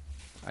pager on?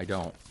 I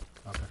don't,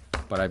 Okay.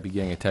 but I'd be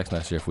getting a text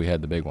message if we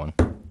had the big one.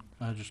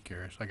 I was just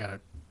curious. I got a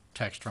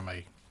text from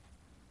a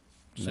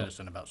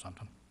citizen about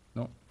something.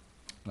 Not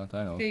that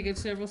I know of. Okay, you get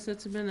several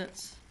sets of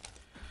minutes.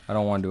 I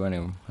don't want to do any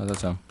of them. How's that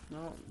sound?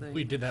 No,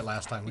 We did that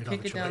last time. We you don't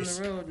have kick a it down choice.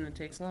 the road and it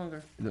takes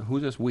longer.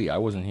 Who's this we? I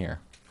wasn't here.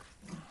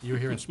 You were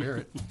here in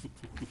spirit.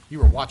 You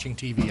were watching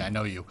TV. I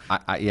know you.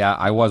 Yeah,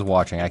 I was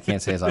watching. I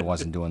can't say as I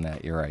wasn't doing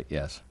that. You're right,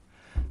 yes.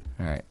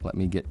 All right, let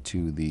me get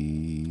to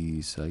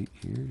the site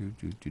here.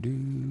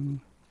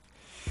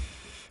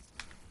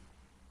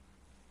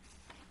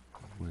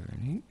 Where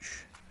in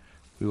each?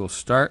 We will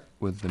start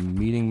with the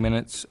meeting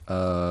minutes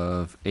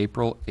of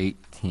April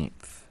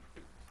 18th.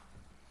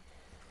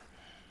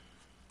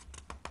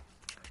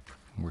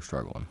 We're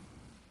struggling.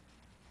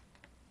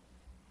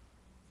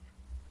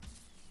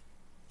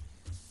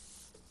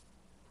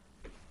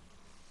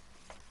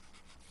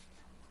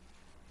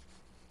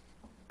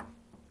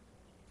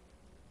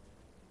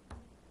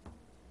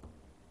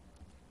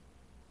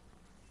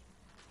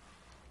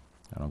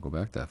 I don't go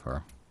back that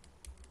far.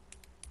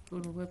 Go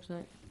to the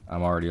website,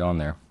 I'm already on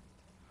there.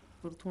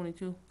 go to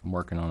 22. I'm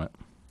working on it.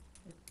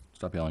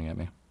 Stop yelling at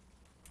me.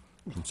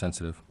 I'm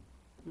sensitive.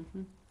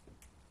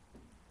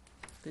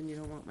 Then you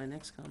don't want my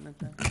next comment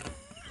then.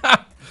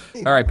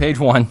 All right, page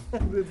 1.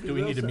 Do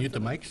we need to mute the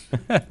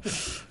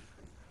mics?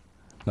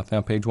 Nothing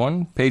on page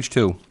 1. Page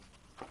 2.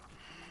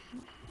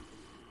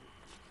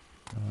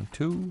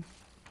 2.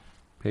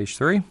 Page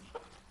 3.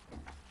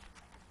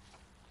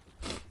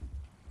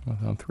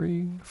 Nothing on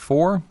 3.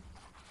 4.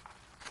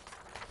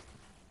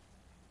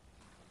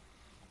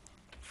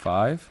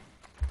 5.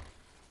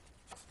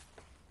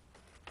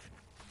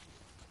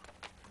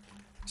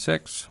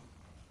 6.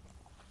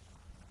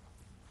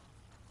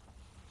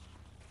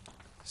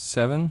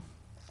 7.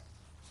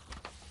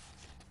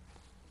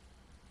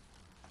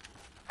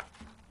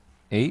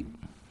 8.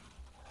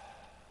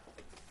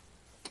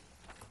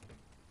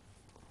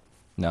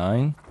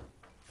 9.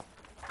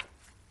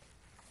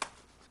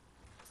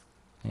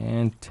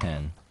 And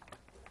 10.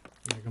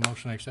 Make a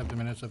motion to accept the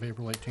minutes of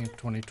April 18th,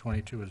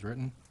 2022 as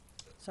written.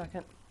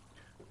 Second.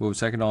 Move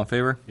second, all in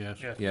favor? Yes.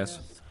 Yes. Yes.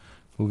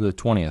 Move to the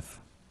 20th.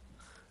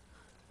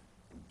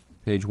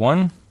 Page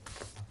 1,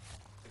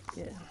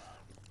 Yeah.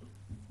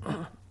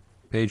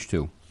 page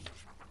 2.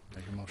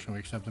 Make a motion we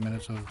accept the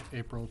minutes of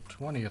April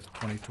 20th,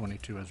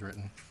 2022 as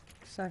written.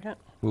 Second.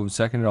 Move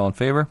second, all in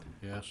favor?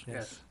 Yes.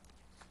 Yes.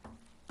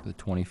 The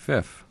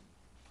 25th.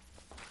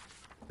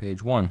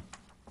 Page 1.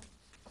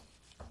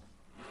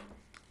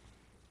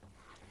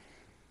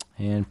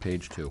 And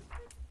page 2.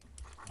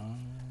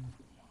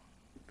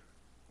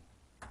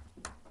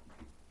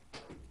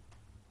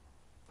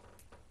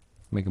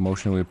 Make a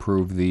motion we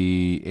approve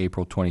the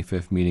April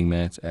 25th meeting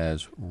minutes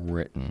as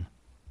written.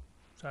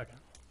 Second.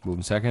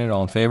 Moving seconded,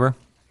 all in favor?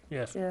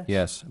 Yes. Yeah.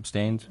 Yes.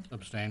 Abstained?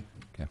 Abstain.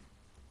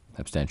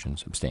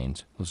 Abstains.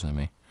 Listen to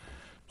me.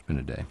 It's been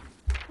a day.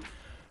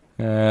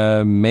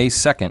 May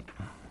 2nd,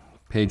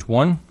 page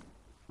 1.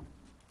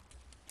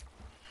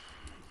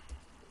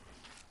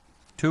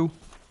 2.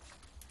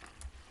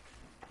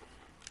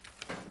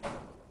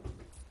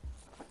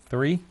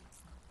 3.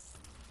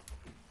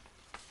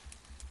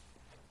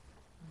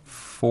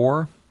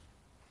 4.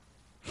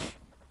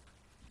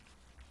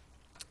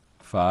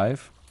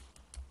 5.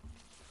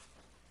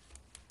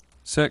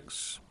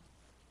 6.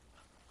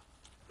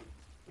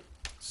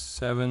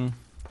 7.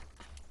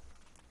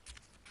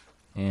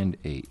 And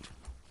 8.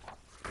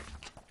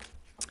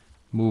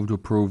 Move to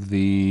approve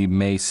the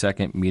May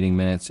 2nd meeting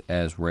minutes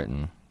as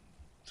written.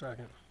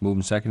 Second. Moved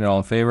and seconded, all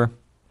in favor?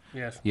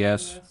 Yes.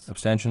 Yes. Yes.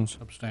 Abstentions?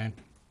 Abstain.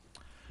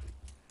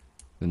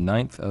 The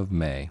 9th of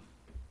May.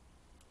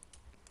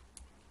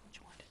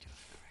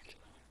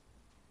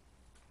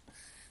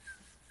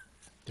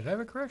 Did I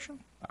have a correction?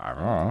 I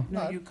don't know.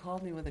 No, you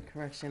called me with a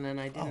correction and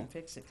I didn't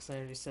fix it because I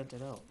already sent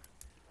it out.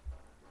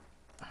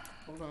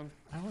 Hold on.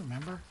 I don't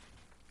remember.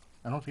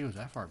 I don't think it was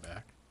that far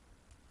back.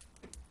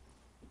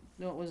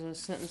 No, it was a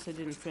sentence I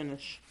didn't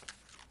finish.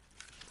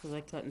 Because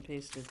I cut and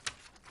pasted.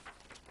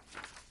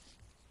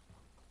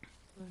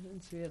 I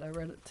didn't see it, I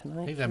read it I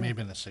tonight. think that may have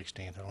been the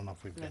 16th. I don't know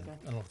if we've been, Okay.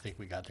 I don't think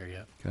we got there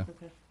yet. Okay.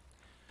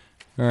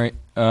 All right.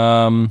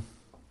 Gonna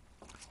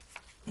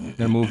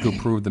move to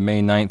approve the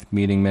May 9th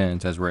meeting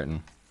minutes as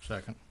written.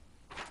 Second.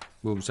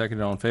 Moved and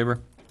seconded, all in favor?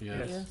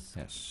 Yes. Yes.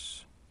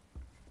 Yes.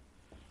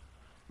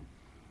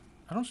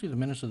 I don't see the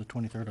minutes of the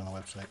 23rd on the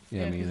website.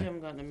 Yeah, me 'cause you either.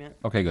 haven't gotten them yet.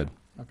 Okay, good.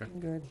 Okay.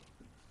 Good.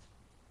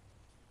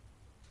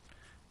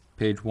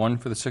 Page 1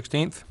 for the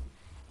 16th.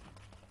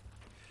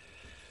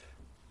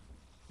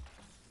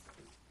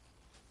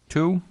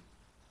 2.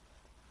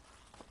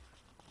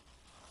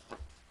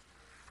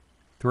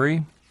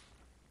 3.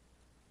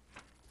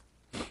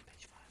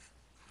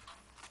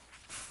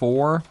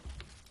 4.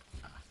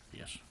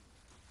 Yes.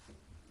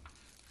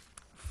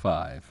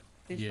 5.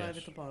 Page 5 Yes.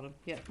 at the bottom.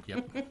 Yeah.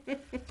 Yep.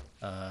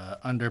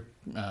 Under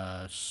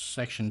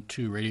section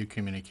 2, radio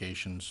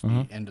communications,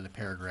 Mhm. the end of the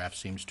paragraph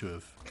seems to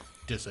have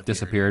disappeared.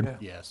 Disappeared.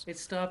 Yes. It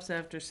stops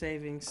after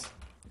savings.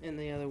 In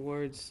the other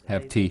words,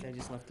 Have I T. think I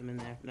just left them in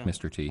there. No.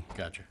 Mr. T.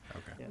 Gotcha.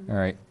 Okay. Yeah. All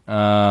right.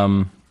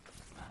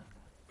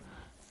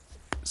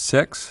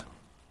 6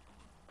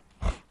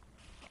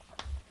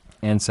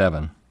 and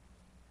 7.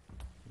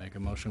 Make a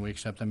motion, we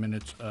accept the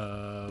minutes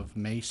of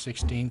May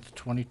 16th,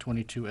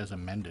 2022 as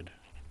amended.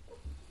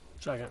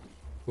 Second.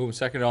 Move and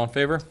seconded, all in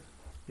favor?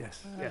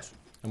 Yes. Yes.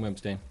 I'm going to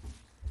abstain.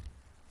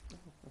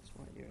 That's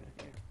why you're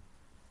here.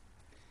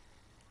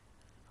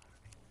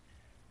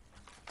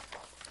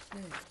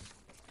 Okay.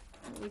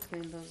 Well, we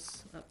cleaned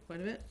those up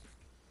quite a bit.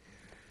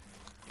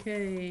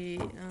 Okay,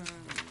 where we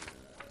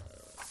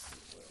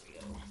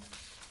go?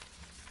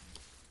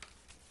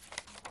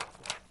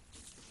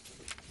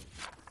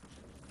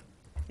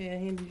 Okay, I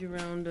handed you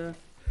around,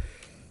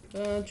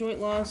 joint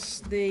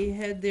loss. They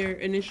had their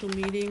initial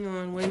meeting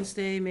on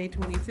Wednesday, May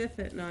 25th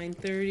at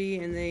 9:30,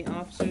 and the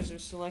officers are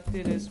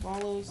selected as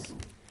follows.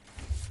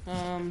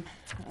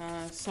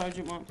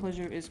 Sergeant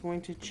Montplaisir is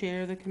going to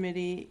chair the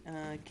committee,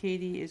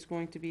 Katie is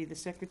going to be the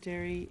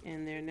secretary,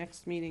 and their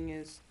next meeting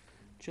is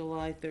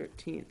July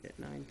 13th at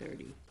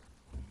 9:30.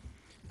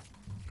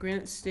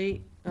 Granite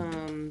State,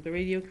 the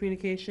radio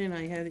communication,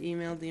 I had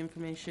emailed the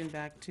information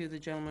back to the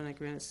gentleman at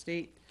Granite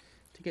State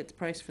to get the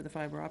price for the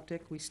fiber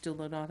optic. We still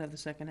do not have the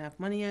second half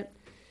money yet.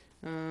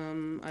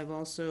 I've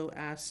also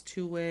asked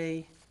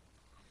Two-Way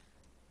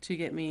to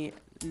get me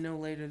no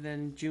later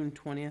than June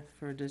 20th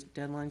for a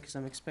deadline, because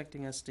I'm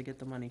expecting us to get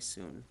the money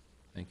soon.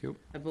 Thank you.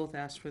 I both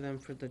asked for them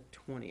for the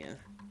 20th.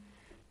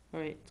 All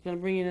right, it's gonna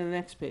bring you to the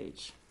next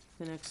page,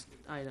 the next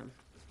item.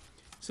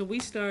 So we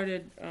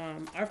started,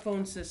 our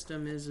phone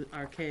system is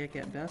archaic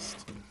at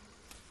best.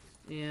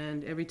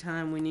 And every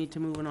time we need to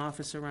move an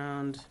office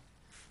around,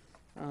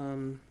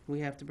 we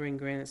have to bring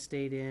Granite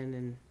State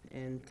in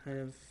and kind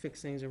of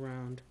fix things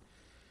around.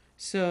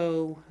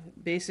 So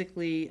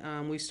basically,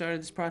 we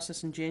started this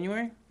process in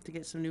January to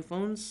get some new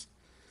phones.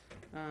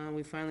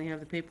 We finally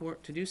have the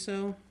paperwork to do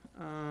so.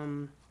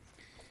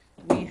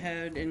 We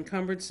had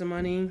encumbered some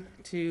money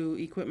to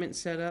equipment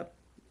setup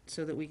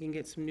so that we can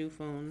get some new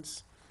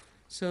phones.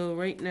 So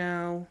right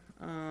now,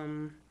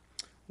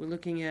 we're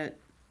looking at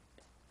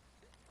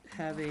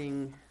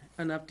having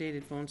an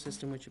updated phone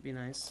system, which would be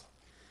nice.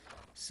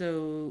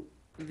 So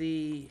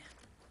hang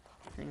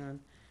on.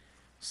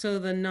 So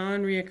the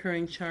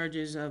non-reoccurring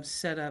charges of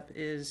setup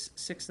is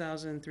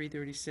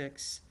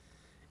 $6,336,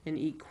 and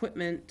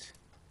equipment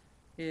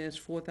is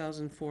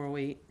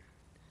 $4,408,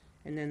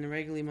 and then the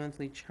regularly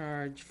monthly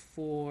charge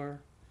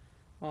for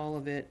all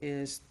of it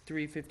is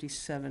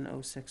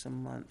 $357.06 a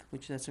month,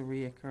 which that's a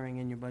reoccurring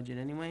in your budget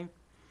anyway.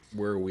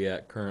 Where are we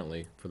at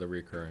currently for the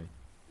recurring?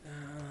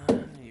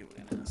 You were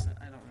gonna ask that,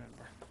 I don't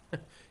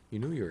remember. You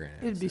knew you were going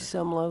to It'd be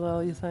similar though,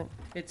 you think?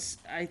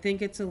 I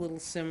think it's a little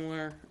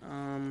similar.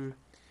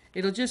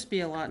 It'll just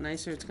be a lot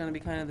nicer. It's gonna be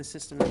kind of the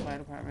system the fire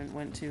department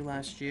went to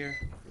last year.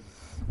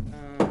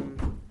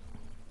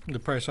 The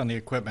price on the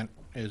equipment,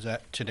 is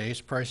that today's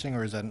pricing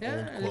or is that an old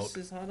Yeah, this quote?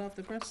 is hot off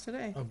the press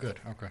today, Oh,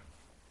 good, okay.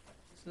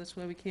 so that's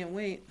why we can't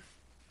wait.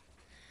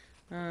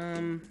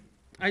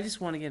 I just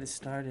wanna get it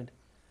started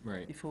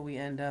Right. before we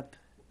end up,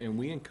 And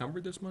we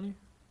encumbered this money?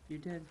 you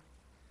did,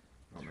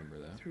 I don't remember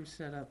that. through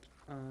setup,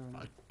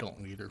 I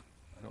don't either.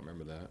 I don't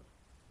remember that.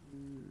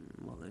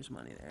 well, there's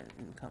money there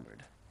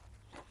encumbered.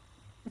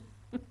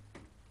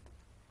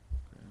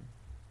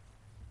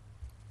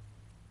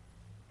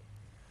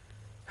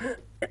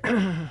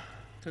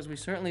 Cause we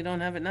certainly don't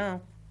have it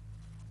now.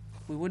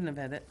 We wouldn't have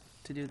had it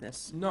to do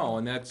this. No,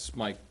 and that's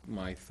my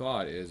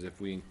thought is if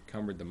we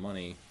encumbered the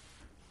money,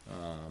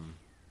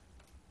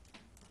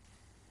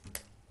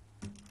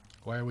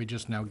 Why are we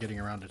just now getting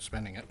around to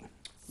spending it?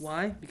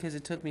 Why? Because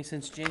it took me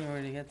since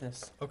January to get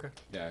this. Okay.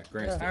 yeah,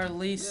 Grant Our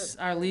lease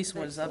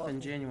was up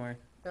in January.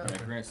 yeah,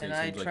 Grant State And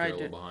I seems like tried they're a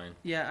little to- behind.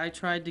 Yeah, I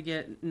tried to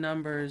get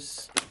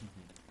numbers,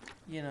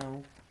 you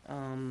know,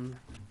 and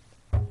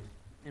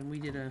we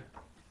did a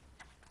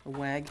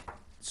wag.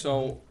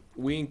 So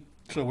we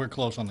So we're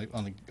close on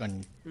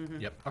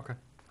Mhm. yep, okay.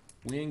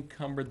 we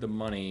encumbered the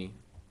money,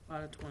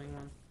 Out of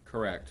 21.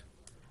 correct,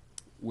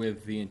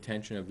 with the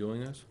intention of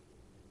doing this?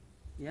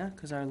 Yeah,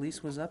 because our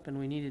lease was up and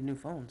we needed new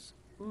phones.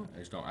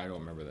 I don't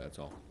remember that, that's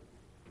all.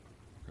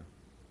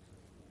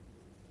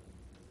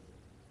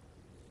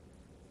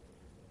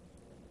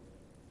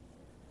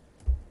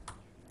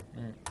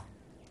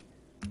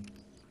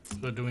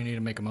 So do we need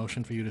to make a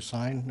motion for you to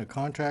sign the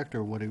contract,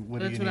 or what do you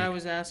need? That's what I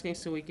was asking,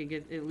 so we could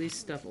get at least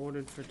stuff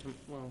ordered for,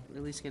 well,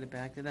 at least get it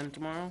back to them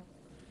tomorrow.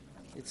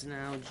 It's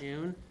now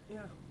June. Yeah.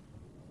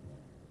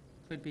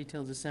 Could be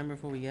till December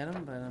before we get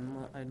them,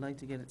 but I'd like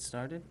to get it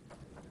started.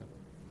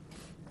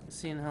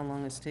 Seeing how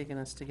long it's taken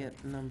us to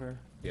get number.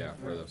 Yeah,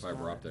 for the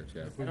fiber optics,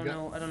 yeah. I don't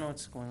know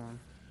what's going on.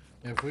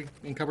 If we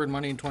encumbered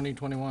money in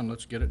 2021,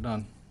 let's get it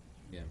done.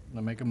 Yeah.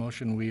 I'll make a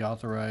motion, we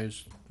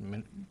authorize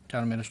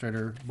Town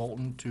Administrator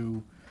Bolton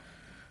to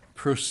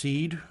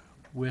proceed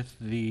with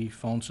the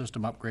phone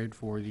system upgrade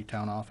for the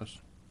town office.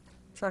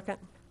 Second?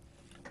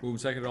 Move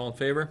second, all in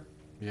favor?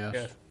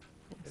 Yes.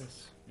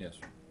 Yes.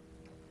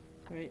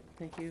 Great,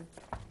 thank you.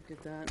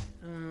 Did that.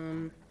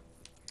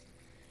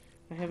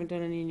 I haven't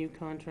done any new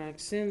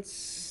contracts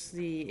since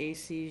the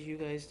ACs you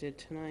guys did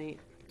tonight.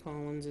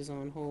 Collins is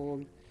on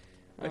hold.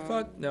 I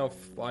thought,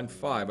 on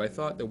 5, I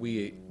thought that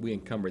we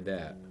encumbered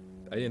that.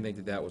 I didn't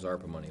think that was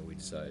ARPA money we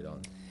decided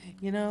on.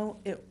 You know,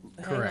 hang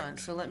on, Correct.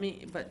 so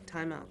but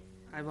time out.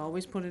 I've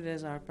always put it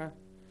as ARPA.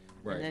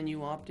 Right. And then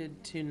you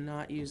opted to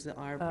not use the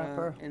ARPA,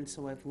 ARPA. and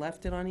so I've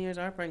left it on here as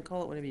ARPA, and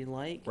call it whatever you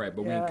like. Right,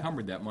 but we Yeah.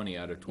 encumbered that money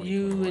out of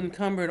You 2021.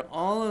 encumbered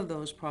all of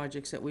those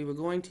projects that we were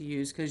going to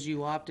use, cause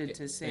you opted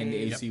to say. And the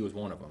AC was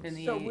one of them. and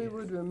the- So we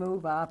would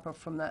remove ARPA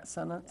from that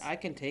sentence? I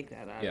can take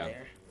that out of Yeah.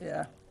 there.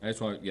 Yeah. I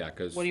just want, yeah,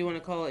 because, What do you wanna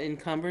call it,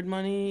 encumbered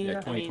money? yeah, I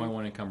mean,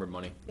 2021 encumbered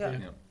money.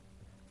 Yeah.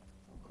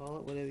 call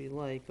it whatever you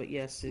like, but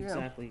yes, Yeah.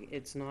 exactly,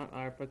 it's not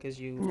ARPA, cause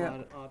you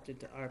Yeah. opted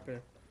to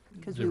ARPA.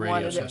 Because The we radio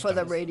wanted it for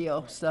the system.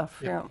 radio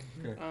stuff, Yeah.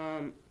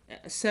 yeah.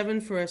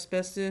 7 for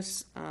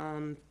asbestos,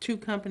 2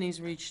 companies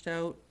reached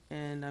out,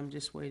 and I'm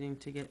just waiting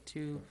to get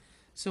 2.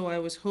 So I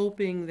was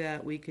hoping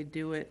that we could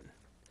do it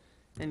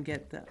and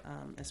get the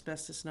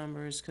asbestos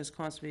numbers, because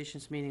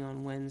Conservation's meeting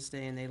on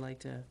Wednesday, and they like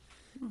to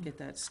get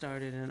that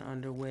started and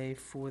underway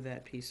for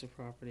that piece of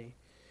property.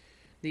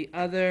 The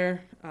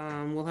other,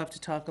 we'll have to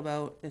talk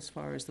about as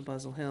far as the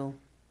Buzzell Hill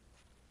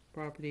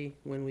property,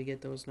 when we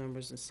get those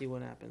numbers and see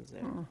what happens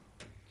there.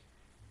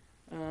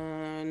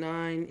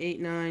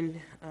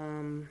 9,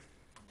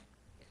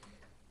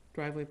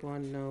 driveway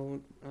bond,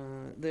 no.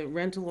 The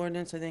rental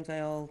ordinance, I think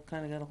I all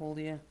kinda got a hold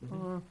of you.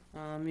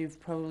 You've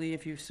probably,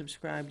 if you've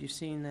subscribed, you've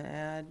seen the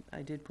ad.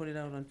 I did put it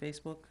out on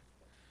Facebook.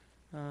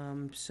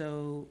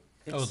 So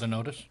Oh, it's, the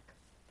notice?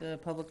 the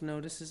public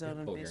notice is out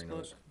on Oh, hearing Facebook.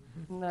 notice.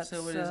 And that's,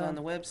 So it is on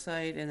the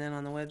website, and then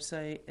on the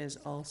website is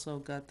also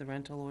got the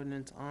rental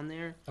ordinance on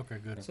there. Okay,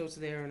 good. So it's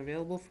there and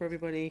available for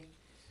everybody.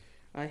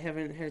 I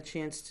haven't had a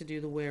chance to do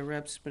the wear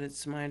reps, but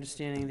it's my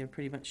understanding they're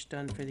pretty much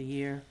done for the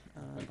year.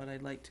 But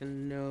I'd like to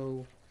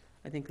know,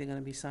 I think they're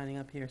gonna be signing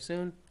up here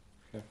soon.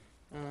 Okay.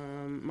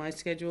 My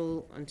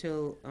schedule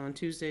until, on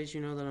Tuesdays,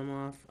 you know that I'm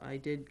off. I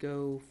did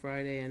go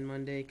Friday and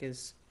Monday,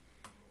 'cause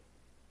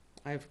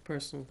I have a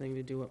personal thing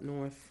to do up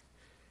north.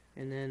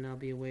 And then I'll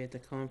be away at the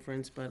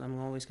conference, but I'm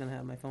always gonna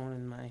have my phone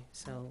and my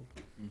cell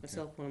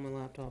phone and my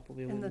laptop will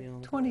be with And me all the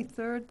the time.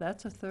 23rd,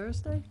 that's a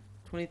Thursday?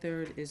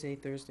 23rd is a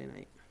Thursday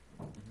night.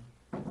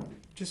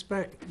 Just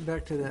back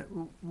to that,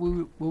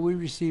 will we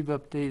receive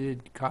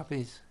updated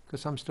copies?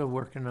 Because I'm still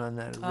working on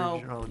that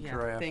original Oh, yeah,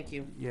 draft. thank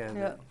you. Yeah,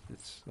 Yeah.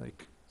 it's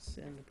like,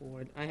 Send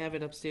board. I have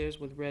it upstairs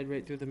with red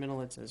right through the middle.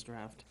 It says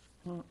draft.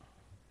 Hmm.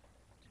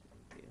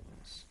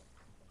 Yes.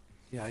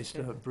 yeah, I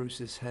still have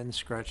Bruce's hen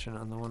scratching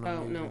on the one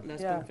Oh, I'm no, using.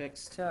 that's Yeah. been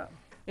fixed. Yeah.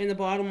 In the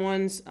bottom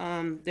ones,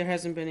 there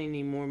hasn't been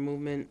any more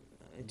movement,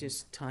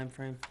 just time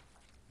frame.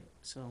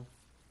 So,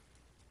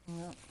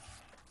 Yeah.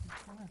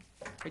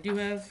 I do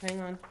have, hang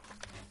on.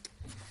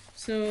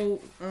 So,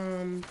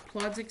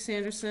 Plodzik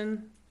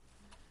Sanderson,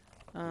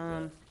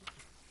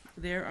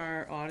 they're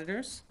our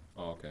auditors,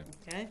 Oh, okay.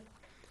 okay?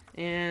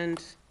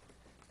 And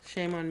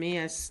shame on me,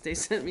 they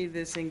sent me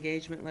this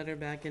engagement letter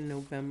back in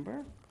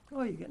November.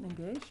 Oh, you're getting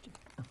engaged?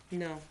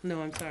 No,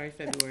 I'm sorry,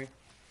 February.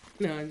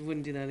 No, I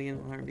wouldn't do that again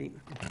in a heartbeat.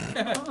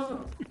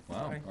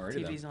 Wow, Sorry,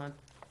 already then. TV's on.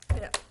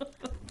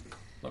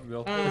 Love you,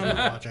 Bill.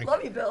 Watching.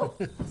 Love you, Bill.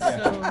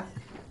 So,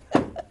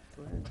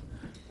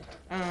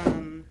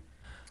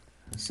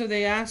 so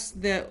they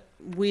asked that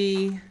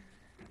we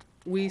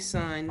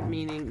sign,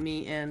 meaning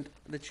me and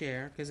the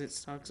chair, because it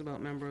talks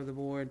about member of the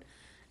board,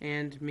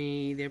 and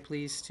me, they're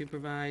pleased to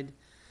provide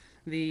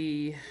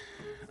the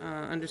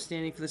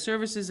understanding for the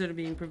services that are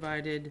being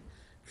provided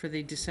for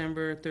the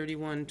December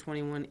 31,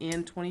 21,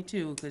 and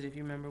 22, because if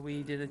you remember,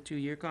 we did a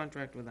 2-year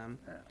contract with them.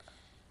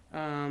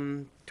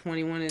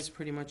 21 is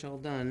pretty much all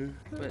done,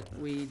 but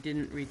we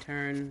didn't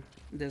return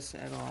this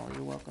at all.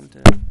 You're welcome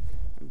to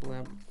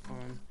blab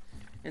on.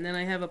 And then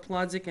I have a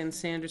Plodzik and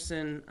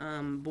Sanderson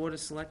Board of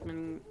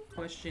Selectmen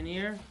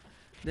questionnaire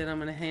that I'm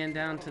gonna hand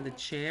down to the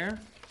chair.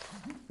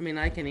 I mean,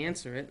 I can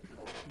answer it,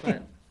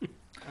 but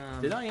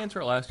Did I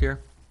answer it last year?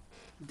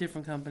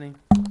 different company.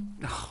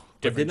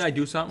 But didn't I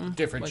do something?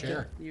 Different like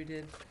chair. You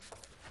did.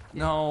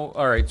 No,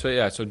 all right, so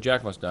yeah, so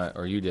Jack must not,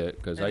 or you did,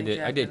 because I I think did,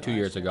 Jack I did did 2 last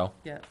years year. ago.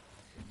 Yeah.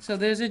 So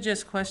those are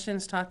just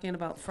questions talking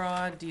about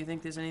fraud. Do you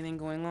think there's anything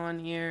going on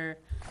here?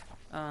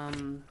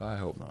 I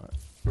hope not.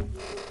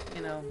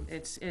 You know,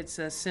 it's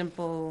a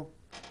simple,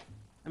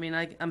 I mean,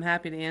 I'm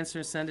happy to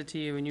answer, send it to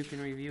you, and you can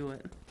review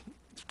it.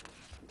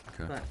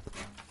 Okay. But,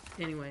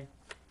 anyway.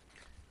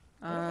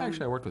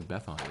 Actually, I worked with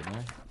Beth on it, didn't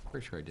I?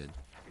 Pretty sure I did.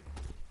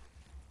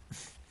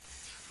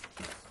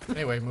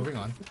 Anyway, moving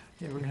on.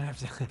 Yeah, we're gonna have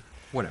to.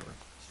 Whatever.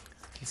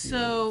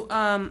 So,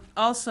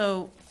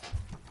 also,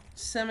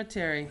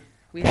 cemetery,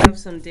 we have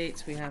some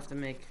dates we have to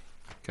make.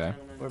 Okay.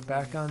 We're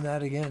back on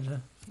that again,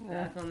 huh?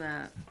 Back on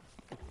that.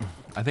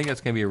 I think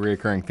that's gonna be a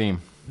reoccurring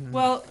theme.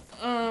 Well,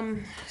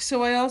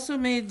 so I also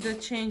made the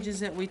changes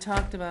that we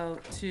talked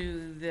about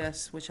to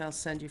this, which I'll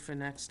send you for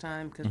next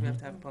time, because we have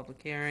to have a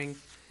public hearing.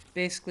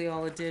 Basically,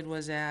 all it did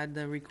was add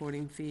the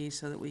recording fee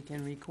so that we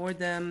can record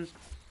them.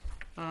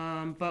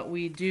 But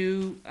we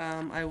do,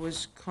 I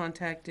was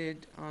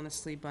contacted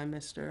honestly by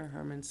Mr.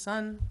 Herman's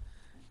son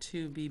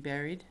to be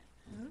buried.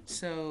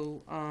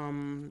 So,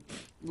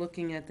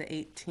 looking at the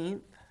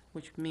 18th,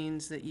 which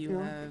means that you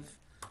Yeah. have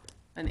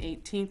an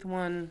 18th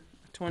one,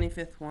 a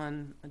 25th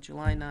one, a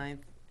July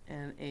 9th,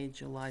 and a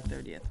July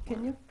 30th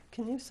one.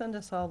 Can you send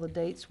us all the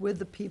dates with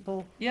the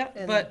people? Yep,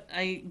 and- but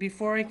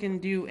before I can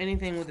do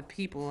anything with the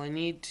people, we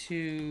need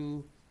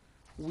to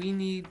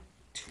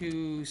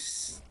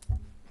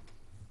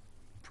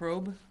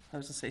probe, I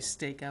was gonna say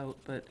stake out,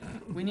 but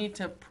we need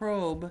to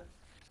probe,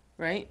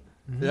 right?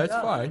 That's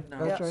Yeah. fine.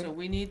 No, That's right. so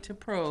we need to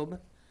probe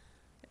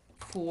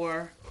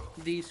for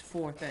these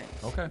 4 things.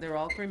 Okay. They're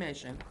all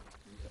cremation.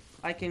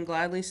 I can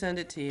gladly send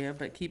it to you,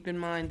 but keep in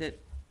mind that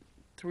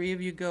 3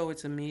 of you go,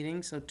 it's a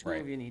meeting, so 2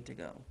 Right. of you need to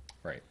go.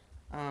 Right.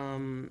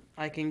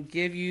 I can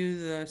give you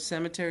the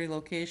cemetery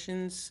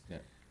locations. Yeah.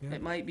 Yeah.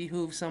 It might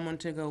behoove someone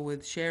to go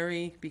with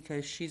Sherry,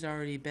 because she's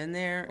already been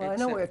there. Well, I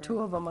know except where for- 2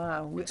 of them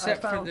are. I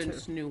Except for found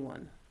this 2. new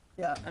one.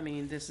 Yeah, I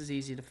mean, this is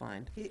easy to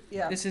find.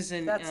 yeah. This is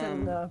in, That's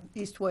in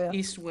East Ware.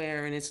 East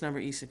Ware, and it's number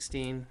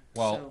E16.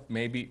 Well, So-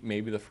 maybe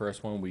the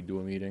first one we do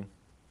a meeting,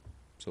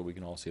 so we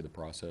can all see the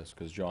process,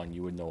 because John,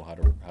 you would know how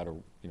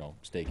to,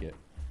 stake it.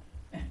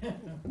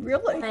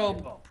 Really?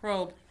 Probe,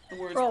 the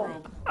word's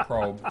Probe. probe.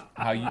 Probe,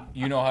 how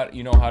you know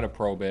how to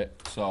probe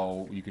it,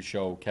 so you could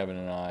show Kevin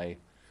and I.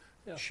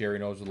 Yeah. Sherry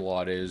knows what the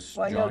lot is.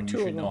 Well, I know John, 2 you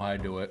of should know them. how to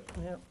do it,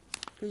 Yeah,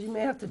 because you may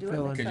have to do it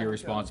Fill in. next because time. you're Joe.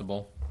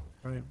 responsible.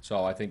 Right.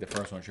 So I think the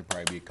first one should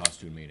probably be a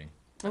costume meeting.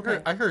 Okay,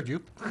 I heard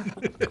you.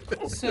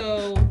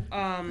 so,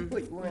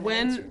 Wait, you weren't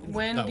when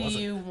answering. That do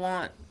wasn't- you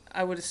want,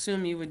 I would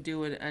assume you would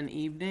do it an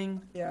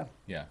evening. Yeah,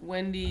 Yeah,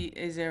 Wendy,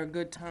 is there a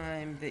good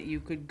time that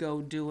you could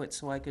go do it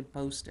so I could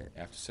post it?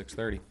 after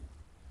 6:30,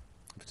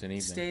 if it's an It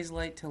evening. stays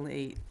late till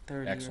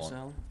 8:30 or Excellent.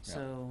 so, Yeah.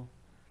 so,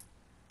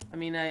 I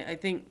mean, I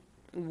think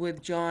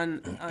with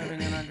John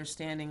having an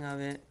understanding of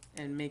it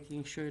and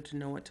making sure to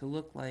know what to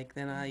look like,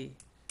 then I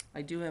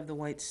do have the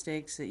white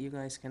stakes that you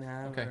guys can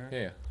have. Okay, or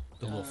yeah,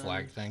 The little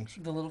flag things.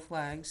 The little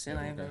flags, and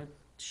Yeah, I have okay. a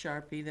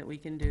Sharpie that we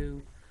can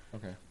do,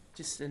 okay.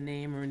 just a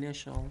name or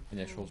initial.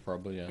 Initials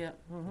probably, yeah. Yep.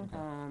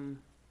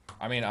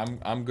 I mean,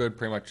 I'm good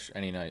pretty much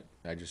any night.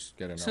 I just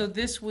gotta know. So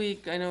this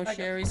week, I know I got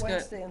Sherry's got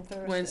Wednesday and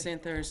Thursday. Wednesday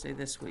and Thursday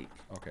this week.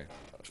 Okay,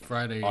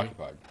 Friday.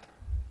 occupied.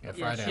 Yeah,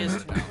 Yeah, Friday. she I'm has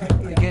out of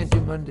town. You can't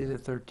do Monday the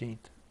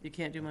 13th. You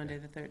can't do Monday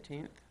the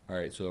 13th. All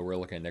right, so we're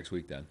looking at next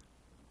week then.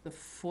 The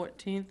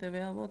 14th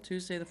available,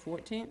 Tuesday the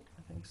 14th?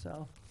 I think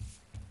so.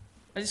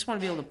 I just want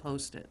to be able to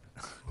post it.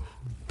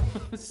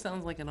 It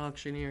sounds like an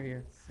auctioneer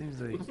here. Seems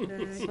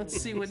like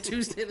Let's see what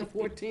Tuesday the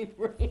 14th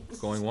brings.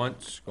 Going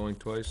once, going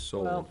twice,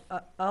 sold.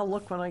 Well, I'll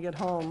look when I get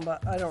home,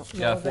 but I don't know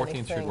Yeah, of 14th should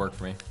anything. work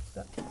for me.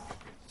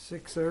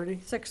 6:30.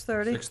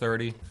 6:30?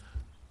 6:30,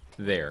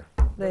 there.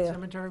 There.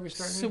 cemetery we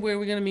starting? So where are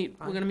we gonna meet?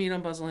 We're gonna meet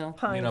on Buzzell Hill.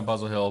 You know, Pine,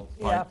 Buzzell Hill,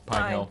 yeah,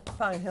 Pine Hill,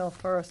 Pine Hill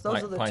first. Those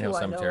Pine- are the Pine Hill two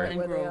I know Cemetery. right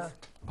where they Pine are. Grove.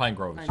 Pine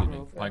Grove, Pine excuse me,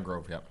 Grove. Pine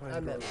Grove, yep. I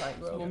meant Pine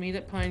So we'll Grove. meet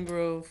at Pine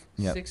Grove,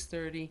 Yep.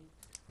 6:30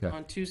 Okay.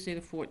 on Tuesday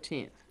the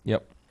 14th.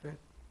 Yep.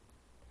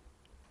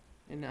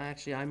 And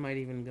actually, I might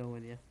even go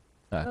with you.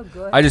 Oh,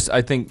 good.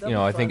 I think, you That'll know,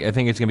 be I think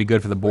fun. it's gonna be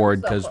good for the board,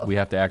 stuff because up. we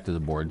have to act as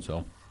a board,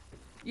 so.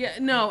 Yeah,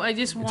 no, I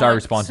just want our to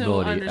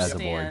responsibility as a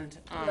board. understand.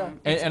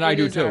 Yeah. And I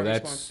do too,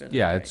 that's,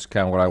 yeah, it's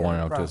kinda what I wanna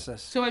know too.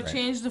 Process. So I've Right.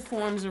 changed the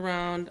forms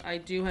around. I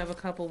do have a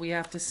couple we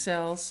have to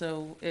sell,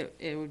 so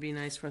it would be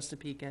nice for us to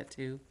peek at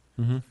too.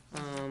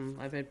 Mm-hmm.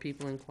 I've had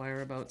people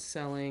inquire about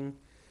selling.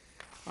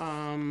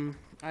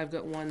 I've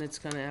got one that's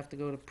gonna have to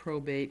go to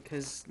probate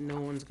because no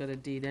one's got a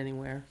deed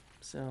anywhere,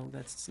 so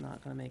that's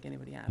not gonna make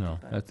anybody happy. No,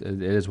 but that's,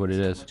 it is what it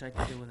there's is, not much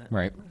I can do with it.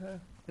 right.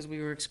 Because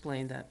we were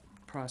explained that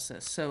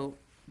process. So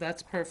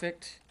that's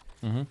perfect.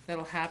 Mm-hmm.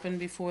 That'll happen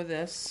before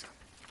this.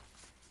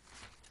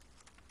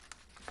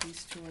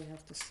 These two I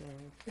have to sell.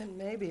 And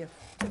maybe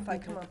if I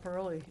come up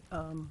early,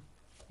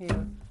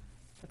 here,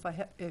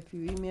 if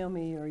you email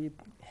me or you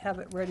have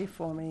it ready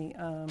for me,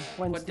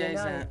 Wednesday day is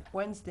night. that?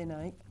 Wednesday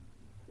night.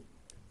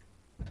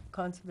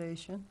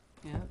 Conservation.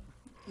 Yeah.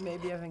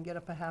 Maybe I can get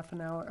up a half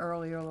an hour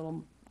earlier, a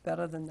little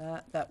better than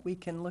that we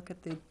can look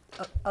at the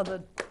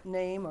other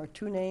name or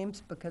two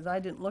names, because I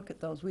didn't look at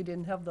those. We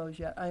didn't have those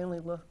yet. I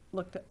only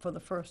looked at for the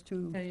first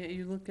two, Yeah,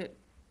 you look at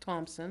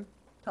Thompson,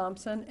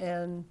 Thompson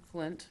and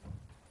Flint.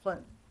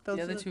 Flint. Those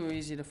The other are- two are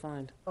easy to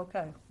find.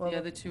 Okay, well, The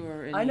other two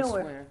are in I know East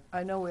where, Ware.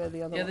 I know where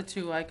the other The other one,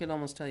 two, I could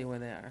almost tell you where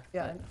they are.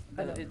 yeah,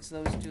 but I know, It's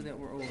those two that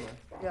were over.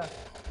 yeah. All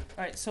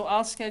right, so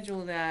I'll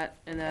schedule that,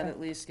 and that at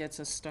least gets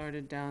us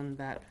started down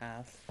that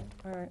path.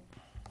 All right.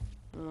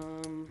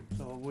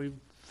 So we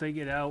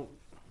figured out,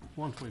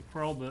 once we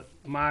probe it,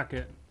 mark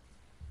it,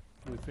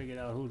 we figured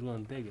out who's gonna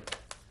dig it.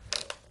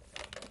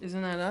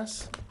 Isn't that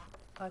us?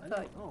 I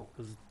thought, Oh,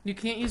 'cause You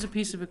can't use a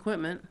piece of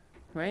equipment,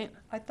 right?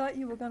 I thought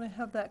you were gonna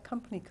have that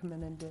company come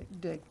in and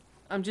dig.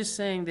 I'm just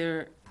saying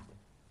they're,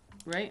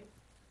 right?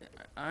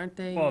 Aren't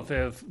they? well, if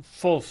they're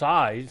full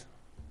size,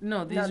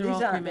 No, these No, are these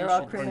all aren't. They're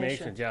all cremation. Cremation.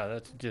 cremations, yeah,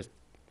 that's just.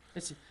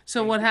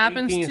 So what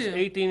happens 18 too?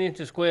 18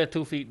 inches square,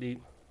 2 feet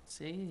deep.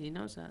 See, he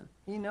knows that.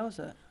 He knows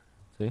it.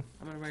 I'm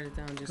gonna write it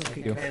down just so I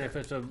Thank can. you. And if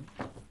it's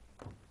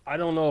I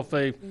don't know if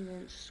they,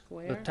 18-inch the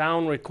square.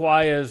 town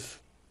requires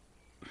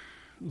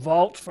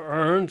vaults for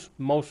urns.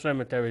 Most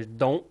cemeteries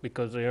don't,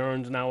 because the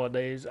urns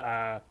nowadays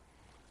are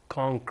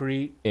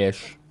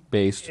concrete-ish,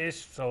 Based.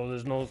 so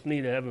there's no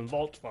need of having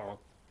vaults for them.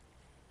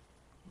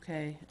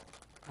 Okay,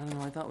 I don't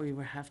know, I thought we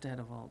would have to have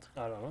a vault.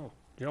 I don't know.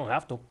 You don't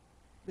have to.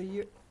 The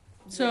year,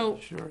 So,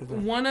 Sure.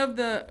 one of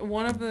the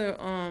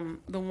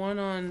one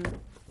on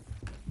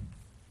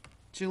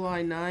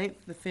July 9th,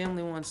 the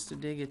family wants to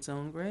dig its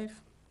own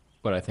grave.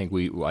 But I think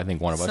one of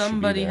us should be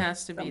Somebody there.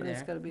 has to be Somebody's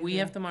there. gotta be We there.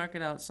 have to mark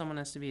it out, someone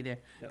has to be there.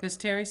 Yep. Because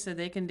Terry said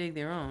they can dig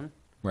their own,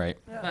 Right.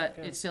 but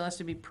it still has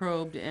to be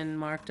probed and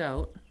marked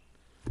out.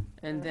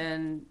 And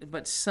then,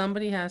 but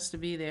somebody has to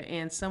be there,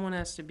 and someone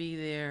has to be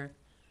there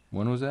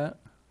When was that?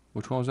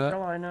 Which one was that?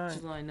 July 9th.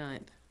 July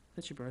 9th.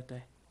 That's your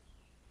birthday.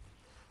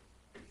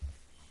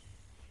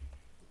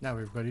 Now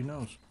everybody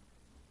knows.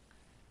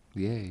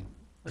 Yay.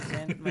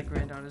 My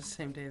granddaughter's the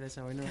same day, that's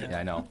how I know that. Yeah,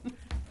 I know.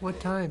 What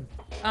time?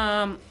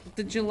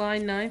 The July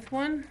 9th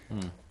one? Hmm.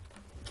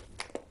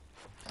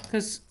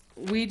 Because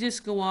we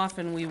just go off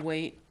and we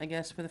wait, I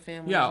guess, for the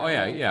family. Yeah, oh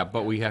yeah, yeah,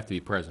 but we have to be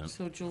present.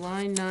 So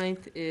July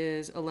 9th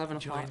is 11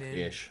 o'clock. Join in.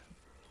 Ish.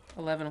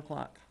 11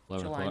 o'clock,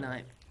 11 July o'clock.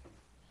 9th.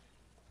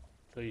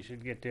 So you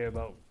should get there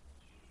about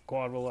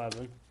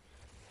 11:15.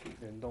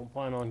 And don't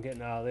plan on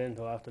getting out of there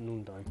until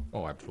afternoon time.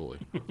 Oh, absolutely.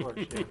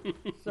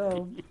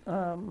 So,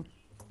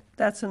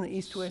 that's in the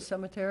East Ware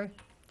Cemetery,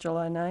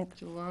 July 9th?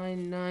 July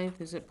 9th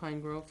is at Pine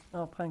Grove.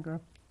 Oh, Pine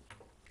Grove.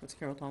 That's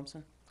Carol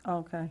Thompson.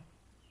 Okay.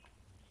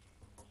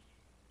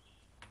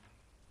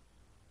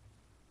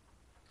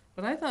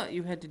 But I thought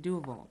you had to do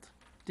a vault.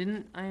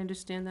 Didn't I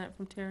understand that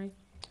from Terry?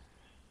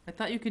 I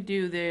thought you could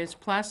do, there's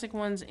plastic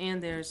ones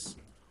and there's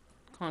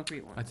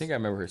concrete ones. I think I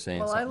remember her saying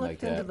Well, I something like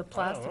looked into that. the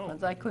plastic know.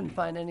 ones. I couldn't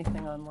find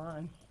anything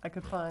online. I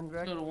could find,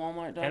 Go to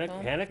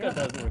Walmart.com. Hanukkah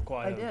doesn't I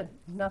require did,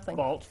 nothing.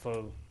 vaults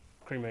for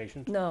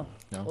cremations. No,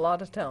 No? a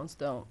lot of towns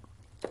don't.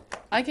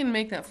 I can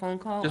make that phone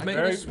call. Just I make-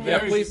 could've Very- sworn yeah,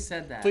 she please-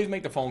 said that. Please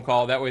make the phone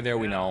call, that way there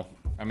we know.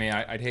 I mean,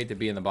 I'd hate to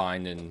be in the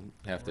bind and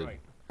have to, Right.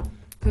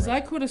 Because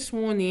I could have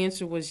sworn the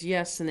answer was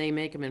yes, and they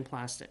make them in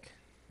plastic.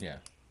 yeah.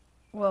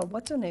 Well,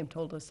 what's her name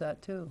told us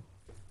that too,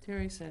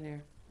 Terry said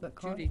here. but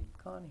Judy.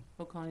 Connie.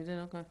 Oh, Connie did,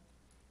 okay.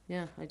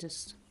 Yeah, I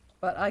just,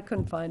 But I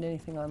couldn't find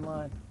anything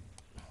online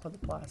for the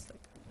plastic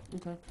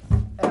okay,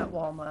 at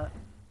Walmart.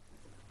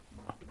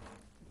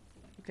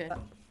 okay.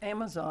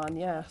 Amazon,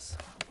 yes.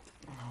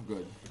 Oh,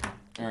 good.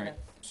 All right, Okay.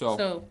 so,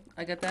 So,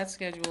 I got that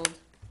scheduled.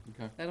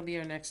 okay. That'll be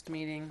our next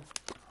meeting.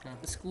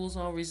 The school's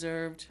all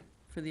reserved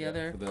for the Yeah,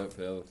 other. For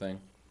the other thing.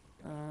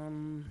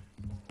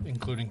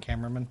 Including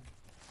cameraman.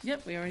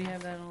 Yep, we already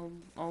have that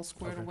all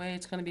squared Okay. away.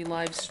 It's gonna be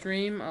live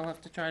stream. I'll have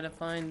to try to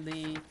find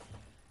the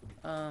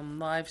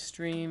live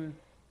stream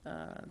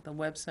the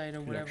website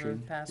or whatever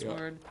Connection, yeah.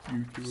 password,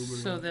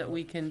 YouTube. so that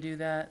we can do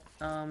that.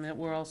 And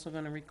we're also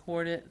gonna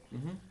record it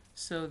Mm-hmm.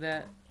 so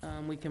that,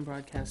 we can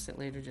broadcast it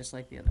later, just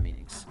like the other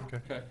meetings.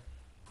 Okay.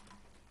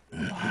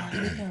 I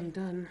think I'm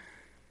done.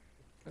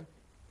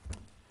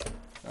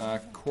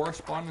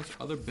 Correspondence,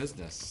 other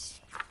business.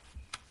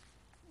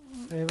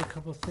 I have a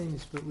couple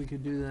things, but we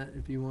could do that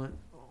if you want,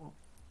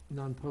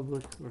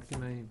 non-public, or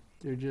can I,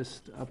 they're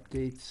just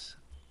updates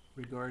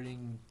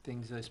regarding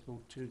things I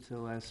spoke to the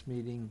last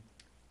meeting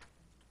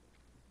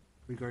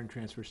regarding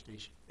transfer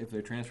station. If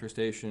they're transfer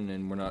station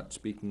and we're not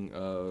speaking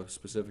of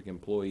specific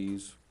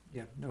employees,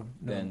 Yeah, no,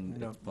 then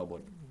no, it's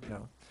public.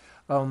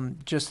 no.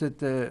 Just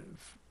that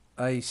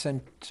I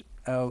sent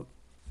out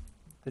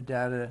the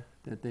data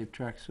that they've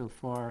tracked so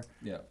far.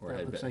 Yeah, or That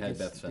had looks like had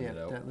it's- Beth send it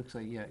yeah, out. that looks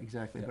like, yeah,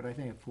 exactly, Yeah. but I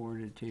think I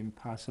forwarded it to him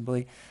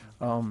possibly.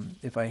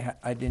 If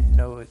I didn't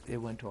know it, it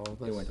went to all of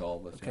us. It went to all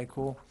of us. Okay,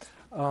 cool.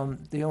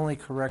 The only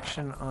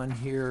correction on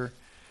here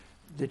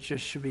that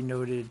just should be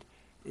noted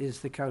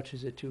is the couch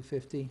is at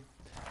 250.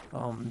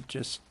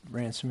 Just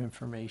ran some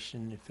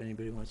information if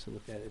anybody wants to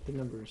look at it. The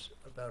number's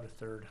about a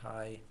third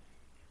high,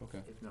 Okay.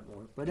 if not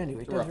more. But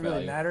anyway, it It's a rough doesn't really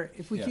value. matter.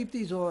 If we Yeah. keep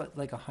these all at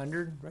like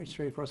 100, right,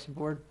 straight across the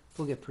board,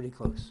 we'll get pretty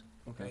close.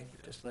 Okay.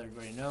 Just let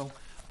everybody know.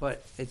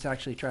 But it's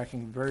actually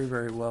tracking very,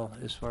 very well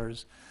as far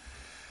as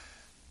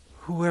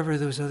whoever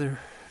those other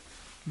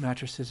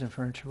mattresses and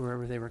furniture,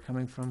 wherever they were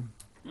coming from,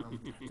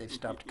 they've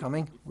stopped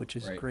coming, which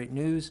is Right. great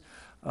news.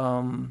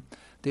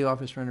 The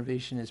office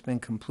renovation has been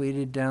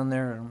completed down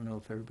there. I don't know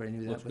if everybody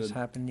knew Looks that was good.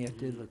 happening yet.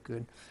 Did look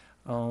good.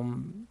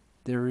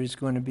 There is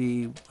going to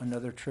be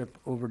another trip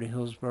over to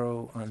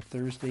Hillsborough on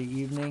Thursday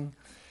evening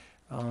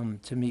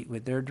to meet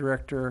with their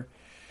director.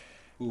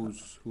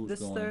 Who's This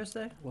going?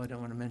 Thursday? Well, I don't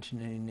want to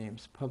mention any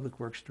names. Public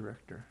Works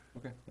Director.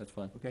 Okay, that's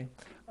fine. Okay.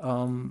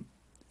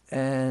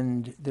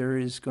 And there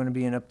is going to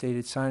be an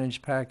updated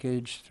signage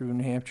package through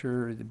New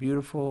Hampshire the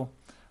Beautiful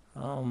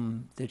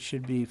that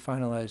should be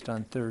finalized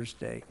on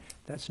Thursday.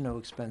 That's no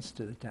expense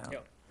to the town.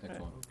 Yep.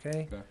 Excellent.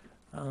 Okay? Okay.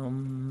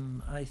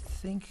 I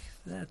think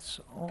that's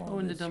all. Oh,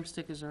 and the that's- dump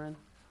stickers are in.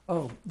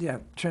 Oh, yeah,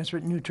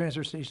 new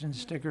transfer station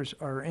stickers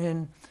are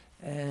in,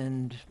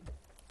 and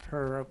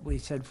we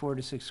said 4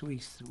 to 6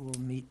 weeks, we'll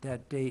meet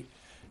that date,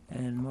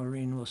 and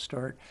Maureen will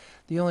start.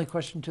 The only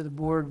question to the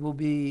board will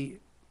be,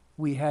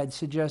 we had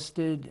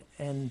suggested,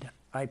 and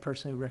I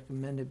personally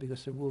recommend it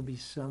because there will be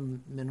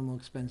some minimal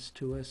expense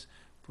to us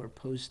for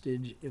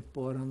postage if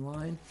bought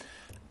online,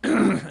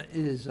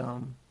 is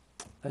a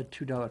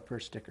 $2 per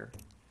sticker.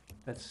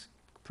 That's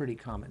pretty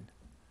common.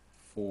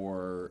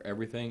 For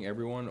everything,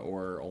 everyone,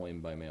 or only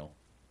by mail?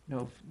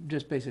 No,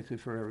 just basically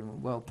for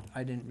everyone. Well,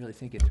 I didn't really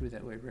think it through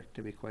that way, Rick,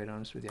 to be quite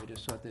honest with you. I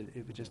just thought that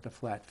it was just a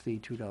flat fee,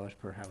 $2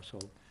 per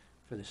household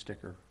for the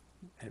sticker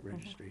at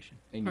registration.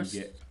 And you Pers-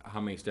 get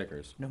how many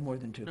stickers? No more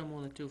than 2. No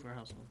more than 2 per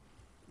household.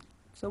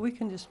 So we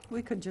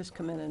could just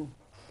come in and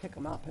pick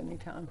them up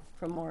anytime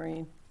from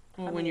Maureen.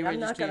 Well, I when mean, you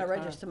I'm not register gonna your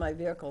car. register my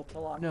vehicle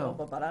till No.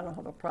 October, but I don't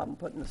have a problem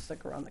putting the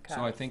sticker on the car.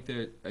 So I think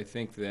that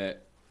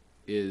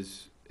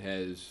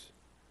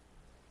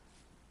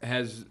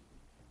has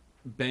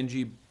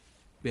Benji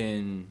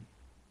been,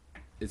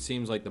 it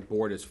seems like the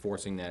board is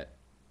forcing that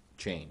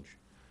change.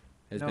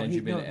 Has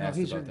Benji been asked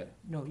about that?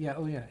 No, yeah,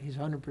 oh yeah, he's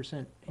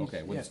 100%.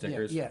 Okay, with the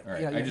stickers? Yeah, All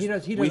right, yeah, I yeah, he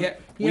just- does, We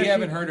he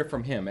haven't does- heard it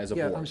from him as a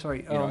Yeah, board. I'm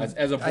sorry, You know,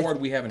 as a I- board,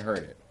 we haven't heard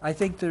it. I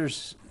think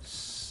there's,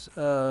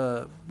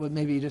 well,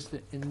 maybe just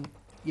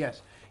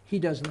yes, he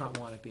does not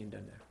want it being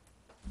done there.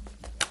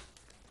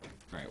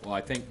 All right, well,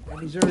 I think,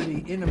 And he's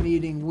already in a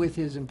meeting with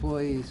his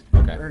employees,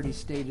 Okay. already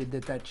stated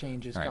that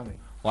change is all right. coming.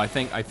 Well, I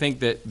think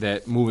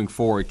that moving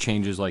forward,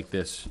 changes like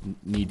this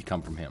need to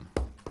come from him.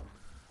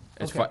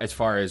 Okay. As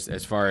far as,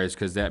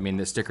 because I mean,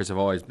 the stickers have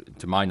always,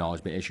 to my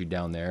knowledge, been issued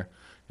down there.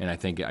 And I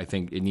think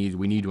we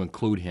need to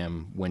include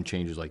him when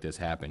changes like this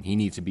happen. He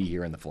needs to be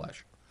here in the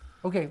flesh.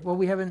 Okay, well,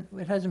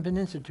 it hasn't been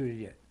instituted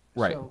yet.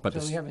 Right, So- but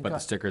so we haven't the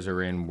got- stickers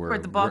are in,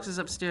 Right, the box is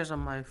upstairs on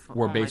my phone.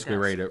 we're basically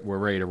we're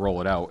ready to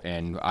roll it out,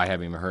 and I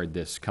haven't even heard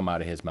this come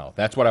out of his mouth.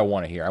 That's what I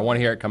want to hear. I want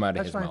to hear it come out of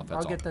That's his fine, mouth, that's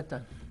I'll all. get that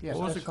done. Yes,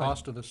 What was the that's fine.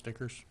 cost of the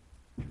stickers?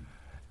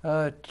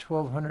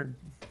 1,200,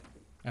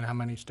 And how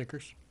many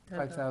stickers?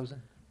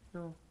 5,000,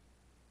 No,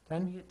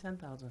 10? we get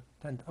 10,000.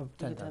 10, oh, We get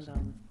 10,000.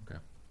 10,000.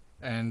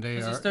 And they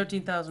This is are,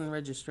 13,000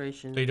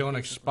 registration. they don't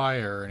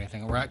expire or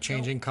anything. We're not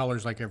changing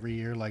colors like every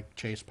year, like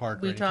Chase Park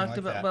or We anything talked like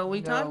about, that. well,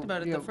 we talked No,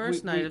 about it yeah, the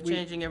first night of we-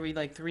 changing every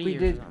like 3 We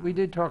years. or did, something. we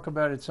did talk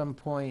about at some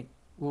point,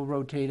 we'll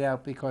rotate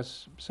out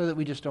because, so that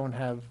we just don't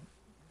have,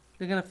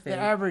 They're gonna the fade.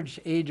 average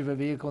age of a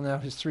vehicle now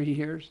is 3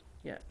 years.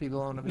 Yeah. People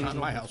own a Not vehicle. in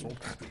my household.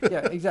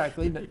 Yeah,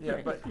 exactly,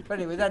 yeah, but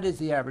anyway, that is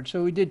the average.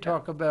 So we did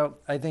talk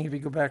about, I think if you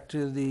go back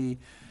to the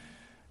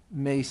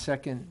May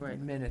 2nd Right.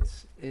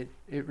 minutes, it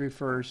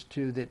refers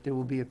to that there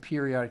will be a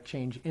periodic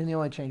change, and the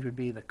only change would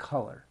be the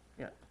color.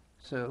 Yeah.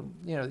 So,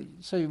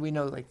 so we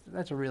know, like,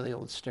 that's a really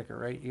old sticker,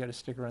 right? You got a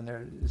sticker on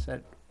there, is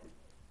that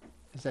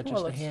just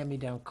Well, a it's-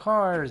 hand-me-down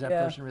car, is that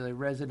Yeah. person really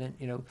resident,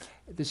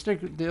 the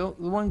sticker, the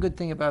one good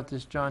thing about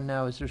this, John,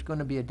 now is there's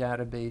gonna be a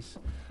database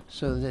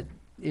so that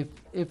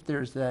if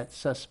there's that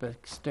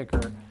suspect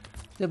sticker,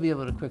 they'll be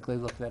able to quickly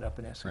look that up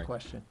and ask a Right.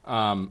 question.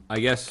 I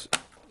guess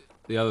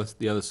the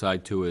other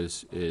side too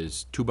is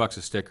 $2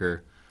 a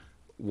sticker.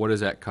 What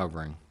is that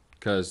covering?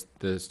 Because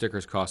the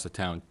stickers cost the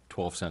town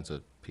 12 cents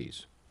a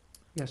piece.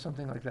 Yeah,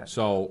 something like that.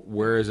 So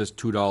where is this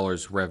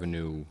 $2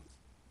 revenue?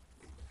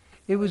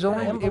 It was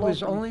only, it was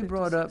Envelope and only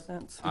brought up, 56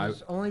 cents. it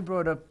was only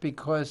brought up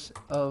because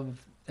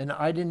of, and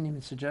I didn't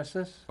even suggest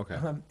this. Okay.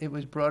 It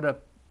was brought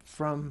up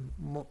from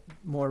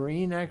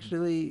Maureen,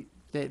 actually,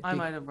 that. I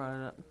might have brought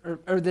it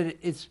up. Or that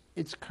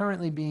it's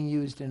currently being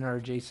used in our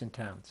adjacent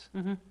towns.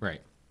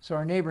 Right. So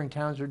our neighboring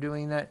towns are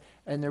doing that,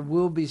 and there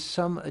will be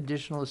some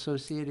additional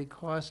associated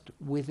cost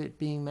with it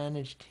being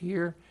managed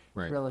here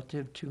Right.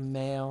 relative to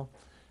mail.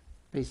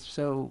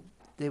 So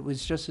it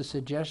was just a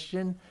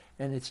suggestion,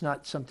 and it's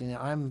not something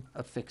that I'm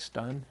affixed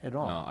on at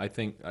all. No, I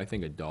think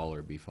 $1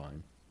 would be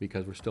fine,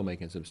 because we're still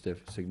making some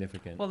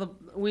significant. Well,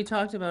 we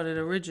talked about it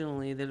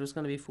originally, that it was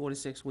gonna be 4 to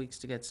 6 weeks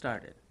to get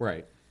started.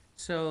 Right.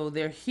 So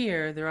they're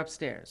here, they're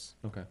upstairs.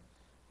 Okay.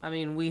 I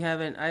mean,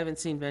 I haven't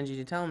seen Benji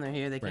to tell them they're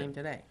here, they Right. came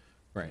today.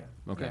 Right.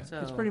 Okay. Yeah, It's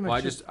So- pretty Well,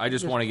 I much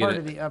just want to get part it.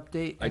 of the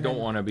update. I and don't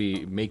then- want to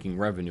be making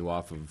revenue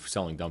off of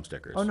selling dump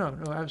stickers. Oh, no,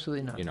 no,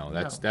 absolutely not. You know,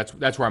 No.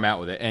 that's where I'm at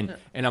with it.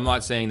 And I'm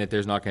not saying that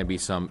there's not going to be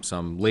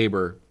some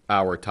labor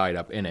hour tied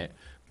up in it,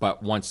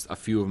 but once a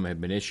few of them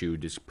have been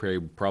issued, it's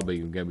probably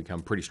going to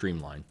become pretty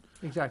streamlined.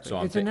 Exactly. So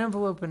I'm It's an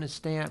envelope and a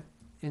stamp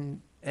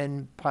and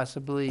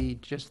possibly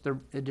just the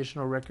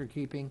additional record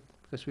keeping,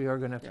 because we are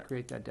gonna have to Yeah.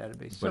 create that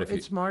database. So But if you-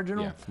 it's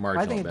marginal. yeah,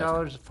 marginal I think at best.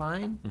 $1 is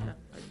fine. Mm-hmm.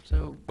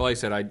 So, But like I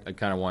said, I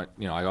kind of want,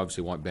 I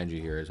obviously want Benji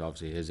here, is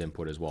obviously his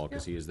input as well,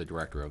 because he is the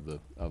director of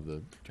the Well,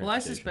 I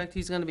transportation. suspect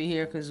he's gonna be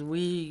here, cause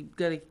we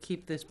gotta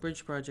keep this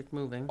bridge project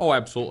moving. Oh,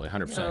 absolutely,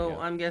 100%, So yeah.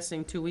 I'm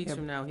guessing 2 weeks Yeah.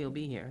 from now, he'll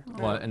be here.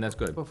 Well, and that's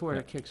good. before Yeah.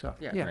 it kicks off.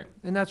 Yeah. Yeah, Right.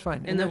 and that's fine.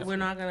 And then that's- we're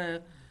not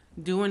gonna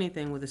do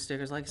anything with the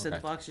stickers. Like I said, the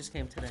Okay. box just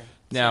came today. So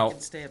Now- it can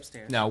stay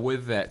upstairs. Now,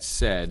 with that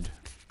said,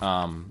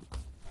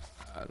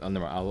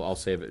 I'll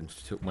save it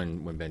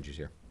when Benji's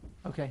here,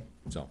 Okay,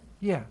 so.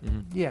 yeah,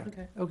 yeah,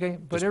 Okay. okay.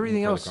 But Just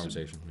everything further else,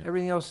 conversation, yeah.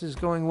 everything else is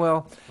going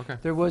well. Okay.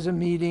 There was a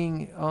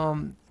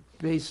meeting,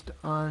 based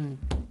on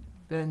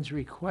Ben's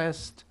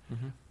request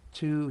Mhm.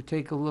 to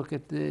take a look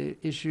at the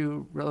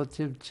issue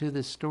relative to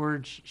the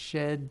storage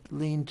shed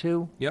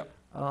lean-to. Yep.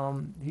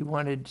 He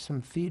wanted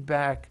some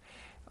feedback.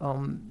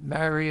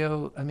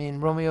 Romeo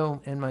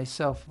and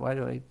myself, why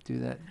do I do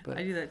that? But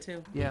I do that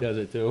too. yeah, Does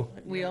it too?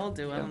 We all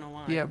do. I don't know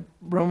why. yeah,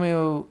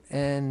 Romeo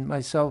and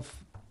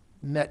myself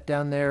met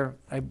down there.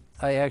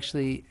 I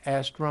actually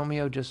asked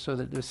Romeo just so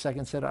that there's a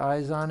second set of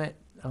eyes on it,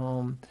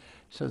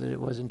 so that it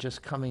wasn't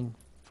just coming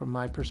from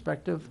my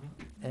perspective.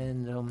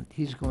 And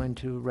he's going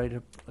to write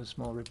a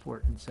small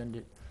report and send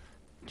it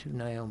to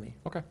Naomi.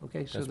 Okay.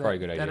 Okay, so That's probably a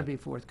good that'll idea. be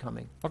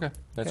forthcoming. Okay,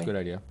 that's a Okay. good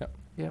idea, yep.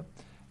 Yeah,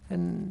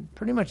 and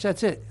pretty much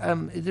that's it.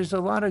 There's a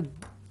lot of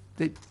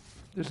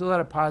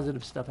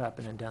positive stuff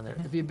happening down there.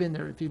 If you've been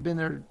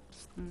there,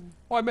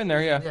 Oh, I've been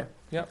there, yeah. yeah,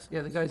 Yep.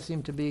 yeah, the guys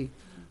seem to be,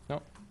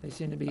 Yep. they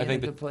seem to be I in a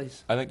think good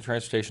place. I think the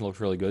transportation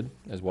looks really good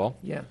as well.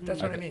 Yeah,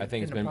 that's what I mean. I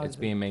think in a it's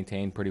positive- being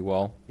maintained pretty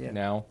well Yeah.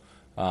 now.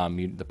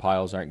 The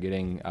piles aren't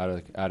getting out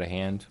of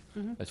hand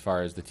Mhm. as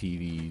far as the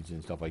TVs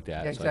and stuff like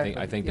that. Yeah, So I think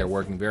exactly. they're Yeah.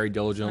 working very Nice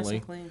diligently.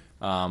 and clean.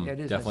 Yeah, it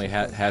is Definitely nice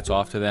and clean. hats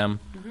off to them.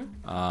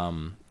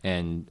 Mhm.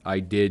 And I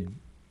did,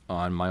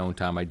 on my own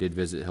time, I did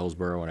visit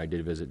Hillsborough and I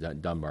did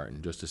visit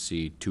Dunbarton, just to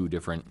see two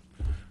different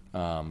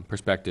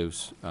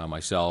perspectives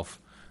myself.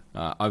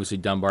 Obviously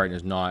Dunbarton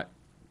is not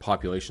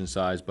population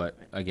size, but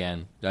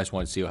again, I just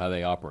wanted to see how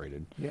they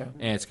operated. Yeah,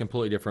 And it's a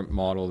completely different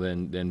model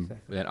than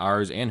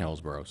ours and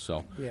Hillsborough,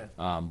 so. yeah,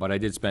 But I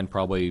did spend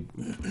probably a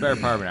better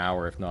part of an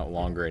hour, if not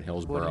longer, in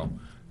Hillsborough.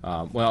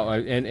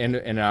 And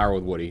an hour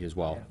with Woody as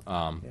well.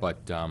 Yeah.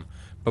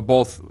 But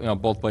both,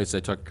 both places I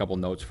took a couple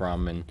notes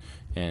from,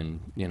 and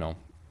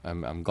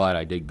I'm glad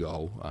I did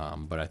go.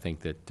 But I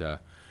think that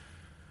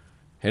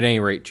at any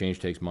rate, change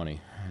takes money,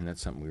 and that's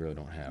something we really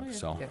don't have. yeah.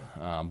 So,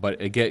 Yeah. but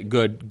it get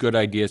good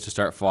ideas to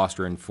start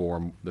fostering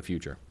for the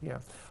future. yeah.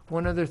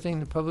 One other thing,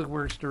 the Public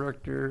Works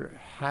Director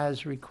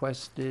has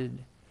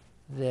requested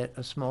that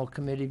a small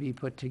committee be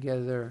put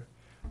together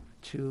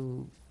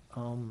to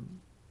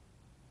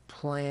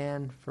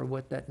plan for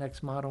what that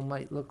next model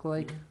might look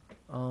like.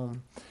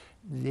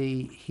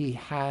 He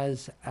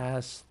has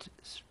asked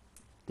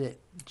that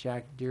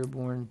Jack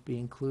Dearborn be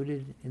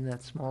included in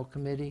that small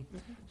committee.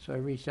 So I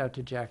reached out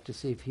to Jack to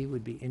see if he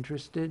would be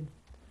interested,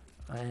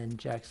 and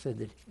Jack said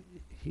that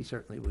he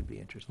certainly would be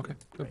interested. Okay,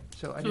 good. Right,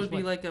 So I So just it'd be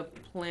want, like a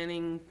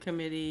planning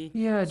committee.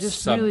 yeah,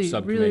 just really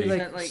Subcommittee.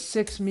 like Is that like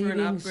 6 for an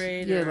meetings.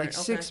 upgrade Yeah, or- like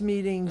 6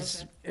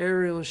 meetings,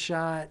 aerial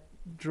shot,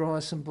 draw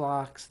some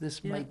blocks.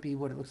 This Yeah. might be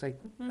what it looks like.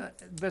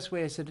 Best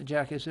way I said to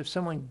Jack is if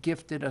someone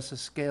gifted us a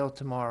scale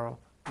tomorrow,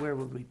 where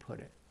would we put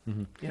it?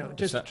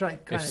 Just so- try,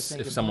 kind of If,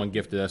 think if about- someone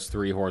gifted us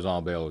 3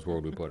 horizontal balers, where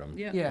would we put them?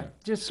 Yeah,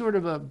 just sort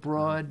of a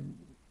broad,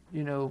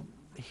 will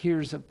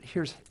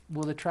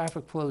the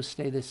traffic flows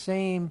stay the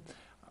same?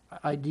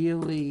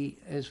 ideally,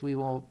 as we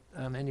will,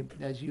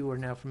 as you are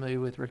now familiar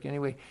with, Rick,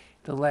 anyway,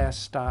 the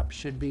last stop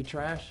should be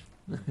trash.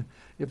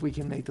 If we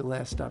can make the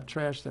last stop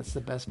trash, that's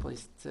the best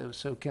place.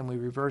 So can we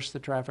reverse the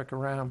traffic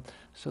around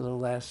so the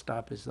last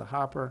stop is the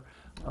hopper?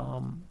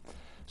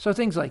 So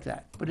things like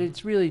that, but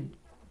it's really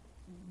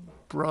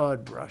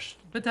broad brushed.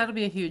 But that'll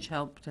be a huge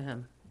help to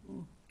him.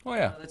 Oh,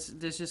 yeah.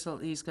 There's just,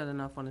 he's got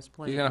enough on his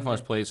plate. He's got enough on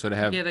his plate, so to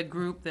have, Get a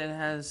group that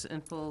has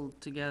info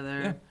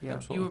together. Yeah. You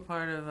absolutely. were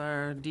part of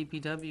our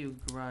DPW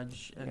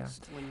garage.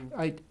 When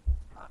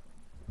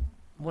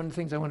One of the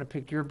things I want to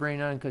pick your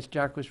brain on, because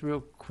Jack was real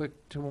quick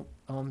to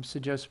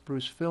suggest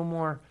Bruce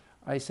Fillmore.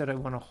 I said I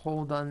want to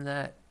hold on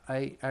that.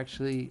 I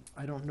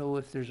don't know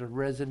if there's a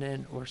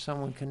resident or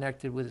someone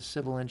connected with a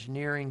civil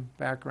engineering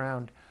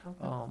background,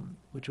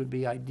 which would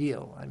be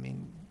ideal. I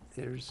mean,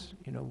 there's,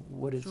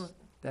 what is, Sure.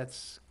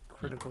 that's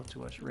critical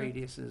to us, Okay.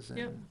 radiuses and.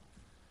 Yep.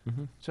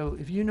 Mhm. So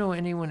if you know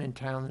anyone in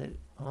town that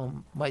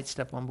might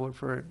step on board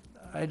for it,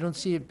 I don't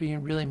see it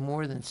being really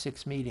more than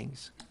 6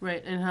 meetings.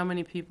 Right, and how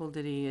many people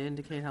did he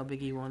indicate how big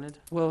he wanted?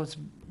 Well, it's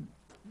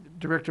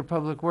Director of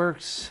Public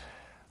Works,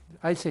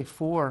 I'd say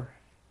 4.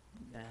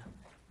 Yeah,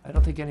 I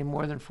don't think any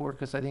more than 4,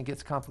 because I think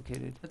it's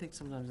complicated. I think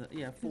sometimes,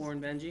 4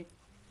 and Benji.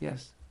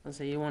 Yes, Let's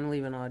say you want to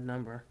leave an odd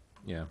number.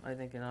 yeah. I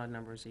think an odd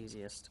number is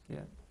easiest.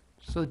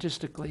 so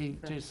logistically,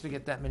 just to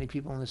get that many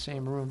people in the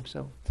same room,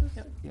 so,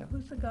 yeah.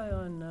 Who's the guy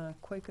on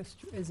Quaker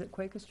Street? Is it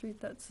Quaker Street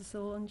that's the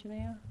civil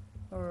engineer?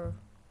 Or,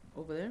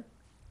 Over there?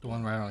 The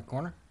one right on the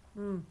corner?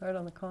 right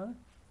on the corner?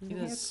 He Isn't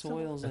he does a civil-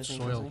 soils, I That's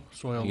think, doesn't he?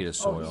 soil. He does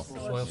Oh, soil. he's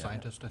Soil Yeah.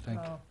 scientist, I think.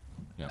 Oh,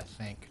 Yeah. I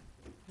think.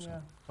 yeah.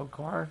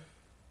 Okar?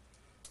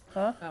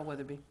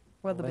 Weatherby.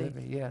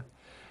 Weatherby. Yeah.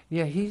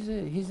 Yeah, he's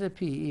a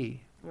PE.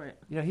 Right,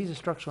 He's a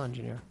structural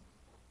engineer.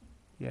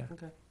 Yeah.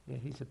 okay. Yeah,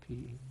 he's a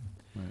PE.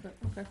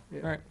 Okay.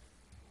 All right.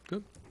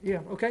 Yeah,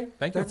 okay.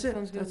 Thank you. That's it.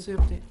 Sounds good. That's the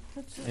update.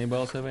 Anybody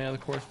else have any other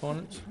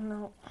correspondence?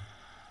 No.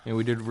 Yeah,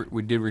 we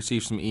did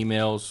receive some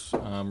emails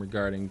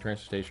regarding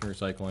transportation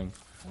recycling.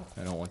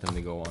 I don't want them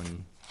to go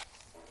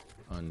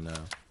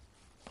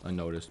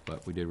unnoticed,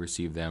 but we did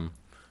receive them,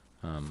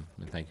 and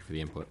thank you for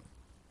the input.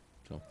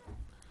 So,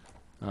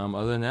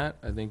 other than that,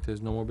 I think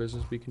there's no more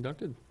business to be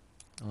conducted.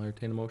 I'll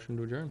entertain a motion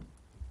to adjourn.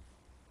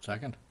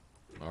 Second?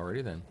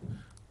 Alrighty then.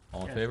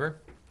 All in Yes. favor?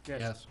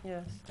 Yes.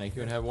 Yes. Thank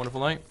you and have a wonderful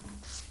night.